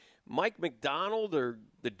Belichick, Mike McDonald or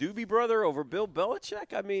the Doobie Brother over Bill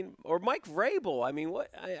Belichick. I mean, or Mike Vrabel. I mean, what?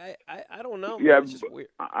 I don't know. Yeah, it's just weird.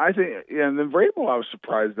 I think. Yeah, and then Vrabel, I was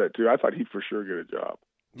surprised at too. I thought he'd for sure get a job.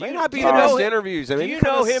 May not be the best interviews. Do you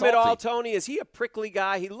know him at all, Tony? Is he a prickly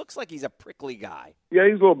guy? He looks like he's a prickly guy. Yeah,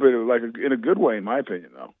 he's a little bit in a good way, in my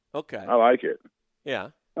opinion, though. Okay. I like it.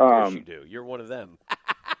 Yeah. Of course you do. You're one of them.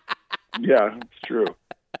 Yeah, it's true.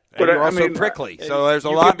 But you're also prickly, so there's a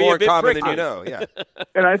lot more in common than you know. Yeah.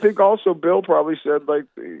 And I think also Bill probably said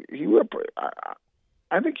he would.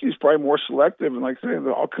 I think he's probably more selective and saying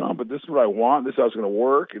I'll come, but this is what I want. This is how it's going to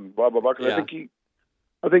work, and blah blah blah. Because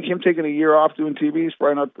I think him taking a year off doing TV is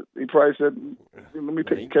probably not. He probably said, "Let me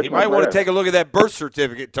catch." He might want to take a look at that birth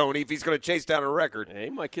certificate, Tony, if he's going to chase down a record. Yeah, he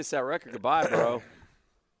might kiss that record goodbye, bro.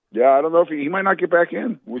 Yeah, I don't know if he might not get back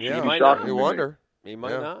in. Which he might not. You wonder. He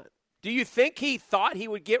might not. Do you think he thought he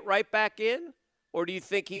would get right back in, or do you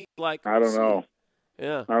think he I don't know.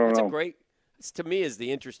 Yeah, I don't know. This to me is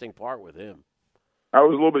the interesting part with him. I was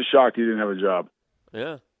a little bit shocked he didn't have a job.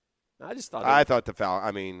 Yeah, I just thought. I thought the foul.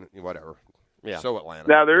 I mean, whatever. Yeah. So Atlanta.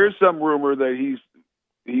 Now there is some rumor that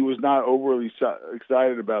he was not overly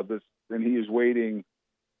excited about this, and he is waiting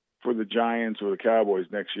for the Giants or the Cowboys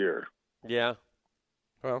next year. Yeah.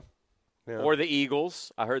 Well. Yeah. Or the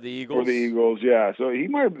Eagles. I heard the Eagles. Or the Eagles, yeah. So he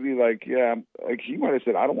might be he might have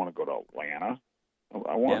said, I don't want to go to Atlanta.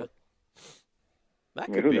 I want That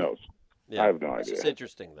who knows? Yeah. I have no idea. It's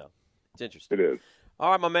interesting, though. It's interesting. It is. All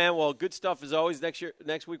right, my man. Well, good stuff as always.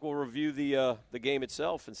 Next week we'll review the game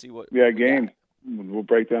itself and see what. Game. We'll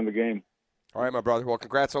break down the game. All right, my brother. Well,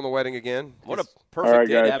 congrats on the wedding again. What a perfect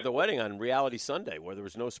day to have the wedding on Reality Sunday, where there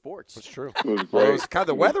was no sports. That's true. It was great.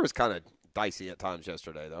 The weather was kind of dicey at times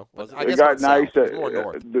yesterday, though. It got nice. More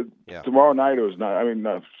north. Tomorrow night it was not. I mean,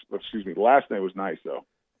 last night was nice though.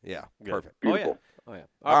 Yeah, perfect. Beautiful. Oh yeah.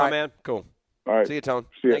 All right, man. Cool. All right. See you, Tone.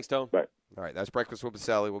 Thanks, Tone. Bye. All right, that's Breakfast with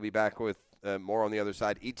Baselli. We'll be back with more on the other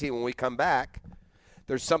side. E.T., when we come back,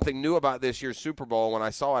 there's something new about this year's Super Bowl. When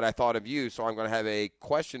I saw it, I thought of you, so I'm going to have a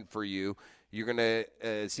question for you. You're going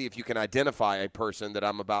to see if you can identify a person that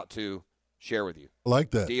I'm about to share with you. I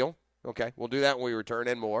like that. Deal? Okay, we'll do that when we return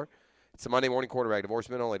and more. It's the Monday Morning Quarterback,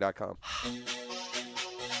 divorcemenonly.com.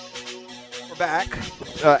 We're back.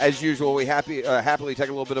 As usual, we happily take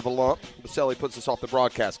a little bit of a lump. Baselli puts us off the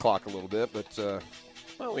broadcast clock a little bit, but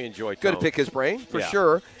well, we enjoy good to pick his brain, for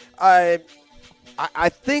sure. I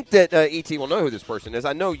think that E.T. will know who this person is.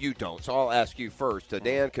 I know you don't, so I'll ask you first.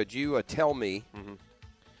 Dan, could you tell me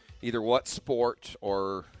either what sport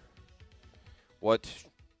or what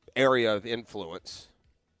area of influence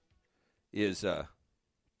is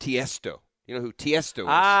Tiesto? You know who Tiesto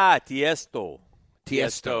is? Tiesto.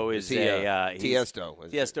 Tiesto is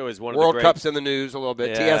Tiesto is one of the World great Cup's in the news a little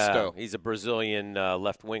bit. Yeah, Tiesto. He's a Brazilian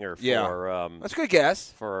left winger for that's a good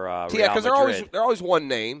guess. For Real because Madrid. they're always one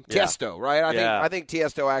name. Yeah. Tiesto, right? I think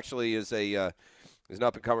Tiesto actually is is an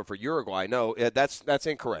up-and-comer for Uruguay. No, that's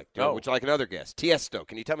incorrect. Would you like another guess? Tiesto.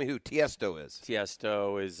 Can you tell me who Tiesto is?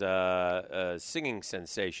 Tiesto is a singing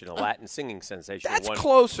sensation, a Latin singing sensation. That's won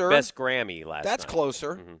closer. Best Grammy last That's night.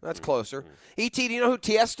 closer. That's closer. E.T., do you know who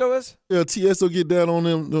Tiesto is? Yeah, Tiesto get down on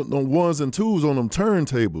them ones and twos on them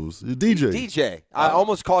turntables. DJ. DJ. I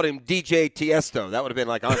almost called him DJ Tiesto. That would have been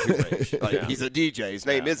like Entourage. He's a DJ. His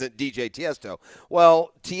name isn't DJ Tiesto.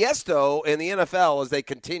 Well, Tiesto in the NFL, as they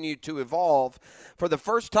continue to evolve, for the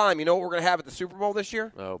first time, you know what we're going to have at the Super Bowl this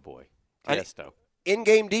year? Oh, boy. Tiesto.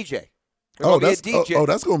 In-game DJ. That's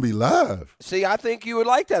going to be live. See, I think you would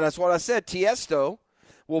like that. That's what I said. Tiesto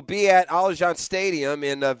will be at Allegiant Stadium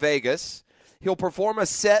in Vegas. He'll perform a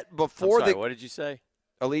set before what did you say?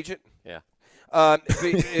 Allegiant? Yeah.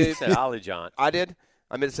 You said Allegiant. I did?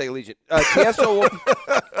 I meant to say Allegiant. Tiesto will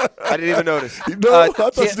 – I didn't even notice. No, I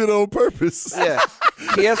thought you did it on purpose. Yeah.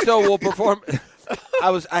 Tiesto will perform –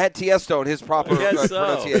 I had Tiesto in his proper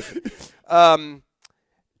pronunciation.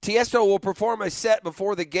 Tiesto will perform a set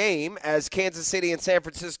before the game as Kansas City and San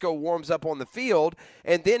Francisco warms up on the field,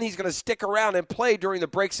 and then he's going to stick around and play during the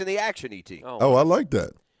breaks in the action, E.T. Oh, I like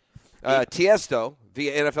that. Tiesto,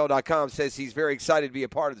 via NFL.com, says he's very excited to be a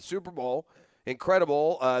part of the Super Bowl.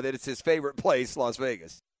 Incredible that it's his favorite place, Las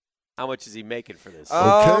Vegas. How much is he making for this?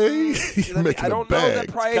 Okay. I don't know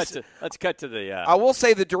the price. Let's cut to the I will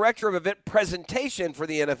say the director of event presentation for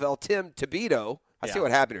the NFL, Tim Tebito. I see what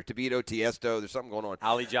happened here. Tebito, Tiesto, there's something going on.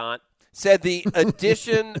 Allegiant. Said the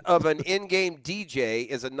addition of an in-game DJ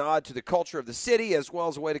is a nod to the culture of the city as well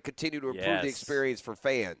as a way to continue to improve the experience for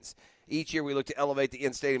fans. Each year we look to elevate the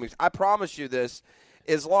in-stadium. I promise you this.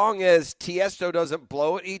 As long as Tiesto doesn't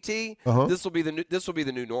blow it, E.T., this will be the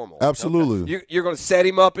new normal. Absolutely. Okay. You're going to set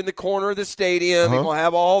him up in the corner of the stadium. You're going to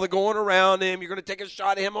have all the going around him. You're going to take a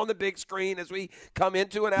shot at him on the big screen as we come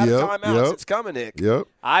into and out of timeouts. It's coming, Nick. Yep.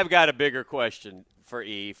 I've got a bigger question for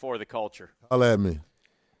the culture. Holla at me.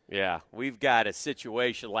 Yeah, we've got a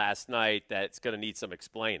situation last night that's going to need some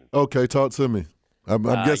explaining. Okay, talk to me. I'm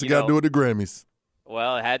guessing got to do with the Grammys.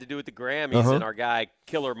 Well, it had to do with the Grammys and our guy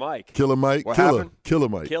Killer Mike. Killer Mike. What happened? Killer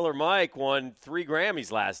Mike. Killer Mike won 3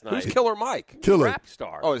 Grammys last night. Who's Killer Mike? Killer. Rap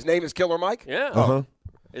star. Oh, his name is Killer Mike? Yeah.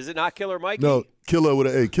 Is it not Killer Mike? No, Killer with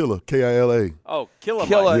an A. Killer. K-I-L-A. Oh, Killer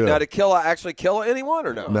Mike. Yeah. Now, did Killer actually kill anyone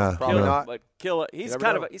or no? Nah. Probably not. But Killer, he's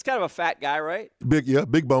kind of a fat guy, right?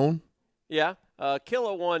 Big bone. Yeah.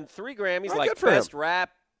 Killer won 3 Grammys, good for Best him.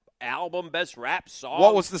 Rap Album, Best Rap Song.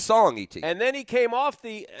 What was the song, E.T.? And then he came off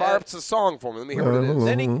the Fire up the song for me. Let me hear what it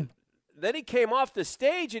is. Then he came off the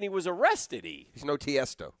stage and he was arrested. He's no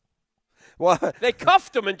Tiesto. Well, they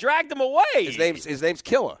cuffed him and dragged him away. His name's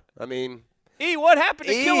Killer. I mean, what happened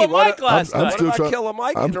to Killer Mike last night? What about Killer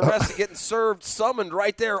Mike getting arrested, getting summoned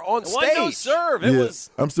right there on stage? It wasn't serve. It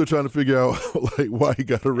was. I'm still trying to figure out why he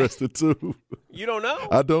got arrested too. You don't know?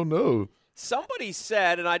 I don't know. Somebody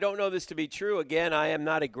said, and I don't know this to be true. Again, I am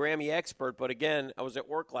not a Grammy expert, but again, I was at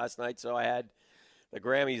work last night, so I had the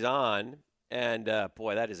Grammys on. And,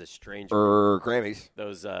 boy, that is a strange Grammys.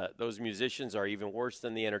 Those musicians are even worse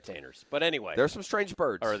than the entertainers. But anyway. There's some strange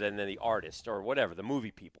birds. Or than the artists or whatever, the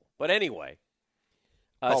movie people. But anyway.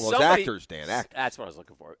 Those actors, Dan. Actors. That's what I was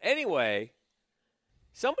looking for. Anyway,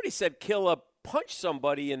 somebody said Killa punched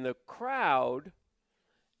somebody in the crowd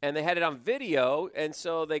and they had it on video, and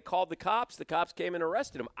so they called the cops. The cops came and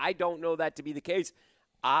arrested him. I don't know that to be the case.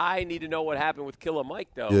 I need to know what happened with Killer Mike,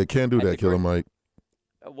 though. Yeah, can't do that, Killer Mike.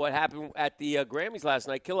 What happened at the Grammys last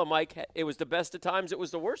night? Killer Mike, it was the best of times. It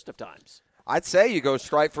was the worst of times. I'd say you go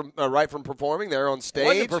straight from right from performing there on stage. It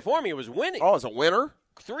wasn't performing. It was winning. Oh, as a winner?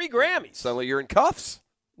 3 Grammys. Suddenly you're in cuffs.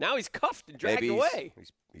 Now he's cuffed and dragged away.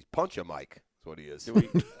 He's Punch-A Mike. That's what he is.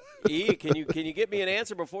 Can you get me an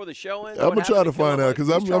answer before the show ends? I'm going to try to find out because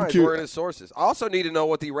I'm curious. His sources. I also need to know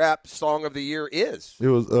what the rap song of the year is. It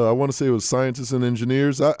was. I want to say it was Scientists and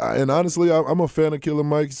Engineers. And honestly, I'm a fan of Killer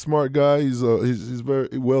Mike. He's a smart guy. He's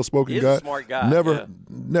very well-spoken guy. He's a smart guy.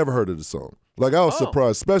 Never heard of the song. Like, I was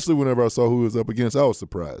surprised, especially whenever I saw who he was up against. I was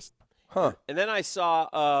surprised. Huh. And then I saw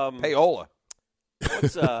Payola.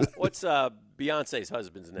 What's Beyonce's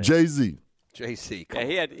husband's name? Jay-Z. Jay-Z.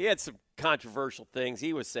 Yeah, he had some controversial things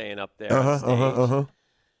he was saying up there. And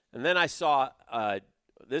then I saw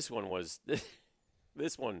this one was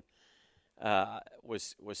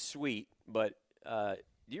sweet. But do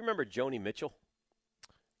you remember Joni Mitchell?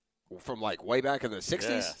 From like way back in the 60s?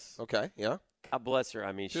 Yes. Okay, yeah. God bless her.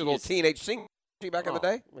 I mean, she was a little teenage singer back in the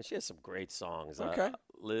day. I mean, she has some great songs. Okay.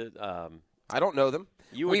 I don't know them.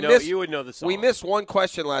 You would know the song. We missed one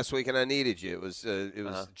question last week, and I needed you. It was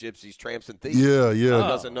Gypsies, Tramps, and Thieves. Yeah. Who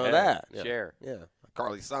doesn't know that? Yeah. Share. Yeah.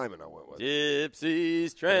 Carly Simon I went with.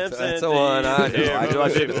 Gypsies, Tramps, that's and the one I Thieves. knew. I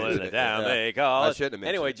shouldn't People in the town they call. I shouldn't have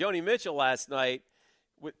mentioned Anyway, Joni Mitchell last night,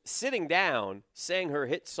 sitting down, sang her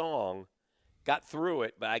hit song, got through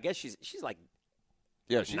it, but I guess she's like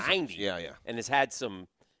she's 90. And has had some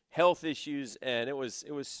health issues, and it was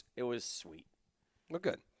sweet. Well,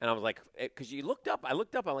 good. And I was like, because I looked up,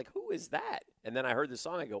 I'm like, who is that? And then I heard the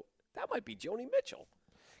song, I go, that might be Joni Mitchell.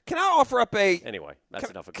 Can I offer up Anyway, that's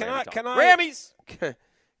enough of Grammy talk. Grammys!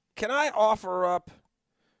 Can I offer up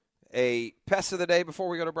a pest of the day before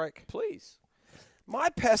we go to break? Please. My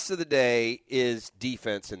pest of the day is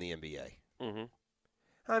defense in the NBA. Mm-hmm.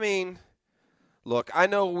 I mean, look, I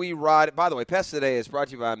know we ride it. By the way, pest of the day is brought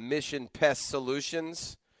to you by Mission Pest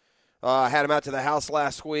Solutions. I had them out to the house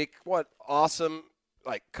last week. What awesome,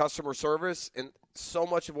 customer service. And so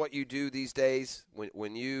much of what you do these days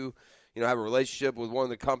when you have a relationship with one of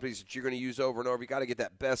the companies that you're going to use over and over, you got to get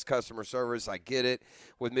that best customer service. I get it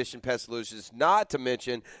with Mission Pest Solutions. Not to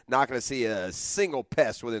mention, not going to see a single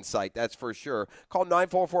pest within sight. That's for sure. Call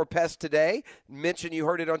 944-PEST today. Mention you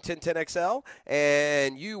heard it on 1010XL,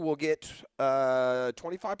 and you will get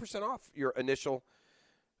 25% off your initial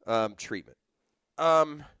treatment.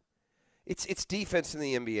 It's defense in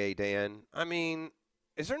the NBA, Dan. I mean,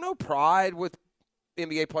 is there no pride with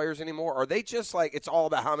NBA players anymore? Are they just like, it's all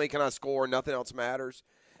about how many can I score, nothing else matters?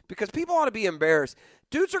 Because people ought to be embarrassed.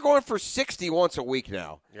 Dudes are going for 60 once a week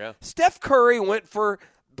now. Yeah. Steph Curry went for,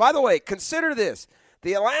 by the way, consider this.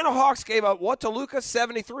 The Atlanta Hawks gave up what to Luka?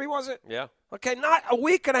 73, was it? Yeah. Okay, not a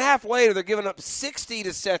week and a half later, they're giving up 60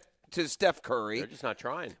 to Steph Curry. They're just not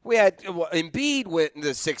trying. We had Embiid went in the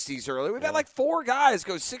 60s earlier. We've had like 4 guys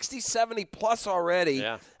go 60, 70 plus already.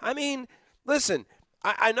 Yeah. I mean, listen,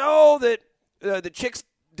 I know that the chicks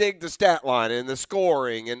dig the stat line and the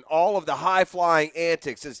scoring and all of the high-flying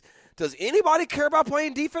antics. Does anybody care about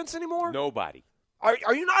playing defense anymore? Nobody.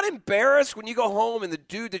 Are you not embarrassed when you go home and the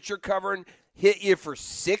dude that you're covering hit you for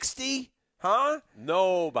 60? Huh?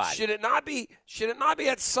 Nobody. Should it not be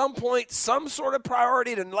at some point some sort of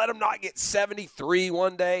priority to let him not get 73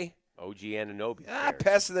 one day? OG Anunoby.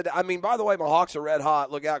 Pest of the day. I mean, by the way, my Hawks are red hot.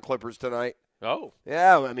 Look out, Clippers tonight. Oh.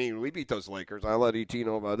 Yeah, I mean, we beat those Lakers. I'll let ET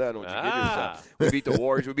know about that. I don't want you to get yourself. We beat the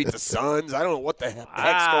Warriors. We beat the Suns. I don't know what the heck's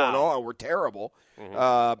going on. We're terrible.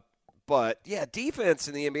 Mm-hmm. But, yeah, defense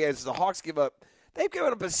in the NBA, as the Hawks they've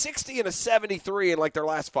given up a 60 and a 73 in like their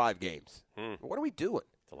last 5 games. What are we doing?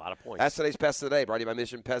 It's a lot of points. That's today's Pest of the Day, brought to you by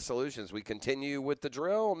Mission Pest Solutions. We continue with the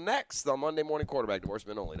drill next on Monday Morning Quarterback,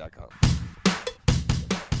 DivorceMenOnly.com.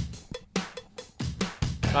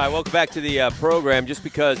 All right, welcome back to the program. Just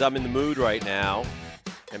because I'm in the mood right now,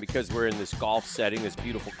 and because we're in this golf setting, this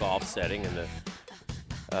beautiful golf setting, and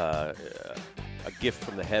a gift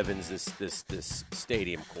from the heavens, this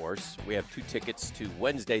stadium course, we have 2 tickets to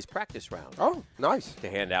Wednesday's practice round. Oh, nice. To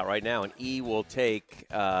hand out right now, and E will take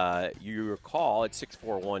your call at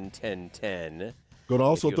 641-1010. Going to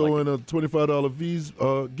also throw in a $25 V's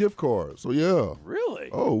gift card. So, yeah. Really?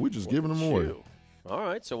 Oh, we're just giving them away. All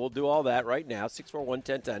right, so we'll do all that right now,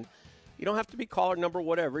 641-1010. You don't have to be caller number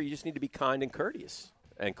whatever. You just need to be kind and courteous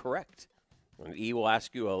and correct. And E will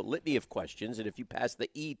ask you a litany of questions, and if you pass the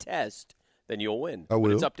E test, then you'll win. I will.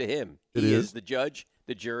 But it's up to him. He is the judge,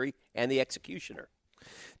 the jury, and the executioner.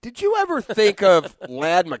 Did you ever think of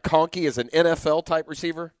Ladd McConkey as an NFL-type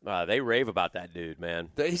receiver? They rave about that dude, man.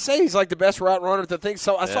 They say he's like the best route runner to think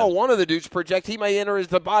so. I saw one of the dudes project he may enter as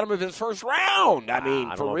the bottom of his first round. I mean,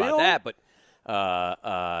 I for don't know real? about that, but,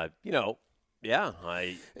 yeah.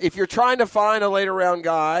 If you're trying to find a later-round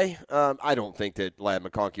guy, I don't think that Ladd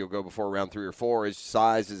McConkey will go before round 3 or 4. His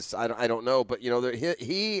size is, I don't know. But,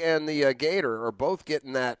 he and the Gator are both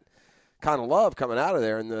getting that kind of love coming out of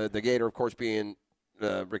there, and the Gator, of course, being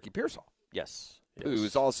Ricky Pearsall. Yes. Who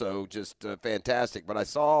is also just fantastic. But I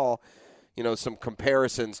saw, some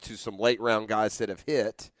comparisons to some late-round guys that have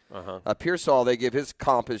hit. Pearsall, they give his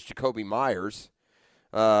comp as Jacoby Myers.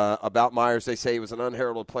 About Myers, they say he was an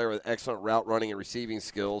unheralded player with excellent route running and receiving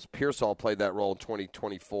skills. Pearsall played that role in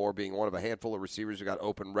 2024, being one of a handful of receivers who got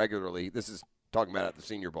open regularly. This is talking about at the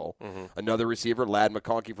Senior Bowl. Another receiver, Ladd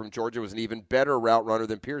McConkey from Georgia, was an even better route runner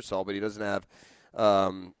than Pearsall, but he doesn't have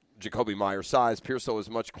Jacoby Myers' size. Pearsall is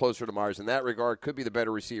much closer to Myers in that regard. Could be the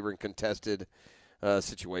better receiver in contested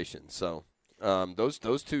situations. So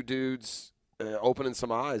those two dudes opening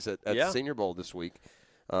some eyes at the Senior Bowl this week.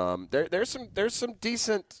 There's some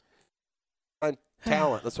decent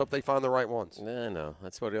talent. Let's hope they find the right ones. No,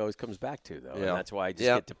 that's what it always comes back to, though. Yeah. And that's why I just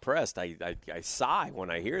get depressed. I sigh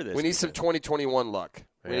when I hear this. We need some 2021 luck.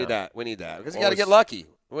 We need that. Because you got to Always. get lucky.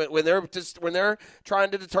 When they're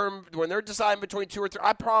trying to determine, when they're deciding between 2 or 3,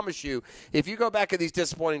 I promise you, if you go back at these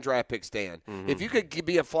disappointing draft picks, Dan, if you could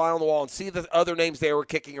be a fly on the wall and see the other names they were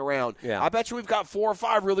kicking around, I bet you we've got 4 or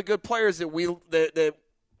 5 really good players that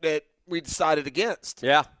we decided against.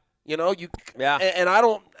 Yeah. And I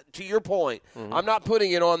don't. To your point, I'm not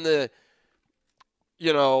putting it on the,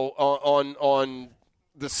 on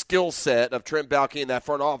the skill set of Trent Baalke in that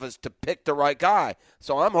front office to pick the right guy.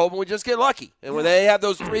 So I'm hoping we just get lucky. And when they have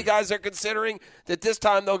those 3 guys they're considering, that this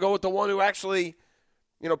time they'll go with the one who actually,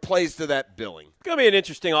 plays to that billing. It's going to be an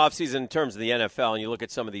interesting offseason in terms of the NFL, and you look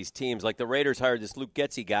at some of these teams. Like the Raiders hired this Luke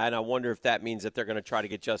Getsy guy, and I wonder if that means that they're going to try to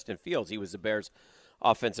get Justin Fields. He was the Bears'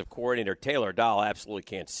 offensive coordinator. Taylor Dahl absolutely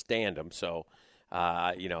can't stand him. So,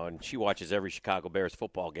 and she watches every Chicago Bears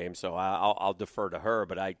football game, so I'll defer to her.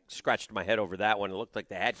 But I scratched my head over that one. It looked like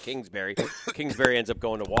they had Kingsbury. Kingsbury ends up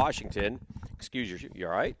going to Washington. Excuse you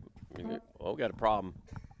all right? Well, we got a problem.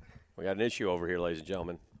 We got an issue over here, ladies and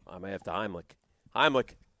gentlemen. I may have to Heimlich. Heimlich,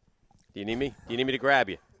 do you need me? Do you need me to grab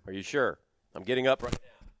you? Are you sure? I'm getting up right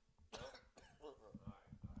now.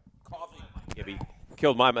 Coffee.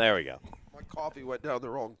 Killed my – there we go. My coffee went down the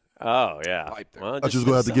wrong Oh, yeah. pipe there. Well, I just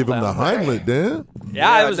going to have to give him the Heimlich, Dan.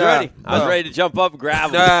 Yeah, I was ready. I was ready to jump up and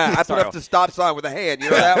grab him. I put up the stop sign with a hand.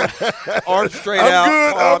 You know that one? Arms straight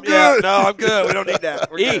out. I'm good. Yeah, no, I'm good. We don't need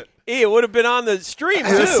that. We're good. It would have been on the stream, too.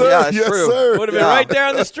 Yes, sir. Yeah, that's yes, true. sir. Would have been right there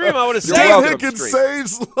on the stream. I would have saved Dan it. Hicken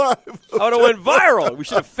saves life. I would have went viral. We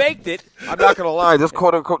should have faked it. I'm not going to lie. This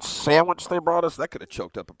quote-unquote sandwich they brought us, that could have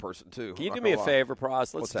choked up a person, too. Can you do me a favor,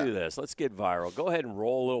 Pross? Let's What's that? do this. Let's get viral. Go ahead and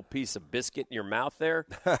roll a little piece of biscuit in your mouth there.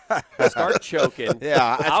 Start choking.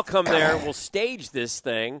 Yeah. I'll come there. We'll stage this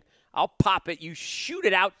thing. I'll pop it. You shoot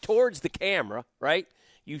it out towards the camera, right?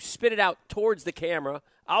 You spit it out towards the camera.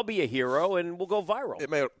 I'll be a hero, and we'll go viral. It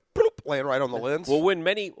may bloop, land right on the lens. We'll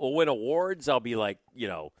win awards. I'll be like,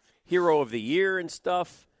 hero of the year and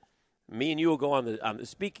stuff. Me and you will go on the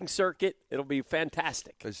speaking circuit. It'll be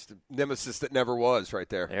fantastic. There's the nemesis that never was right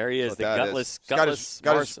there. There he is, the gutless.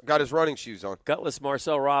 Got his running shoes on. Gutless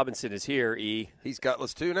Marcel Robinson is here, E. He's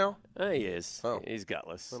gutless too now? He is. Oh. He's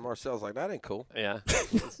gutless. Well, Marcel's like, that ain't cool. Yeah.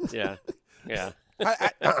 Yeah.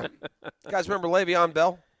 Guys, remember Le'Veon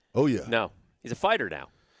Bell? Oh, yeah. No. He's a fighter now.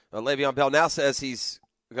 Le'Veon Bell now says he's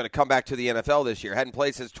going to come back to the NFL this year. Hadn't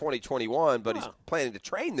played since 2021, but he's planning to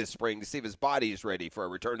train this spring to see if his body is ready for a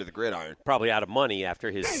return to the gridiron. Probably out of money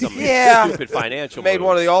after some Yeah. stupid financial Made moves.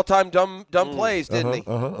 one of the all-time dumb plays, didn't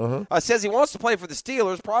he? Says he wants to play for the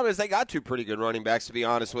Steelers. Problem is they got 2 pretty good running backs, to be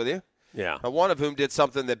honest with you. Yeah. One of whom did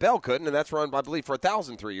something that Bell couldn't, and that's run, I believe, for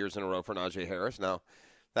 1,000 3 years in a row for Najee Harris. Now,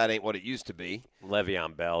 that ain't what it used to be.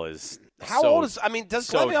 Le'Veon Bell is How old is – I mean,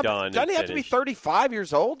 doesn't he have to be 35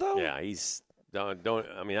 years old, though? Yeah, he's –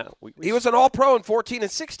 he was an All-Pro in 14 and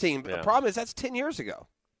 16, but the problem is that's 10 years ago.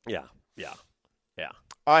 Yeah.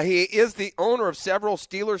 He is the owner of several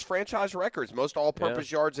Steelers franchise records. Most all-purpose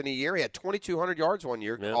yards in a year. He had 2,200 yards one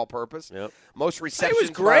year, all-purpose. Yep. Most receptions. He was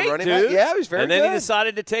great, running dude. back. Yeah, he was very good. good. And then he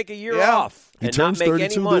decided to take a year off He and turns not make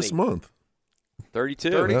 32 any money. this month.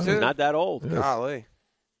 32. Not that old. Yeah. Golly.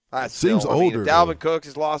 Seems older, If Dalvin Cook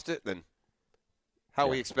has lost it, then how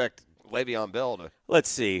we expect Le'Veon Bell to. Let's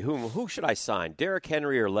see. Who should I sign? Derrick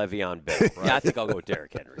Henry or Le'Veon Bell? Yeah, I think I'll go with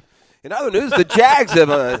Derrick Henry. In other news, the Jags have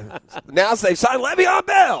announced they've signed Le'Veon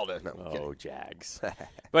Bell. No, Jags.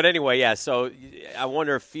 But anyway, yeah, so I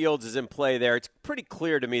wonder if Fields is in play there. It's pretty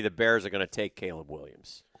clear to me the Bears are going to take Caleb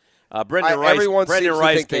Williams. Brendan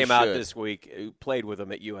Rice came out this week, who played with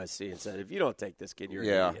him at USC, and said, if you don't take this kid, you're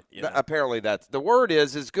an idiot. You know? Apparently that's the word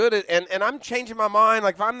is good. And I'm changing my mind.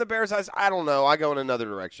 Like, if I'm the Bears, I don't know. I go in another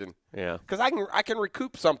direction. Yeah. Because I can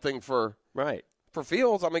recoup something for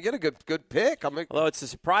Fields. I'm going to get a good pick. Although it's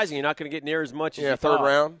surprising you're not going to get near as much as you third thought.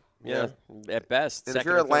 round. Yeah, at best. And if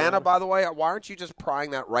you're Atlanta, by the way, why aren't you just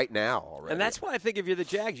prying that right now already? And that's why I think if you're the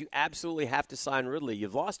Jags, you absolutely have to sign Ridley.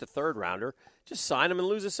 You've lost a third rounder. Just sign him and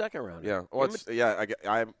lose a second rounder. Yeah, well,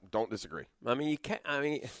 I don't disagree. I mean, you can't. I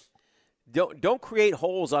mean, don't create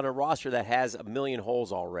holes on a roster that has a million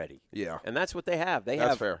holes already. Yeah, and that's what they have. They that's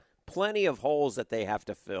have fair. Plenty of holes that they have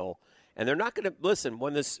to fill, and they're not going to listen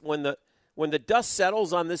when the dust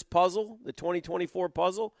settles on this puzzle, the 2024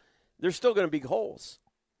 puzzle. There's still going to be holes.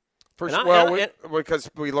 Because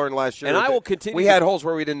we learned last year. And I will continue. We had holes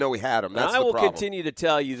where we didn't know we had them. That's the problem. I will continue to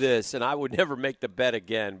tell you this, and I would never make the bet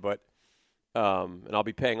again, but and I'll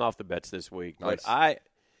be paying off the bets this week. Nice. But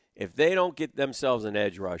if they don't get themselves an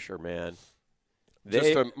edge rusher, man,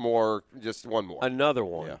 just one more, another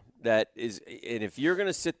one that is. And if you're going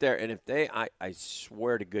to sit there, and if they, I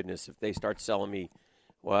swear to goodness, if they start selling me,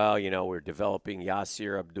 well, we're developing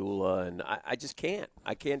Yasir Abdullah, and I just can't.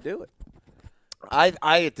 I can't do it.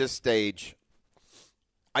 I at this stage,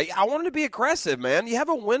 I wanted to be aggressive, man. You have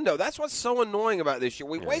a window. That's what's so annoying about this year.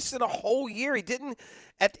 We wasted a whole year. He didn't,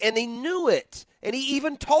 and he knew it. And he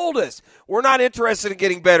even told us, we're not interested in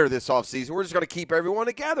getting better this offseason. We're just going to keep everyone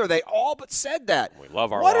together. They all but said that. We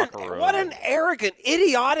love our locker room. What an arrogant,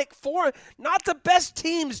 idiotic foreign. Not the best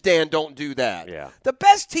teams, Dan, don't do that. Yeah. The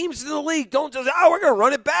best teams in the league don't just, we're going to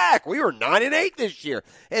run it back. We were 9-8 this year.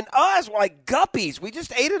 And us, like guppies, we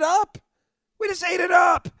just ate it up. We just ate it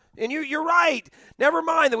up. And you're right. Never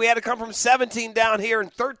mind that we had to come from 17 down here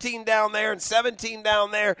and 13 down there and 17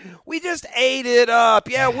 down there. We just ate it up.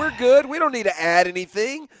 Yeah, we're good. We don't need to add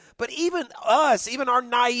anything. But even us, even our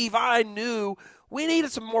naive eye knew we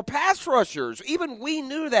needed some more pass rushers. Even we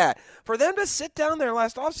knew that. For them to sit down there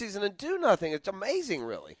last offseason and do nothing, it's amazing,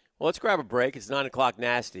 really. Well, let's grab a break. It's 9 o'clock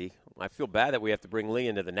nasty. I feel bad that we have to bring Lee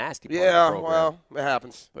into the nasty part of the program. Well, it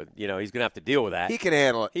happens. But, he's going to have to deal with that. He can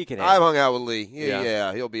handle it. I've hung out with Lee.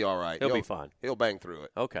 Yeah, he'll be all right. He'll be fine. He'll bang through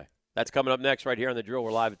it. Okay. That's coming up next right here on The Drill.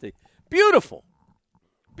 We're live at the beautiful,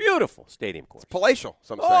 beautiful stadium course. It's palatial,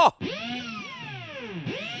 some say. Oh!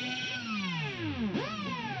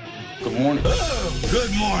 Good morning.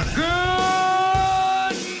 Good morning. Good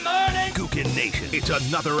morning. Gookin Nation. It's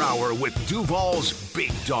another hour with Duval's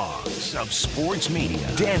Big Dogs of Sports Media.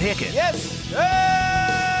 Dan Hicken. Yes.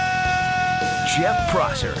 Jeff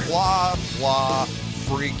Prosser. Blah, blah,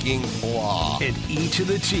 freaking blah. And E to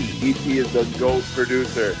the T. E.T. is the GOAT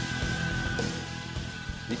producer.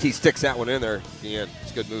 E.T. sticks that one in there at the end.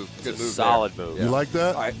 It's a good move. Good move. Solid move. You like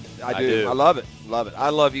that? I do. I love it. Love it. I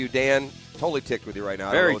love you, Dan. Totally ticked with you right now.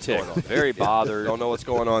 Very ticked. Very bothered. Don't know what's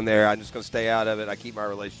going on there. I'm just going to stay out of it. I keep my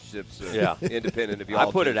relationships independent of you all.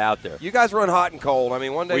 I put it out there. You guys run hot and cold. I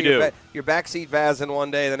mean, one day you're backseat vazzing one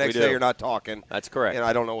day, the next day you're not talking. That's correct. And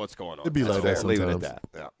I don't know what's going on. It'd be like that sometimes. Leave it at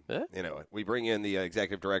that. Yeah. We bring in the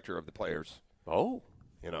executive director of the Players. Oh.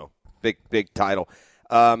 Big title.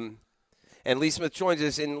 And Lee Smith joins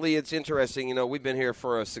us. And, Lee, it's interesting. We've been here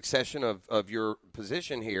for a succession of your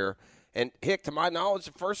position here. And, Hick, to my knowledge,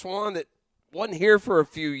 the first one that wasn't here for a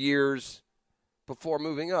few years before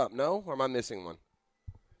moving up. No? Or am I missing one?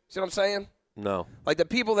 See what I'm saying? No. Like the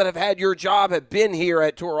people that have had your job have been here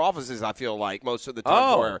at tour offices, I feel like, most of the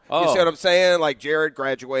time. You see what I'm saying? Like Jared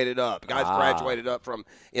graduated up. Guys graduated up from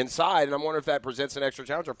inside, and I'm wondering if that presents an extra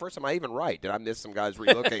challenge. Or first, am I even right? Did I miss some guys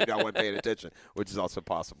relocating? I wasn't paying attention, which is also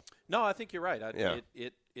possible. No, I think you're right.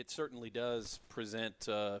 It certainly does present,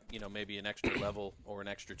 maybe an extra level or an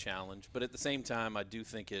extra challenge. But at the same time, I do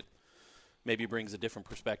think it maybe brings a different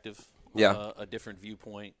perspective, a different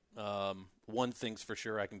viewpoint. One thing's for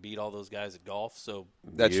sure, I can beat all those guys at golf. So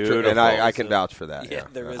that's true, and I can vouch for that. Yeah,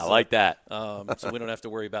 there is. I like that. So we don't have to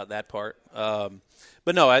worry about that part.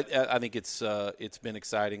 But no, I think it's been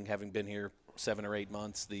exciting having been here 7 or 8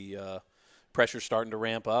 months. The pressure's starting to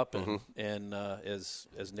ramp up, and as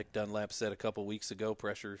Nick Dunlap said a couple weeks ago,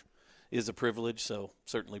 pressure is a privilege. So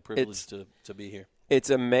certainly privileged to be here. It's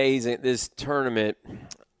amazing. This tournament,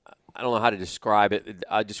 I don't know how to describe it.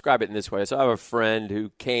 I describe it in this way. So I have a friend who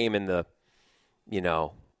came in the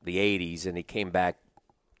 80s, and he came back,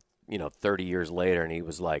 30 years later, and he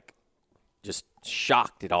was like just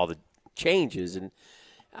shocked at all the changes. And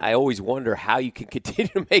I always wonder how you can continue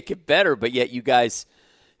to make it better, but yet you guys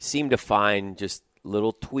seem to find just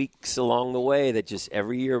little tweaks along the way that just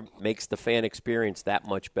every year makes the fan experience that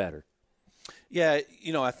much better. Yeah,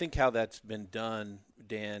 I think how that's been done,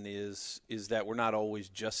 Dan, is that we're not always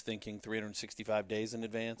just thinking 365 days in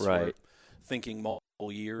advance. Right. We're thinking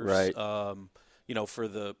multiple years. Right. For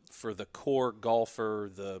the core golfer,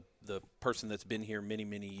 the person that's been here many,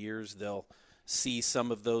 many years, they'll see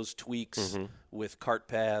some of those tweaks with cart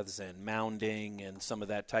paths and mounding and some of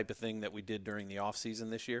that type of thing that we did during the off season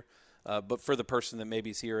this year. But for the person that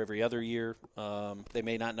maybe is here every other year, they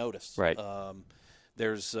may not notice. Right.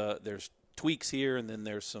 There's tweaks here, and then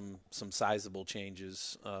there's some sizable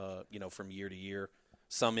changes, from year to year.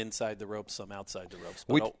 Some inside the ropes, some outside the ropes,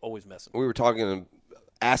 but always messing. We were talking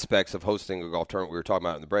aspects of hosting a golf tournament. We were talking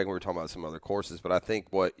about it in the break. We were talking about some other courses, but I think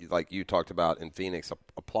what, like you talked about in Phoenix,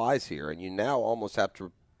 applies here, and you now almost have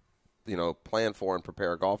to, plan for and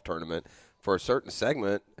prepare a golf tournament for a certain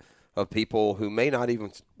segment of people who may not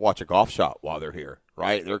even watch a golf shot while they're here,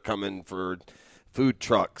 right? They're coming for food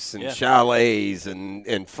trucks and chalets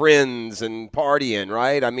and friends and partying,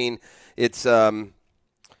 right? I mean, it's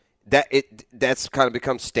that's kind of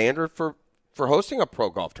become standard for hosting a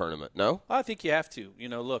pro golf tournament, no? I think you have to.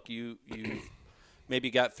 Look, you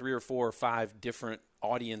maybe got 3 or 4 or 5 different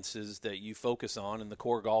audiences that you focus on, and the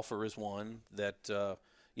core golfer is one that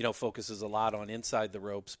focuses a lot on inside the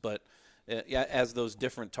ropes, but as those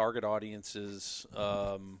different target audiences,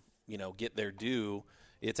 get their due,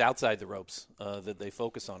 it's outside the ropes that they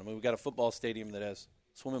focus on. I mean, we've got a football stadium that has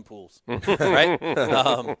swimming pools, right?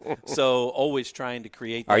 So always trying to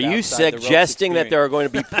create that. Are you suggesting that there are going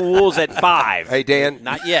to be pools at 5? Hey, Dan.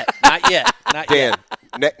 Not yet. Dan,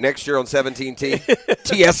 next year on 17T,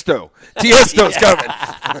 Tiesto's coming.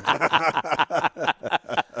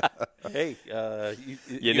 Hey,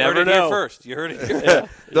 you never heard it know. Here first. You heard it here.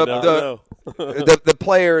 The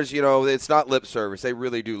players, it's not lip service. They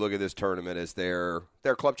really do look at this tournament as their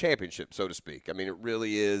club championship, so to speak. I mean, it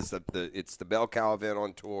really is. It's the bell cow event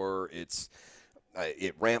on tour.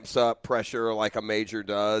 It ramps up pressure like a major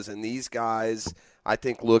does, and these guys, I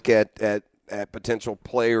think, look at potential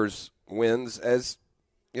players' wins as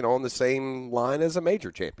on the same line as a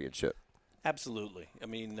major championship. Absolutely. I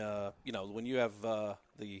mean, when you have the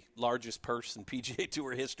largest purse in PGA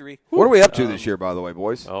Tour history. What are we up to this year, by the way,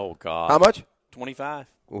 boys? Oh, God. How much? 25.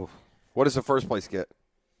 Oof. What does the first place get?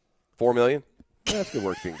 $4 million? Yeah, that's good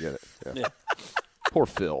work if you can get it. Yeah. Poor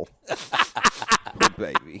Phil. Poor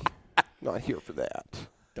baby. Not here for that.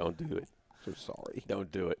 Don't do it. So sorry.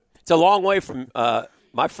 Don't do it. It's a long way from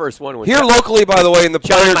my first one was here locally, by the way, in the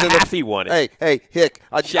John players Mahaffey won it. Hey, Hick!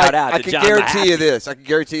 Shout out to John Mahaffey. I can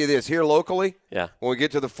guarantee you this. Here locally, yeah. When we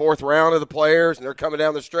get to the 4th round of the players and they're coming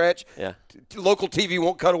down the stretch, yeah. Local TV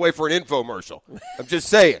won't cut away for an infomercial. I'm just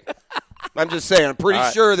saying. I'm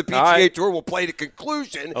pretty sure the PGA Tour will play to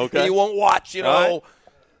conclusion, and you won't watch,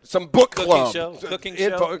 some book club,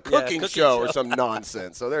 cooking show, or some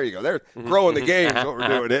nonsense. So there you go. They're growing the game. Is what we're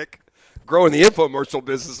doing, Hick. Growing the infomercial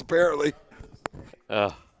business, apparently.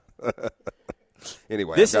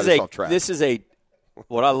 Anyway, this is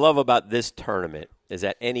what I love about this tournament is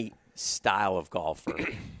that any style of golfer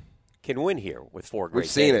can win here with 4 great We've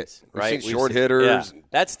seen days, it. Right? We've seen short hitters. Yeah.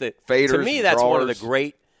 That's the faders. To me, that's drawers. one of the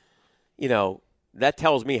great. That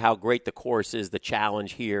tells me how great the course is, the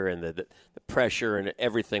challenge here, and the pressure and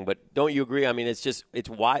everything. But don't you agree? I mean, it's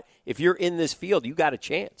why if you're in this field, you got a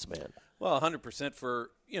chance, man. Well, 100%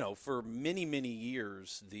 for many, many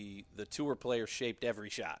years, the tour players shaped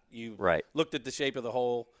every shot. You looked at the shape of the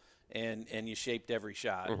hole, and you shaped every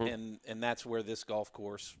shot, and that's where this golf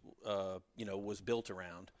course, was built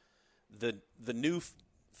around. The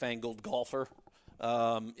newfangled golfer,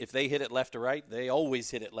 if they hit it left to right, they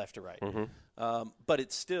always hit it left to right. But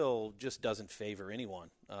it still just doesn't favor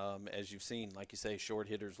anyone, as you've seen. Like you say, short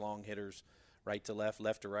hitters, long hitters, right to left,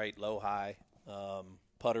 left to right, low, high.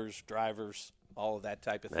 Putters, drivers, all of that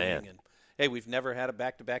type of thing. Man. And, hey, we've never had a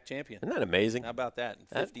back-to-back champion. Isn't that amazing? How about that? In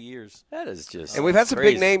 50 years. That is just And we've had some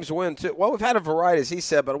crazy. big names win, too. Well, we've had a variety, as he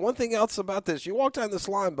said, but one thing else about this, you walk down this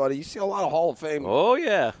line, buddy, you see a lot of Hall of Fame. Oh,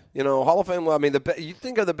 yeah. Hall of Fame, I mean, you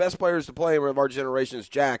think of the best players to play of our generation is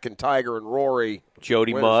Jack and Tiger and Rory.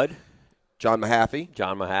 Jody Mudd. John Mahaffey.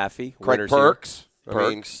 Winners Craig Perks. Here. I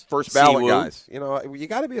mean, first ballot guys. You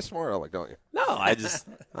got to be a smart aleck, don't you? No, I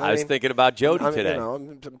was thinking about Jody today.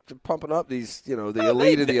 I'm pumping up these, the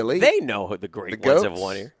elite of the elite. They know who the great ones have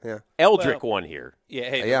won here. Yeah. Eldrick won here. Yeah,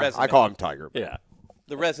 hey, I call him Tiger. Yeah.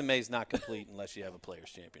 The resume is not complete unless you have a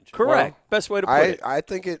Players' Championship. Correct. Well, best way to put it. I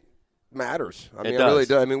think it matters. I mean, it it really does.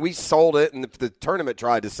 does. I mean, we sold it, and the tournament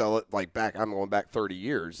tried to sell it I'm going back 30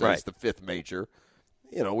 years as the 5th major.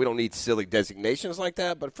 we don't need silly designations like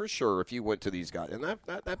that, but for sure, if you went to these guys, and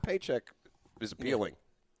that paycheck is appealing.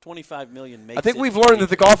 $25 million makes I think we've learned that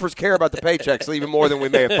the golfers care about the paychecks even more than we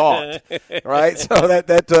may have thought, right? So that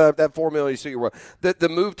 $4 million suit your world. The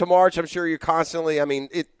move to March, I'm sure you're constantly. I mean,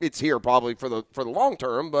 it's here probably for the long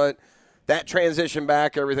term, but that transition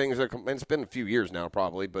back, it's been a few years now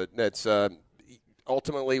probably, but that's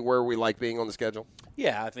ultimately where we like being on the schedule.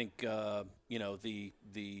 Yeah, I think the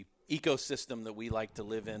ecosystem that we like to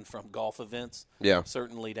live in from golf events. Yeah,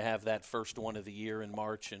 certainly to have that first one of the year in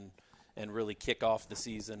March and really kick off the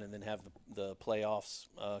season and then have the playoffs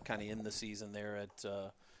kind of in the season there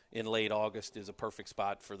in late August is a perfect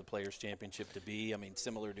spot for the Players' Championship to be. I mean,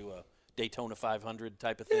 similar to a Daytona 500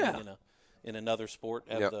 type of thing in another sport,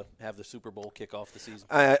 have the Super Bowl kick off the season.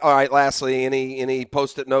 All right, lastly, any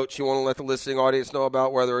Post-it notes you want to let the listening audience know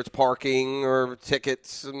about, whether it's parking or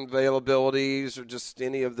tickets and availabilities or just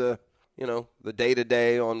any of the the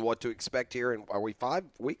day-to-day on what to expect here? And are we 5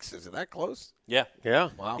 weeks? Is it that close? Yeah.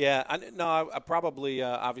 Wow. Yeah. I probably,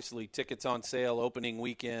 obviously, tickets on sale opening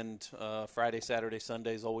weekend, Friday, Saturday,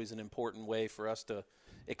 Sunday is always an important way for us to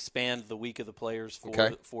expand the week of the players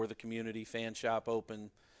for the community. Fan shop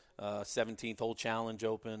open, 17th hole challenge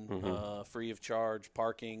open, free of charge.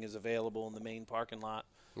 Parking is available in the main parking lot.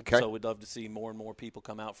 Okay. So we'd love to see more and more people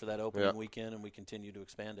come out for that opening weekend, and we continue to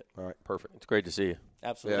expand it. All right, perfect. It's great to see you.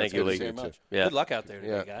 Absolutely. Thank you, Lee. Very much. Yeah. Good luck out there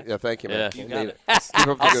today, guys. Yeah, thank you, man. You got it.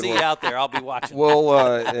 I'll see you out there. I'll be watching.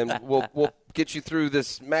 We'll get you through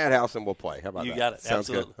this madhouse and we'll play. How about that? You got it. Sounds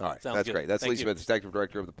Absolutely. good. All right, Sounds that's good. great. That's Thank Lee you. Smith, Executive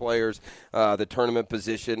Director of the Players. The tournament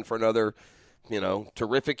position for another,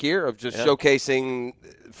 terrific year of just showcasing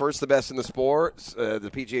first the best in the sports, the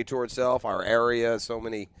PGA Tour itself, our area, so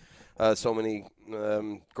many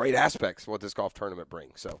great aspects of what this golf tournament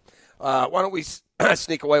brings. So why don't we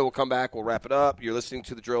sneak away? We'll come back. We'll wrap it up. You're listening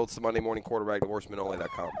to The Drill. It's the Monday Morning Quarterback,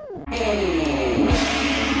 thehorsemanonly.com.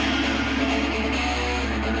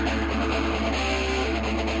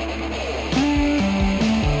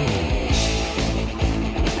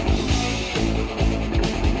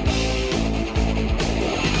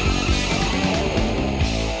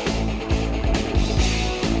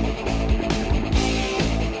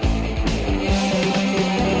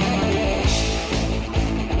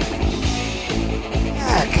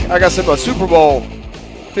 I got some Super Bowl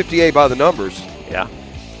 58 by the numbers. Yeah.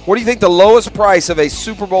 What do you think the lowest price of a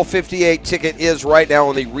Super Bowl 58 ticket is right now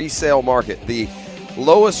on the resale market? The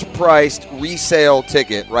lowest priced resale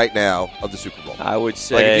ticket right now of the Super Bowl. I would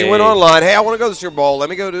say, like if you went online, hey, I want to go to the Super Bowl. Let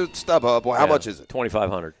me go to StubHub. Well, how much is it?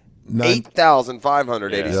 $2,500.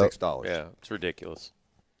 $8,586. Yeah, it's ridiculous.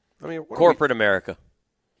 I mean, corporate America.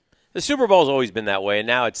 The Super Bowl's always been that way, and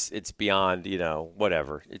now it's beyond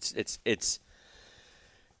whatever.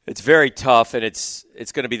 It's very tough, and it's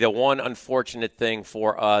going to be the one unfortunate thing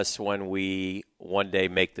for us when we one day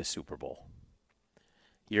make the Super Bowl.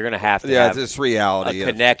 You're going to have to have it's reality a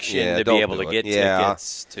connection to be able to get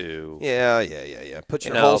tickets to. Yeah. Put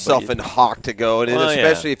your whole self in hock to go, and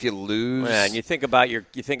especially if you lose. Yeah, and you think about your.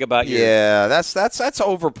 Yeah, that's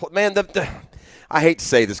over. Man, I hate to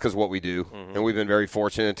say this because of what we do, and we've been very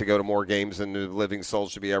fortunate to go to more games than the living soul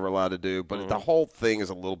should be ever allowed to do. But the whole thing is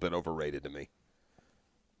a little bit overrated to me.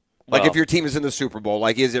 Like, if your team is in the Super Bowl,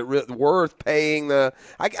 like, is it worth paying the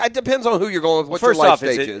 – it depends on who you're going with, what your life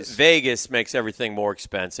stage is. Vegas makes everything more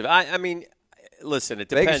expensive. I mean, listen, it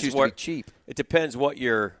depends. Vegas used to be cheap. It depends what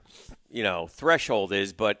your, threshold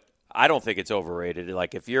is, but I don't think it's overrated.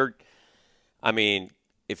 Like, if your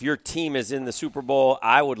team is in the Super Bowl,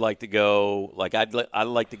 I would like to go – like, I'd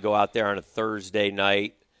like to go out there on a Thursday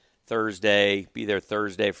night, be there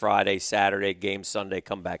Thursday, Friday, Saturday, game Sunday,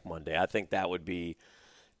 come back Monday. I think that would be –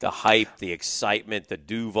 the hype, the excitement, the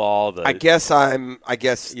Duval. I guess I'm.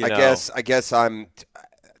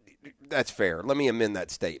 That's fair. Let me amend that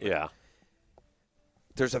statement. Yeah.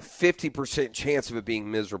 There's a 50% chance of it being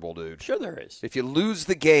miserable, dude. Sure, there is. If you lose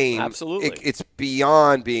the game, absolutely, it's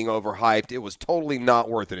beyond being overhyped. It was totally not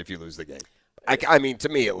worth it if you lose the game. I mean, to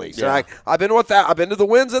me at least. Yeah. I've been with that. I've been to the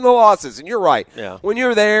wins and the losses, and you're right. Yeah. When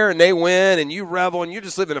you're there and they win and you revel and you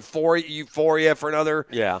just live in euphoria for another,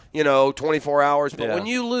 24 hours. But when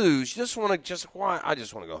you lose, you just want to I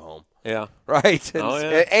just want to go home. Yeah. Right.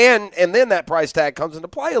 And then that price tag comes into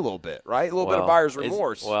play a little bit, right? A little bit of buyer's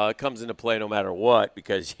remorse. Well, it comes into play no matter what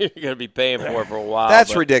because you're going to be paying for it for a while.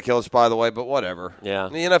 That's ridiculous, by the way, but whatever. Yeah.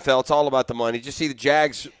 In the NFL, it's all about the money. Just see the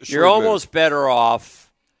Jags. You're almost better off.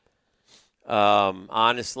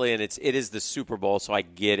 Honestly, and it is the Super Bowl, so I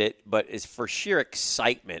get it. But it's for sheer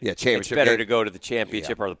excitement. Yeah, championship. It's better game. to go to the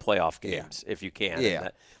championship or the playoff games if you can. Yeah.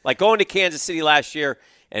 Like going to Kansas City last year,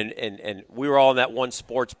 and we were all in that one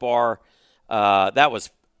sports bar That was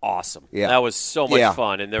awesome. Yeah. That was so much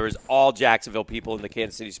fun. And there was all Jacksonville people in the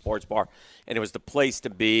Kansas City Sports Bar, and it was the place to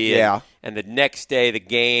be. And the next day, the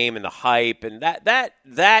game and the hype. And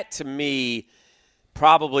that to me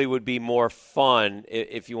probably would be more fun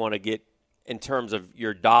if you want to get in terms of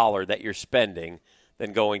your dollar that you're spending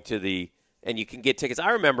than going to and you can get tickets.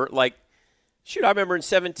 I remember, I remember in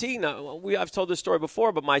 2017, I've told this story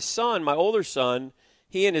before, but my older son,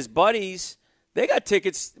 he and his buddies, they got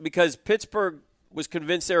tickets because Pittsburgh was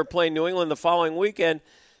convinced they were playing New England the following weekend.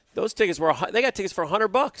 Those tickets they got tickets for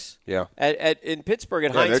 $100. Yeah. In Pittsburgh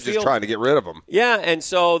at Heinz They're Field. just trying to get rid of them. Yeah, and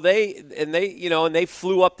so they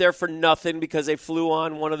flew up there for nothing because they flew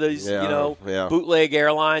on one of these bootleg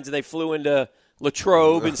airlines, and they flew into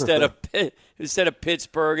Latrobe instead of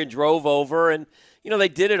Pittsburgh and drove over, and they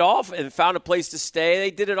did it all and found a place to stay.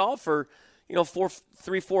 They did it all for $300,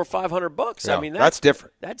 $400, $500. Yeah, I mean that's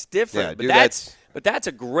different. That's different. Yeah, but that's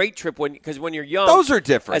a great trip because when you're young, those are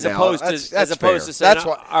different. As opposed to saying,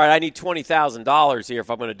 all right, I need $20,000 here if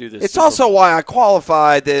I'm going to do this. It's also why I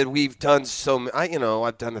qualified that we've done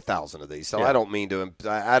I've done 1,000 of these, so I don't mean to.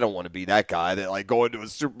 I don't want to be that guy that going to a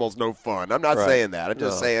Super Bowl's no fun. I'm not saying that. I'm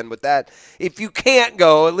just saying with that, if you can't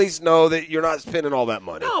go, at least know that you're not spending all that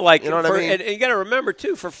money. No, you know what I mean? And you got to remember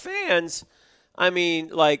too, for fans, I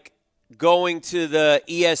mean, going to the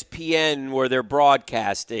ESPN where they're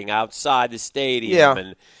broadcasting outside the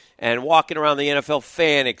stadium and walking around the NFL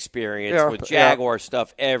fan experience with Jaguar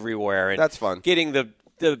stuff everywhere. And that's fun. Getting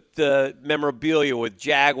the memorabilia with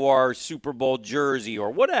Jaguar Super Bowl jersey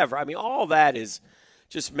or whatever. I mean, all that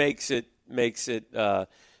just makes it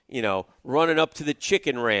running up to the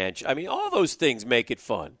chicken ranch. I mean, all those things make it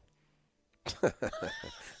fun.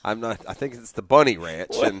 I'm not. I think it's the Bunny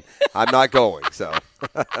Ranch, and I'm not going. So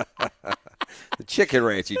the Chicken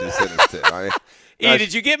Ranch you just sent us to.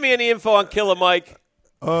 Did you give me any info on Killer Mike?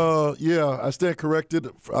 Yeah, I stand corrected.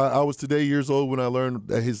 I was today years old when I learned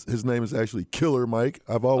that his name is actually Killer Mike.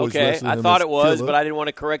 I've always wrestled him I thought as it was, Killer. but I didn't want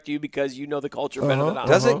to correct you because you know the culture better than I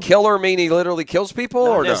do. Doesn't killer mean he literally kills people,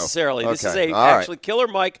 Not or necessarily. no? This is actually Killer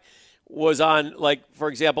Mike was on. For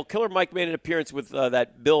example, Killer Mike made an appearance with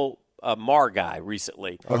that Bill Maher guy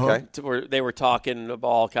recently. Okay, where they were talking about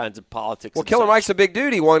all kinds of politics. Well, Killer Mike's a big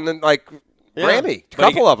dude. He won Grammy, a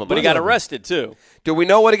couple of them. But he got arrested too. Do we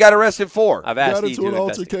know what he got arrested for? I've asked. He got into an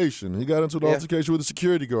altercation. He got into an altercation with a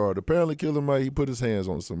security guard. Apparently, Killer Mike, he put his hands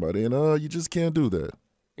on somebody, and you just can't do that.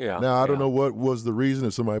 Yeah. Now I don't know what was the reason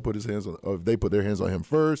if somebody put his hands on, or if they put their hands on him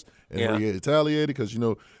first and he retaliated, because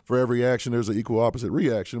for every action there's an equal opposite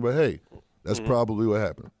reaction. But hey, that's probably what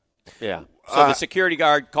happened. Yeah. So the security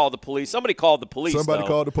guard called the police. Somebody called the police. Somebody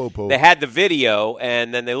called the popo. They had the video,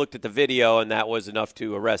 and then they looked at the video, and that was enough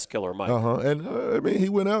to arrest Killer Mike. And I mean, he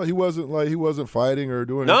went out. He wasn't fighting or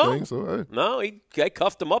doing anything. So no, they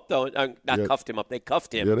cuffed him up though. Not cuffed him up. They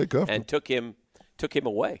cuffed him. Yeah, they cuffed him and took him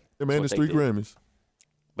away. The man has 3 Grammys.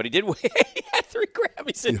 But he did. He had 3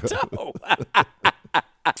 Grammys in tow.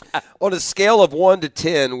 On a scale of 1 to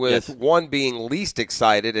 10, with 1 being least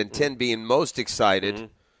excited and 10 being most excited,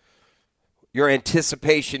 your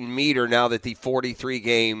anticipation meter now that the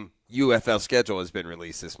 43-game UFL schedule has been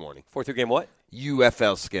released this morning. 43-game what?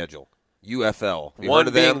 UFL schedule. UFL. Have you 1 heard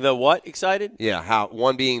of them? being the what excited? Yeah,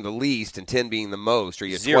 1 being the least and 10 being the most. Are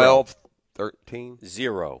you 0. 12, 13?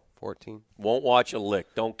 0. 14? Won't watch a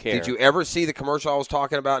lick. Don't care. Did you ever see the commercial I was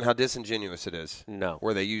talking about and how disingenuous it is? No.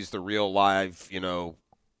 Where they use the real live, no.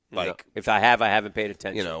 If I haven't paid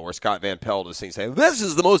attention. Where Scott Van Pelt is saying, this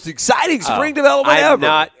is the most exciting spring development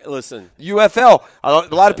ever. Listen. UFL. A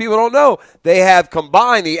lot of people don't know. They have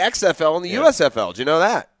combined the XFL and the USFL. Did you know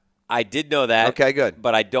that? I did know that. Okay, good.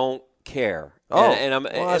 But I don't care. Oh,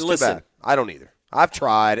 that's too bad. I don't either. I've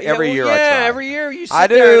tried. Every year I try. Every year you sit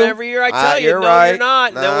there and every year I tell you, right. You're not.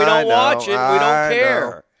 And then we don't watch it. We don't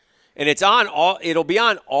care. And it's on it'll be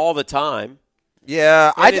on all the time.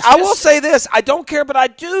 Yeah, I will say this. I don't care, but I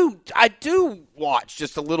do watch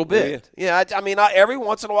just a little bit. Yeah, I mean, every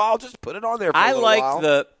once in a while, I'll just put it on there for a little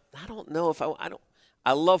while. I don't know if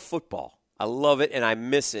I love football. I love it, and I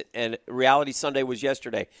miss it. And Reality Sunday was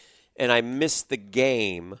yesterday, and I miss the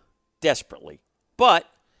game desperately. But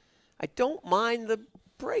I don't mind the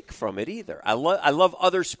break from it either. I love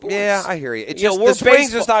other sports. Yeah, I hear you.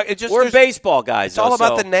 We're baseball guys. It's all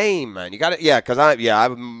about the name, man. You got it. Yeah, because I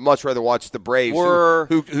would much rather watch the Braves,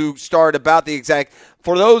 who start about the exact.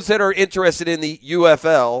 For those that are interested in the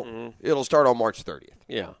UFL, it'll start on March 30th.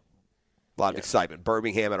 Yeah, a lot of excitement.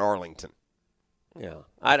 Birmingham and Arlington. Yeah,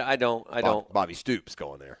 I don't. Bobby Stoops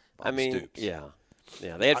going there. Stoops. Yeah.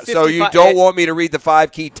 Yeah, they had 55, so you don't want me to read the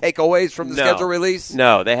 5 key takeaways from the schedule release?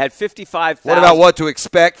 No, they had 55,000. What about what to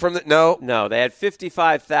expect from the – no? No, they had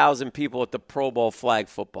 55,000 people at the Pro Bowl flag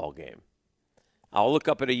football game. I'll look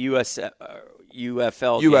up at a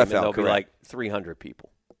UFL game, and there'll be like 300 people.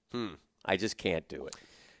 I just can't do it.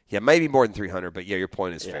 Yeah, maybe more than 300, but, yeah, your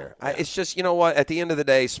point is fair. Yeah. It's just, you know what? At the end of the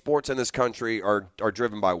day, sports in this country are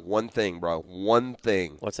driven by one thing, bro. One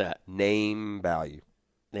thing. What's that? Name value.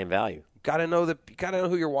 Name value. You got to know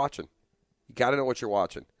who you're watching. You got to know what you're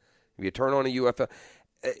watching. If you turn on a UFL,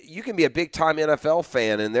 you can be a big-time NFL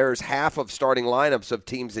fan, and there's half of starting lineups of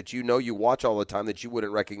teams that you know you watch all the time that you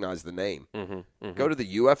wouldn't recognize the name. Go to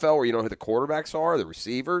the UFL where you know who the quarterbacks are, the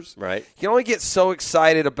receivers. Right. You can only get so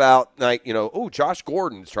excited about, like, you know, Josh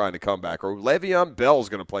Gordon's trying to come back, or Le'Veon Bell's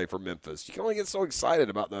going to play for Memphis. You can only get so excited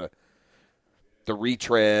about the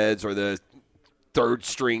retreads or the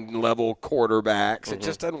third-string level quarterbacks. It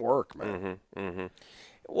just doesn't work, man.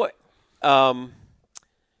 What?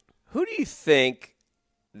 Who do you think?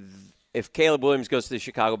 If Caleb Williams goes to the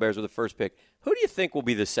Chicago Bears with the first pick, who do you think will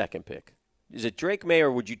be the second pick? Is it Drake May, or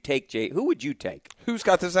would you take Jay? Who would you take? Who's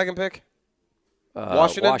got the second pick?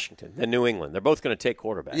 Washington and New England. They're both going to take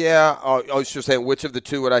quarterbacks. Yeah. I was just saying, which of the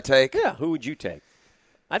two would I take? Yeah. Who would you take?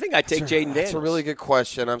 I think I'd take Jaden Daniels. That's a really good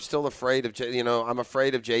question. I'm still afraid of I'm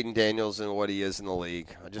afraid of Jaden Daniels and what he is in the league.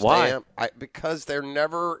 Why? Because they're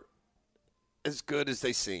never as good as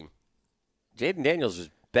they seem. Jaden Daniels is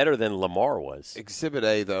better than Lamar was. Exhibit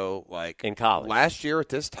A, though, like in college. Last year at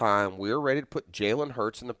this time, we were ready to put Jalen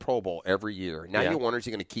Hurts in the Pro Bowl every year. Now you wonder, is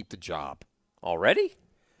he going to keep the job? Already?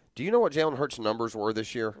 Do you know what Jalen Hurts' numbers were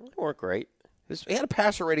this year? They weren't great. He had a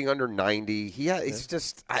passer rating under 90. He's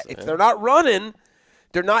just if they're not running,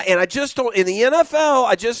 they're not. And I just don't. In the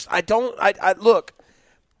NFL, look.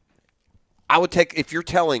 I would take, if you're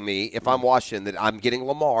telling me, if I'm Washington, that I'm getting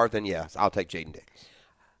Lamar, then yes, I'll take Jaden Daniels.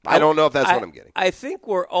 I don't know if that's what I'm getting. I think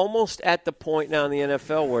we're almost at the point now in the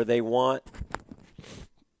NFL where they want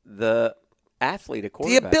the athlete, a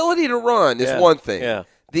quarterback. The ability to run is one thing. Yeah.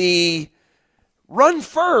 The run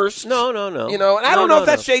first. No. You know, and I don't know if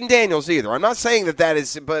that's Jaden Daniels either. I'm not saying that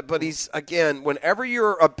is, but he's, again, whenever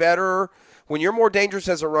you're when you're more dangerous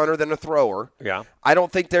as a runner than a thrower. Yeah. I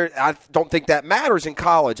don't think that matters in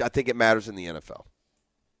college. I think it matters in the NFL.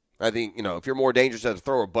 I think, if you're more dangerous as a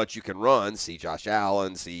thrower, but you can run, see Josh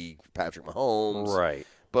Allen, see Patrick Mahomes. Right.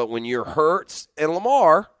 But when you're Hurts and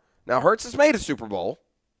Lamar, now Hurts has made a Super Bowl.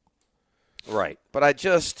 Right. But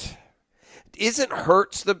isn't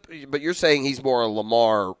Hurts but you're saying he's more a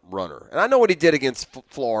Lamar runner. And I know what he did against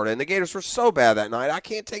Florida, and the Gators were so bad that night. I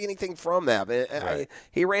can't take anything from that. Right.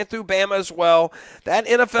 He ran through Bama as well. That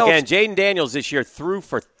NFL. Again, Jaden Daniels this year threw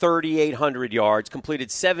for 3,800 yards, completed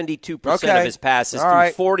 72% of his passes, threw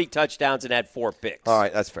 40 touchdowns, and had 4 picks. All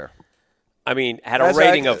right, that's fair. I mean, had a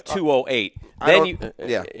rating of 208.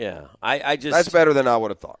 That's better than I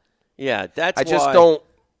would have thought. Yeah, that's I just don't.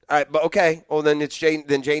 All right, but okay. Well, then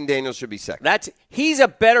Jaden Daniels should be second. He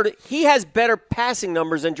has better passing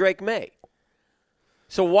numbers than Drake May.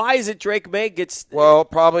 So why is it Drake May gets? Well,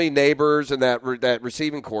 probably neighbors and that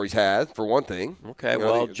receiving core he's had, for one thing. Okay,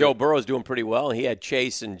 Joe Burrow's doing pretty well. He had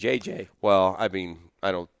Chase and JJ. Well, I mean,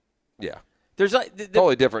 I don't. Yeah, there's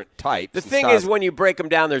totally different types. The thing is, when you break them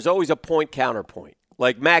down, there's always a point counterpoint.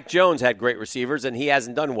 Like Mac Jones had great receivers, and he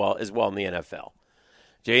hasn't done as well in the NFL.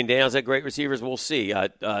 Jaden Daniels had great receivers. We'll see.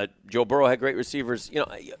 Joe Burrow had great receivers. You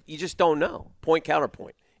just don't know. Point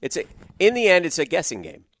counterpoint. In the end, it's a guessing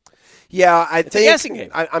game. Yeah, it's a guessing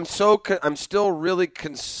game. I'm still really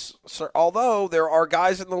concerned. Although there are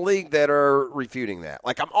guys in the league that are refuting that.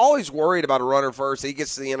 Like, I'm always worried about a runner first. He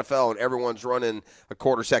gets to the NFL and everyone's running a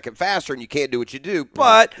quarter second faster, and you can't do what you do.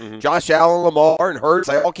 But Josh Allen, Lamar, and Hurts,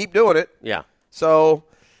 they all keep doing it. Yeah. So,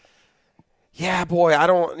 yeah, boy, I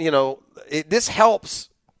don't. This helps.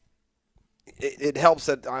 It helps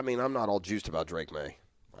that, I'm not all juiced about Drake May.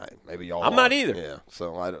 Maybe y'all I'm not either. Yeah.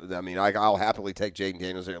 So, I'll happily take Jaden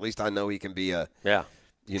Daniels there. At least I know he can be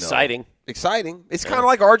exciting. Exciting. It's kind of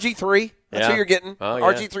like RG3. That's who you're getting. Oh, yeah.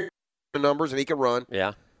 RG3 numbers, and he can run.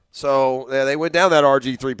 Yeah. So, they went down that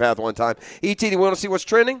RG3 path one time. ET, you want to see what's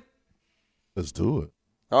trending? Let's do it.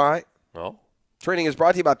 All right. Oh. Trending is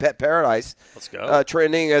brought to you by Pet Paradise. Let's go.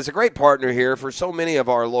 Trending is a great partner here for so many of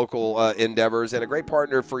our local endeavors, and a great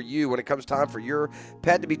partner for you when it comes time for your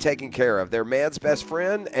pet to be taken care of. They're man's best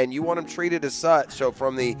friend, and you want them treated as such. So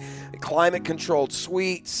from the climate-controlled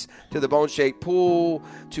suites to the bone-shaped pool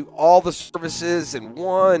to all the services in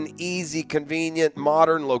one easy, convenient,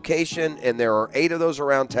 modern location, and there are 8 of those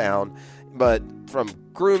around town. But from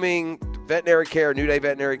grooming, veterinary care, New Day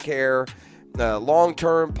Veterinary Care,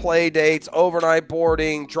 long-term play dates, overnight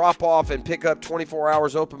boarding, drop-off and pick-up 24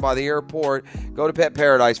 hours open by the airport. Go to Pet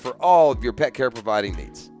Paradise for all of your pet care providing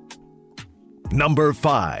needs. Number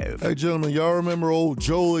 5. Hey, gentlemen, y'all remember old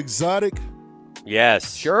Joe Exotic?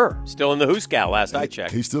 Yes. Sure. Still in the Hooskow last I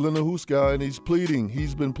checked. He's still in the Hooskow, and he's pleading.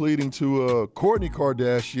 He's been pleading to Kourtney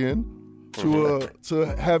Kardashian to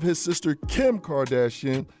have his sister Kim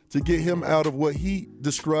Kardashian to get him out of what he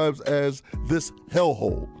describes as this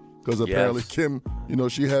hellhole. Because apparently Kim,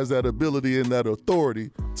 she has that ability and that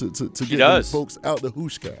authority to get these folks out the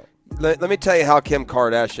Hooskow. Let me tell you how Kim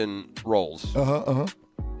Kardashian rolls.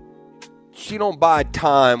 She don't buy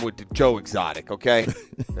time with Joe Exotic, okay?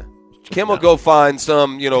 Kim will go find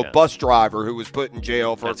some, bus driver who was put in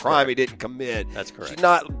jail for a crime he didn't commit. That's correct. She's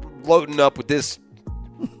not loading up with this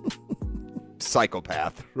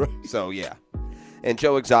psychopath. Right. So, yeah. And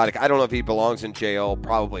Joe Exotic, I don't know if he belongs in jail.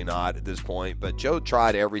 Probably not at this point. But Joe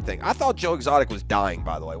tried everything. I thought Joe Exotic was dying,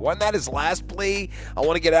 by the way. Wasn't that his last plea? I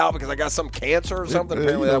want to get out because I got some cancer or something.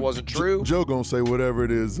 Apparently that wasn't true. Joe going to say whatever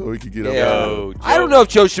it is so he could get out. Yeah. I don't know if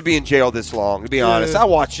Joe should be in jail this long, to be honest. I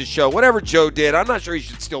watched his show. Whatever Joe did, I'm not sure he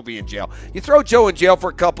should still be in jail. You throw Joe in jail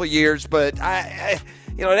for a couple of years, but, it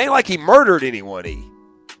ain't like he murdered anyone.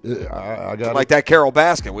 I got like that Carol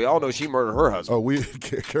Baskin. We all know she murdered her husband.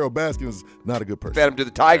 Carol Baskin is not a good person. Fed him to the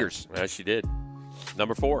Tigers. Yeah, she did.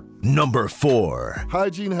 Number 4. Number 4.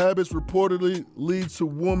 Hygiene habits reportedly leads to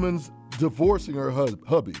woman's divorcing her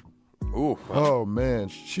hubby. Ooh. Oh, man.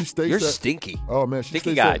 She states You're that, stinky. Oh, man.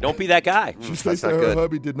 Stinky guy. Don't be that guy. She states that her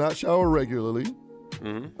hubby did not shower regularly.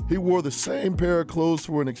 Mm-hmm. He wore the same pair of clothes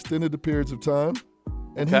for an extended periods of time.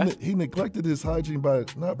 And he neglected his hygiene by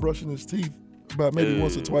not brushing his teeth about maybe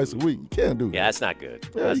once or twice a week. You can't do that. Yeah, that's not good.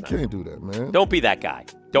 Yeah, you can't do that, man. Don't be that guy.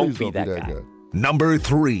 Don't Please be that guy. Number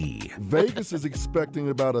 3. Vegas is expecting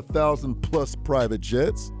about 1,000+ private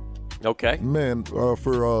jets. Okay. Man,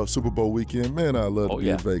 for Super Bowl weekend. Man, I love to be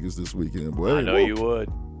in Vegas this weekend, boy. I know you would.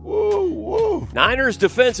 Whoa. Niners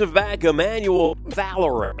defensive back Emmanuel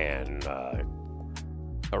Valleran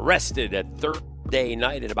arrested at Thursday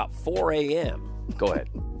night at about 4 a.m. Go ahead.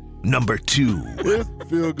 Number 2.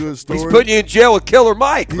 Feel good story. He's putting you in jail with Killer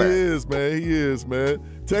Mike, man. He is, man.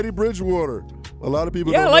 Teddy Bridgewater. A lot of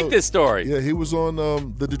people I don't like know. this story. Yeah, he was on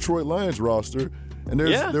the Detroit Lions roster. And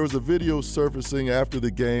there was a video surfacing after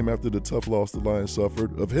the game, after the tough loss the Lions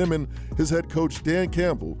suffered, of him and his head coach, Dan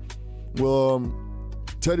Campbell. Well,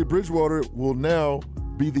 Teddy Bridgewater will now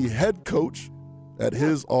be the head coach at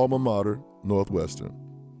his alma mater, Northwestern.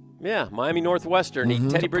 Yeah, Miami Northwestern.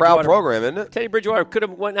 Teddy Proud Bridgewater, program, isn't it? Teddy Bridgewater could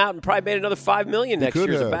have went out and probably made another $5 million next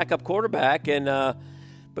year as a backup quarterback. And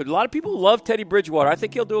but a lot of people love Teddy Bridgewater. I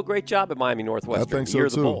think he'll do a great job at Miami Northwestern. I think so, Year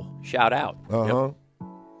too. The Bull. Shout out.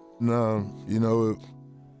 Now,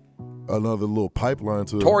 another little pipeline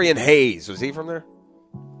to Torian Hayes. Was he from there?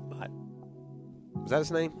 Was that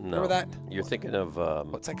his name? No. Remember that? You're thinking of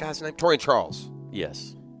what's that guy's name? Torian Charles.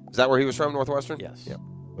 Yes. Is that where he was from, Northwestern? Yes. Yep.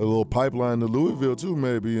 a little pipeline to Louisville too,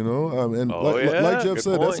 maybe, and like Jeff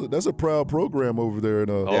said, that's a proud program over there in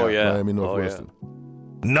Miami Northwestern.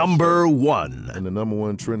 Number 1. And the number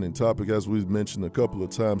one trending topic, as we've mentioned a couple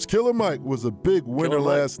of times, Killer Mike was a big winner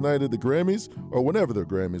last night at the Grammys, or whenever the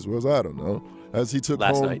Grammys was, I don't know. As he took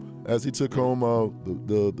home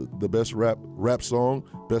the best rap song,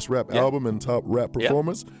 best rap album, and top rap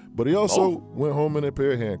performance. But he also went home in a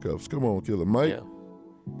pair of handcuffs. Come on, Killer Mike. Yeah.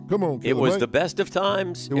 Come on, Killer It was Mike. the best of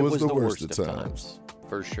times. It was the worst of times.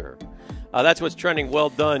 For sure. That's what's trending. Well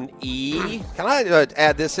done, E. Can I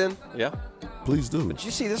add this in? Yeah. Please do. Did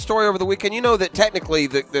you see this story over the weekend? You know that technically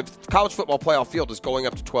the college football playoff field is going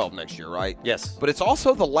up to 12 next year, right? Yes. But it's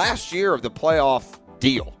also the last year of the playoff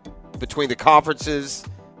deal between the conferences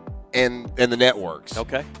and the networks.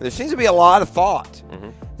 Okay. And there seems to be a lot of thought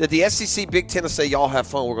that the SEC, Big Ten will say, y'all have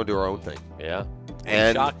fun, we're going to do our own thing. Yeah.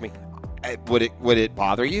 And shock me. Would it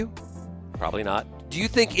bother you? Probably not. Do you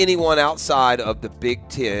think anyone outside of the Big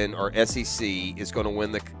Ten or SEC is going to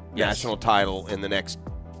win the national title in the next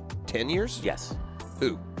 10 years? Yes.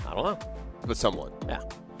 Who? I don't know. But someone. Yeah.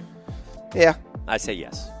 Yeah. I say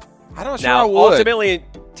yes. I'm not sure now, I would. ultimately, in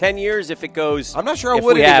 10 years, if it goes... I'm not sure I if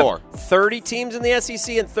would we anymore. Have 30 teams in the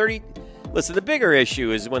SEC and 30... Listen, the bigger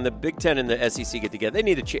issue is when the Big Ten and the SEC get together,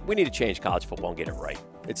 we need to change college football and get it right.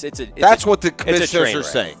 That's what the commissioners are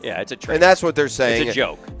saying. Yeah, it's a train And that's what they're saying. It's a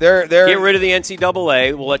joke. They're get rid of the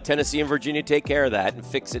NCAA. We'll let Tennessee and Virginia take care of that and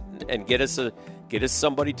fix it and get us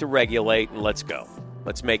somebody to regulate, and let's go.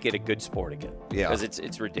 Let's make it a good sport again. Yeah. Because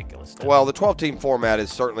it's ridiculous now. Well, the 12-team format is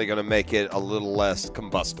certainly going to make it a little less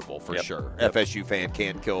combustible for sure. Yep. FSU fan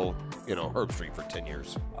can't kill, Herb Street for 10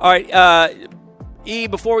 years. All right.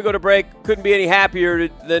 Before we go to break, couldn't be any happier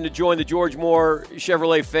than to join the George Moore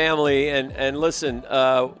Chevrolet family. And listen,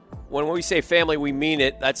 when we say family, we mean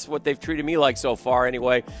it. That's what they've treated me like so far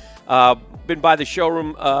anyway. Been by the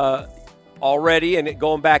showroom already and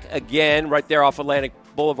going back again right there off Atlantic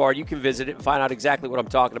Boulevard. You can visit it and find out exactly what I'm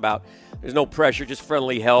talking about. There's no pressure, just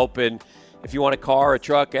friendly help. And if you want a car, a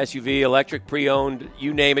truck, SUV, electric, pre-owned,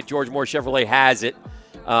 you name it, George Moore Chevrolet has it.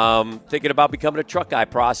 Thinking about becoming a truck guy,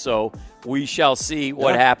 Pros, so we shall see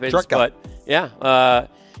what happens. But,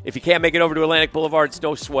 if you can't make it over to Atlantic Boulevard, it's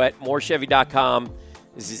no sweat. MooreChevy.com.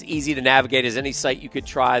 This is easy to navigate as any site you could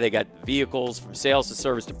try. They got vehicles from sales to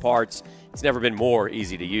service to parts. It's never been more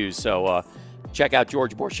easy to use. So check out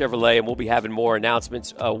George Moore Chevrolet, and we'll be having more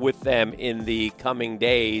announcements with them in the coming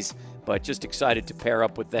days. But just excited to pair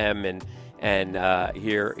up with them and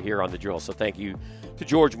here on The Drill. So thank you to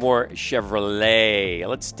George Moore Chevrolet.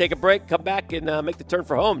 Let's take a break, come back, and make the turn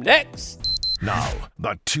for home next. Now,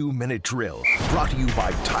 the 2-minute drill, brought to you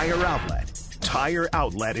by Tire Outlet. Tire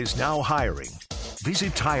Outlet is now hiring.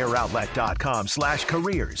 Visit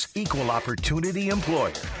TireOutlet.com/careers. Equal opportunity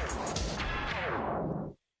employer.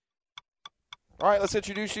 All right, let's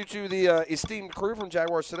introduce you to the esteemed crew from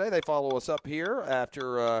Jaguars Today. They follow us up here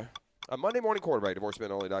after a Monday morning quarterback,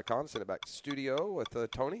 DivorceMenOnly.com. Send it back to studio with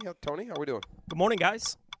Tony. Tony, how we doing? Good morning,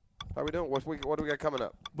 guys. How we doing? What do we got coming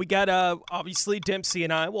up? We got, obviously, Dempsey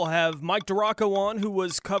and I will have Mike DeRocco on, who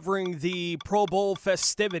was covering the Pro Bowl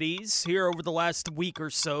festivities here over the last week or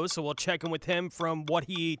so. So we'll check in with him from what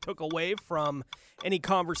he took away from any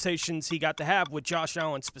conversations he got to have with Josh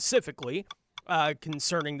Allen specifically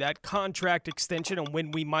concerning that contract extension and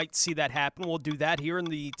when we might see that happen. We'll do that here in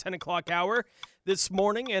the 10 o'clock hour this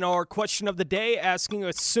morning. And our question of the day asking,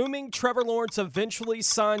 assuming Trevor Lawrence eventually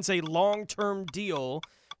signs a long-term deal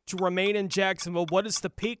to remain in Jacksonville, what is the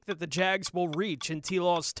peak that the Jags will reach in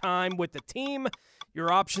T-Law's time with the team?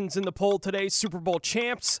 Your options in the poll today: Super Bowl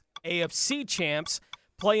champs, AFC champs,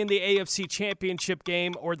 play in the AFC championship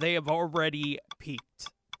game, or they have already peaked.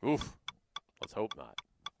 Oof. Let's hope not.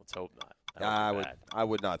 I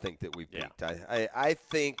would not think that we've peaked. Yeah. I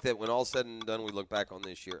think that when all's said and done, we look back on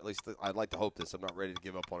this year, at least I'd like to hope this. I'm not ready to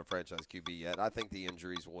give up on a franchise QB yet. I think the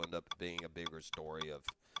injuries will end up being a bigger story of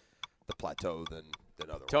the plateau than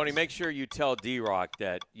otherwise. Tony, make sure you tell D-Rock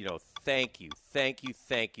that, thank you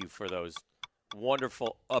for those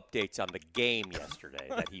wonderful updates on the game yesterday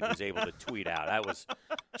that he was able to tweet out. That was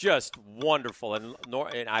just wonderful. And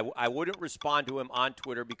I wouldn't respond to him on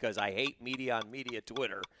Twitter because I hate media on media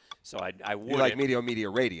Twitter. So I wouldn't. You like media on media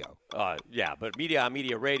radio. Yeah, but media on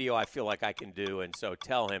media radio I feel like I can do. And so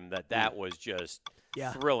tell him that was just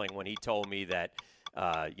thrilling when he told me that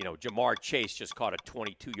Jamar Chase just caught a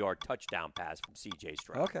 22-yard touchdown pass from C.J.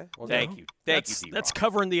 Stroud. Okay. Well, Thank you, D-Rock. That's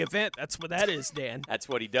covering the event. That's what that is, Dan. That's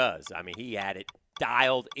what he does. I mean, he had it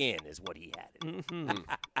dialed in is what he had it. Mm-hmm.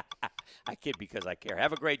 I kid because I care.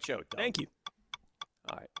 Have a great show, Tom. Thank you.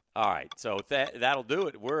 All right. So that'll do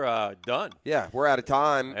it. We're done. Yeah, we're out of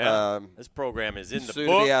time. Yeah. This program is in the soon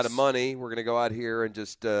books. To be out of money. We're going to go out here and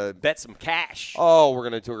just bet some cash. Oh, we're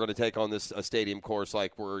going to take on this stadium course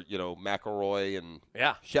like we're McElroy and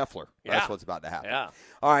Scheffler. Yeah. That's what's about to happen. Yeah.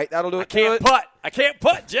 All right, that'll do it. I can't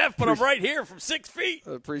putt, Jeff, but I'm right here from 6 feet.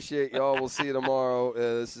 Appreciate y'all. We'll see you tomorrow.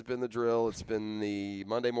 This has been The Drill. It's been the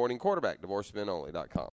Monday Morning Quarterback, DivorceMenOnly.com.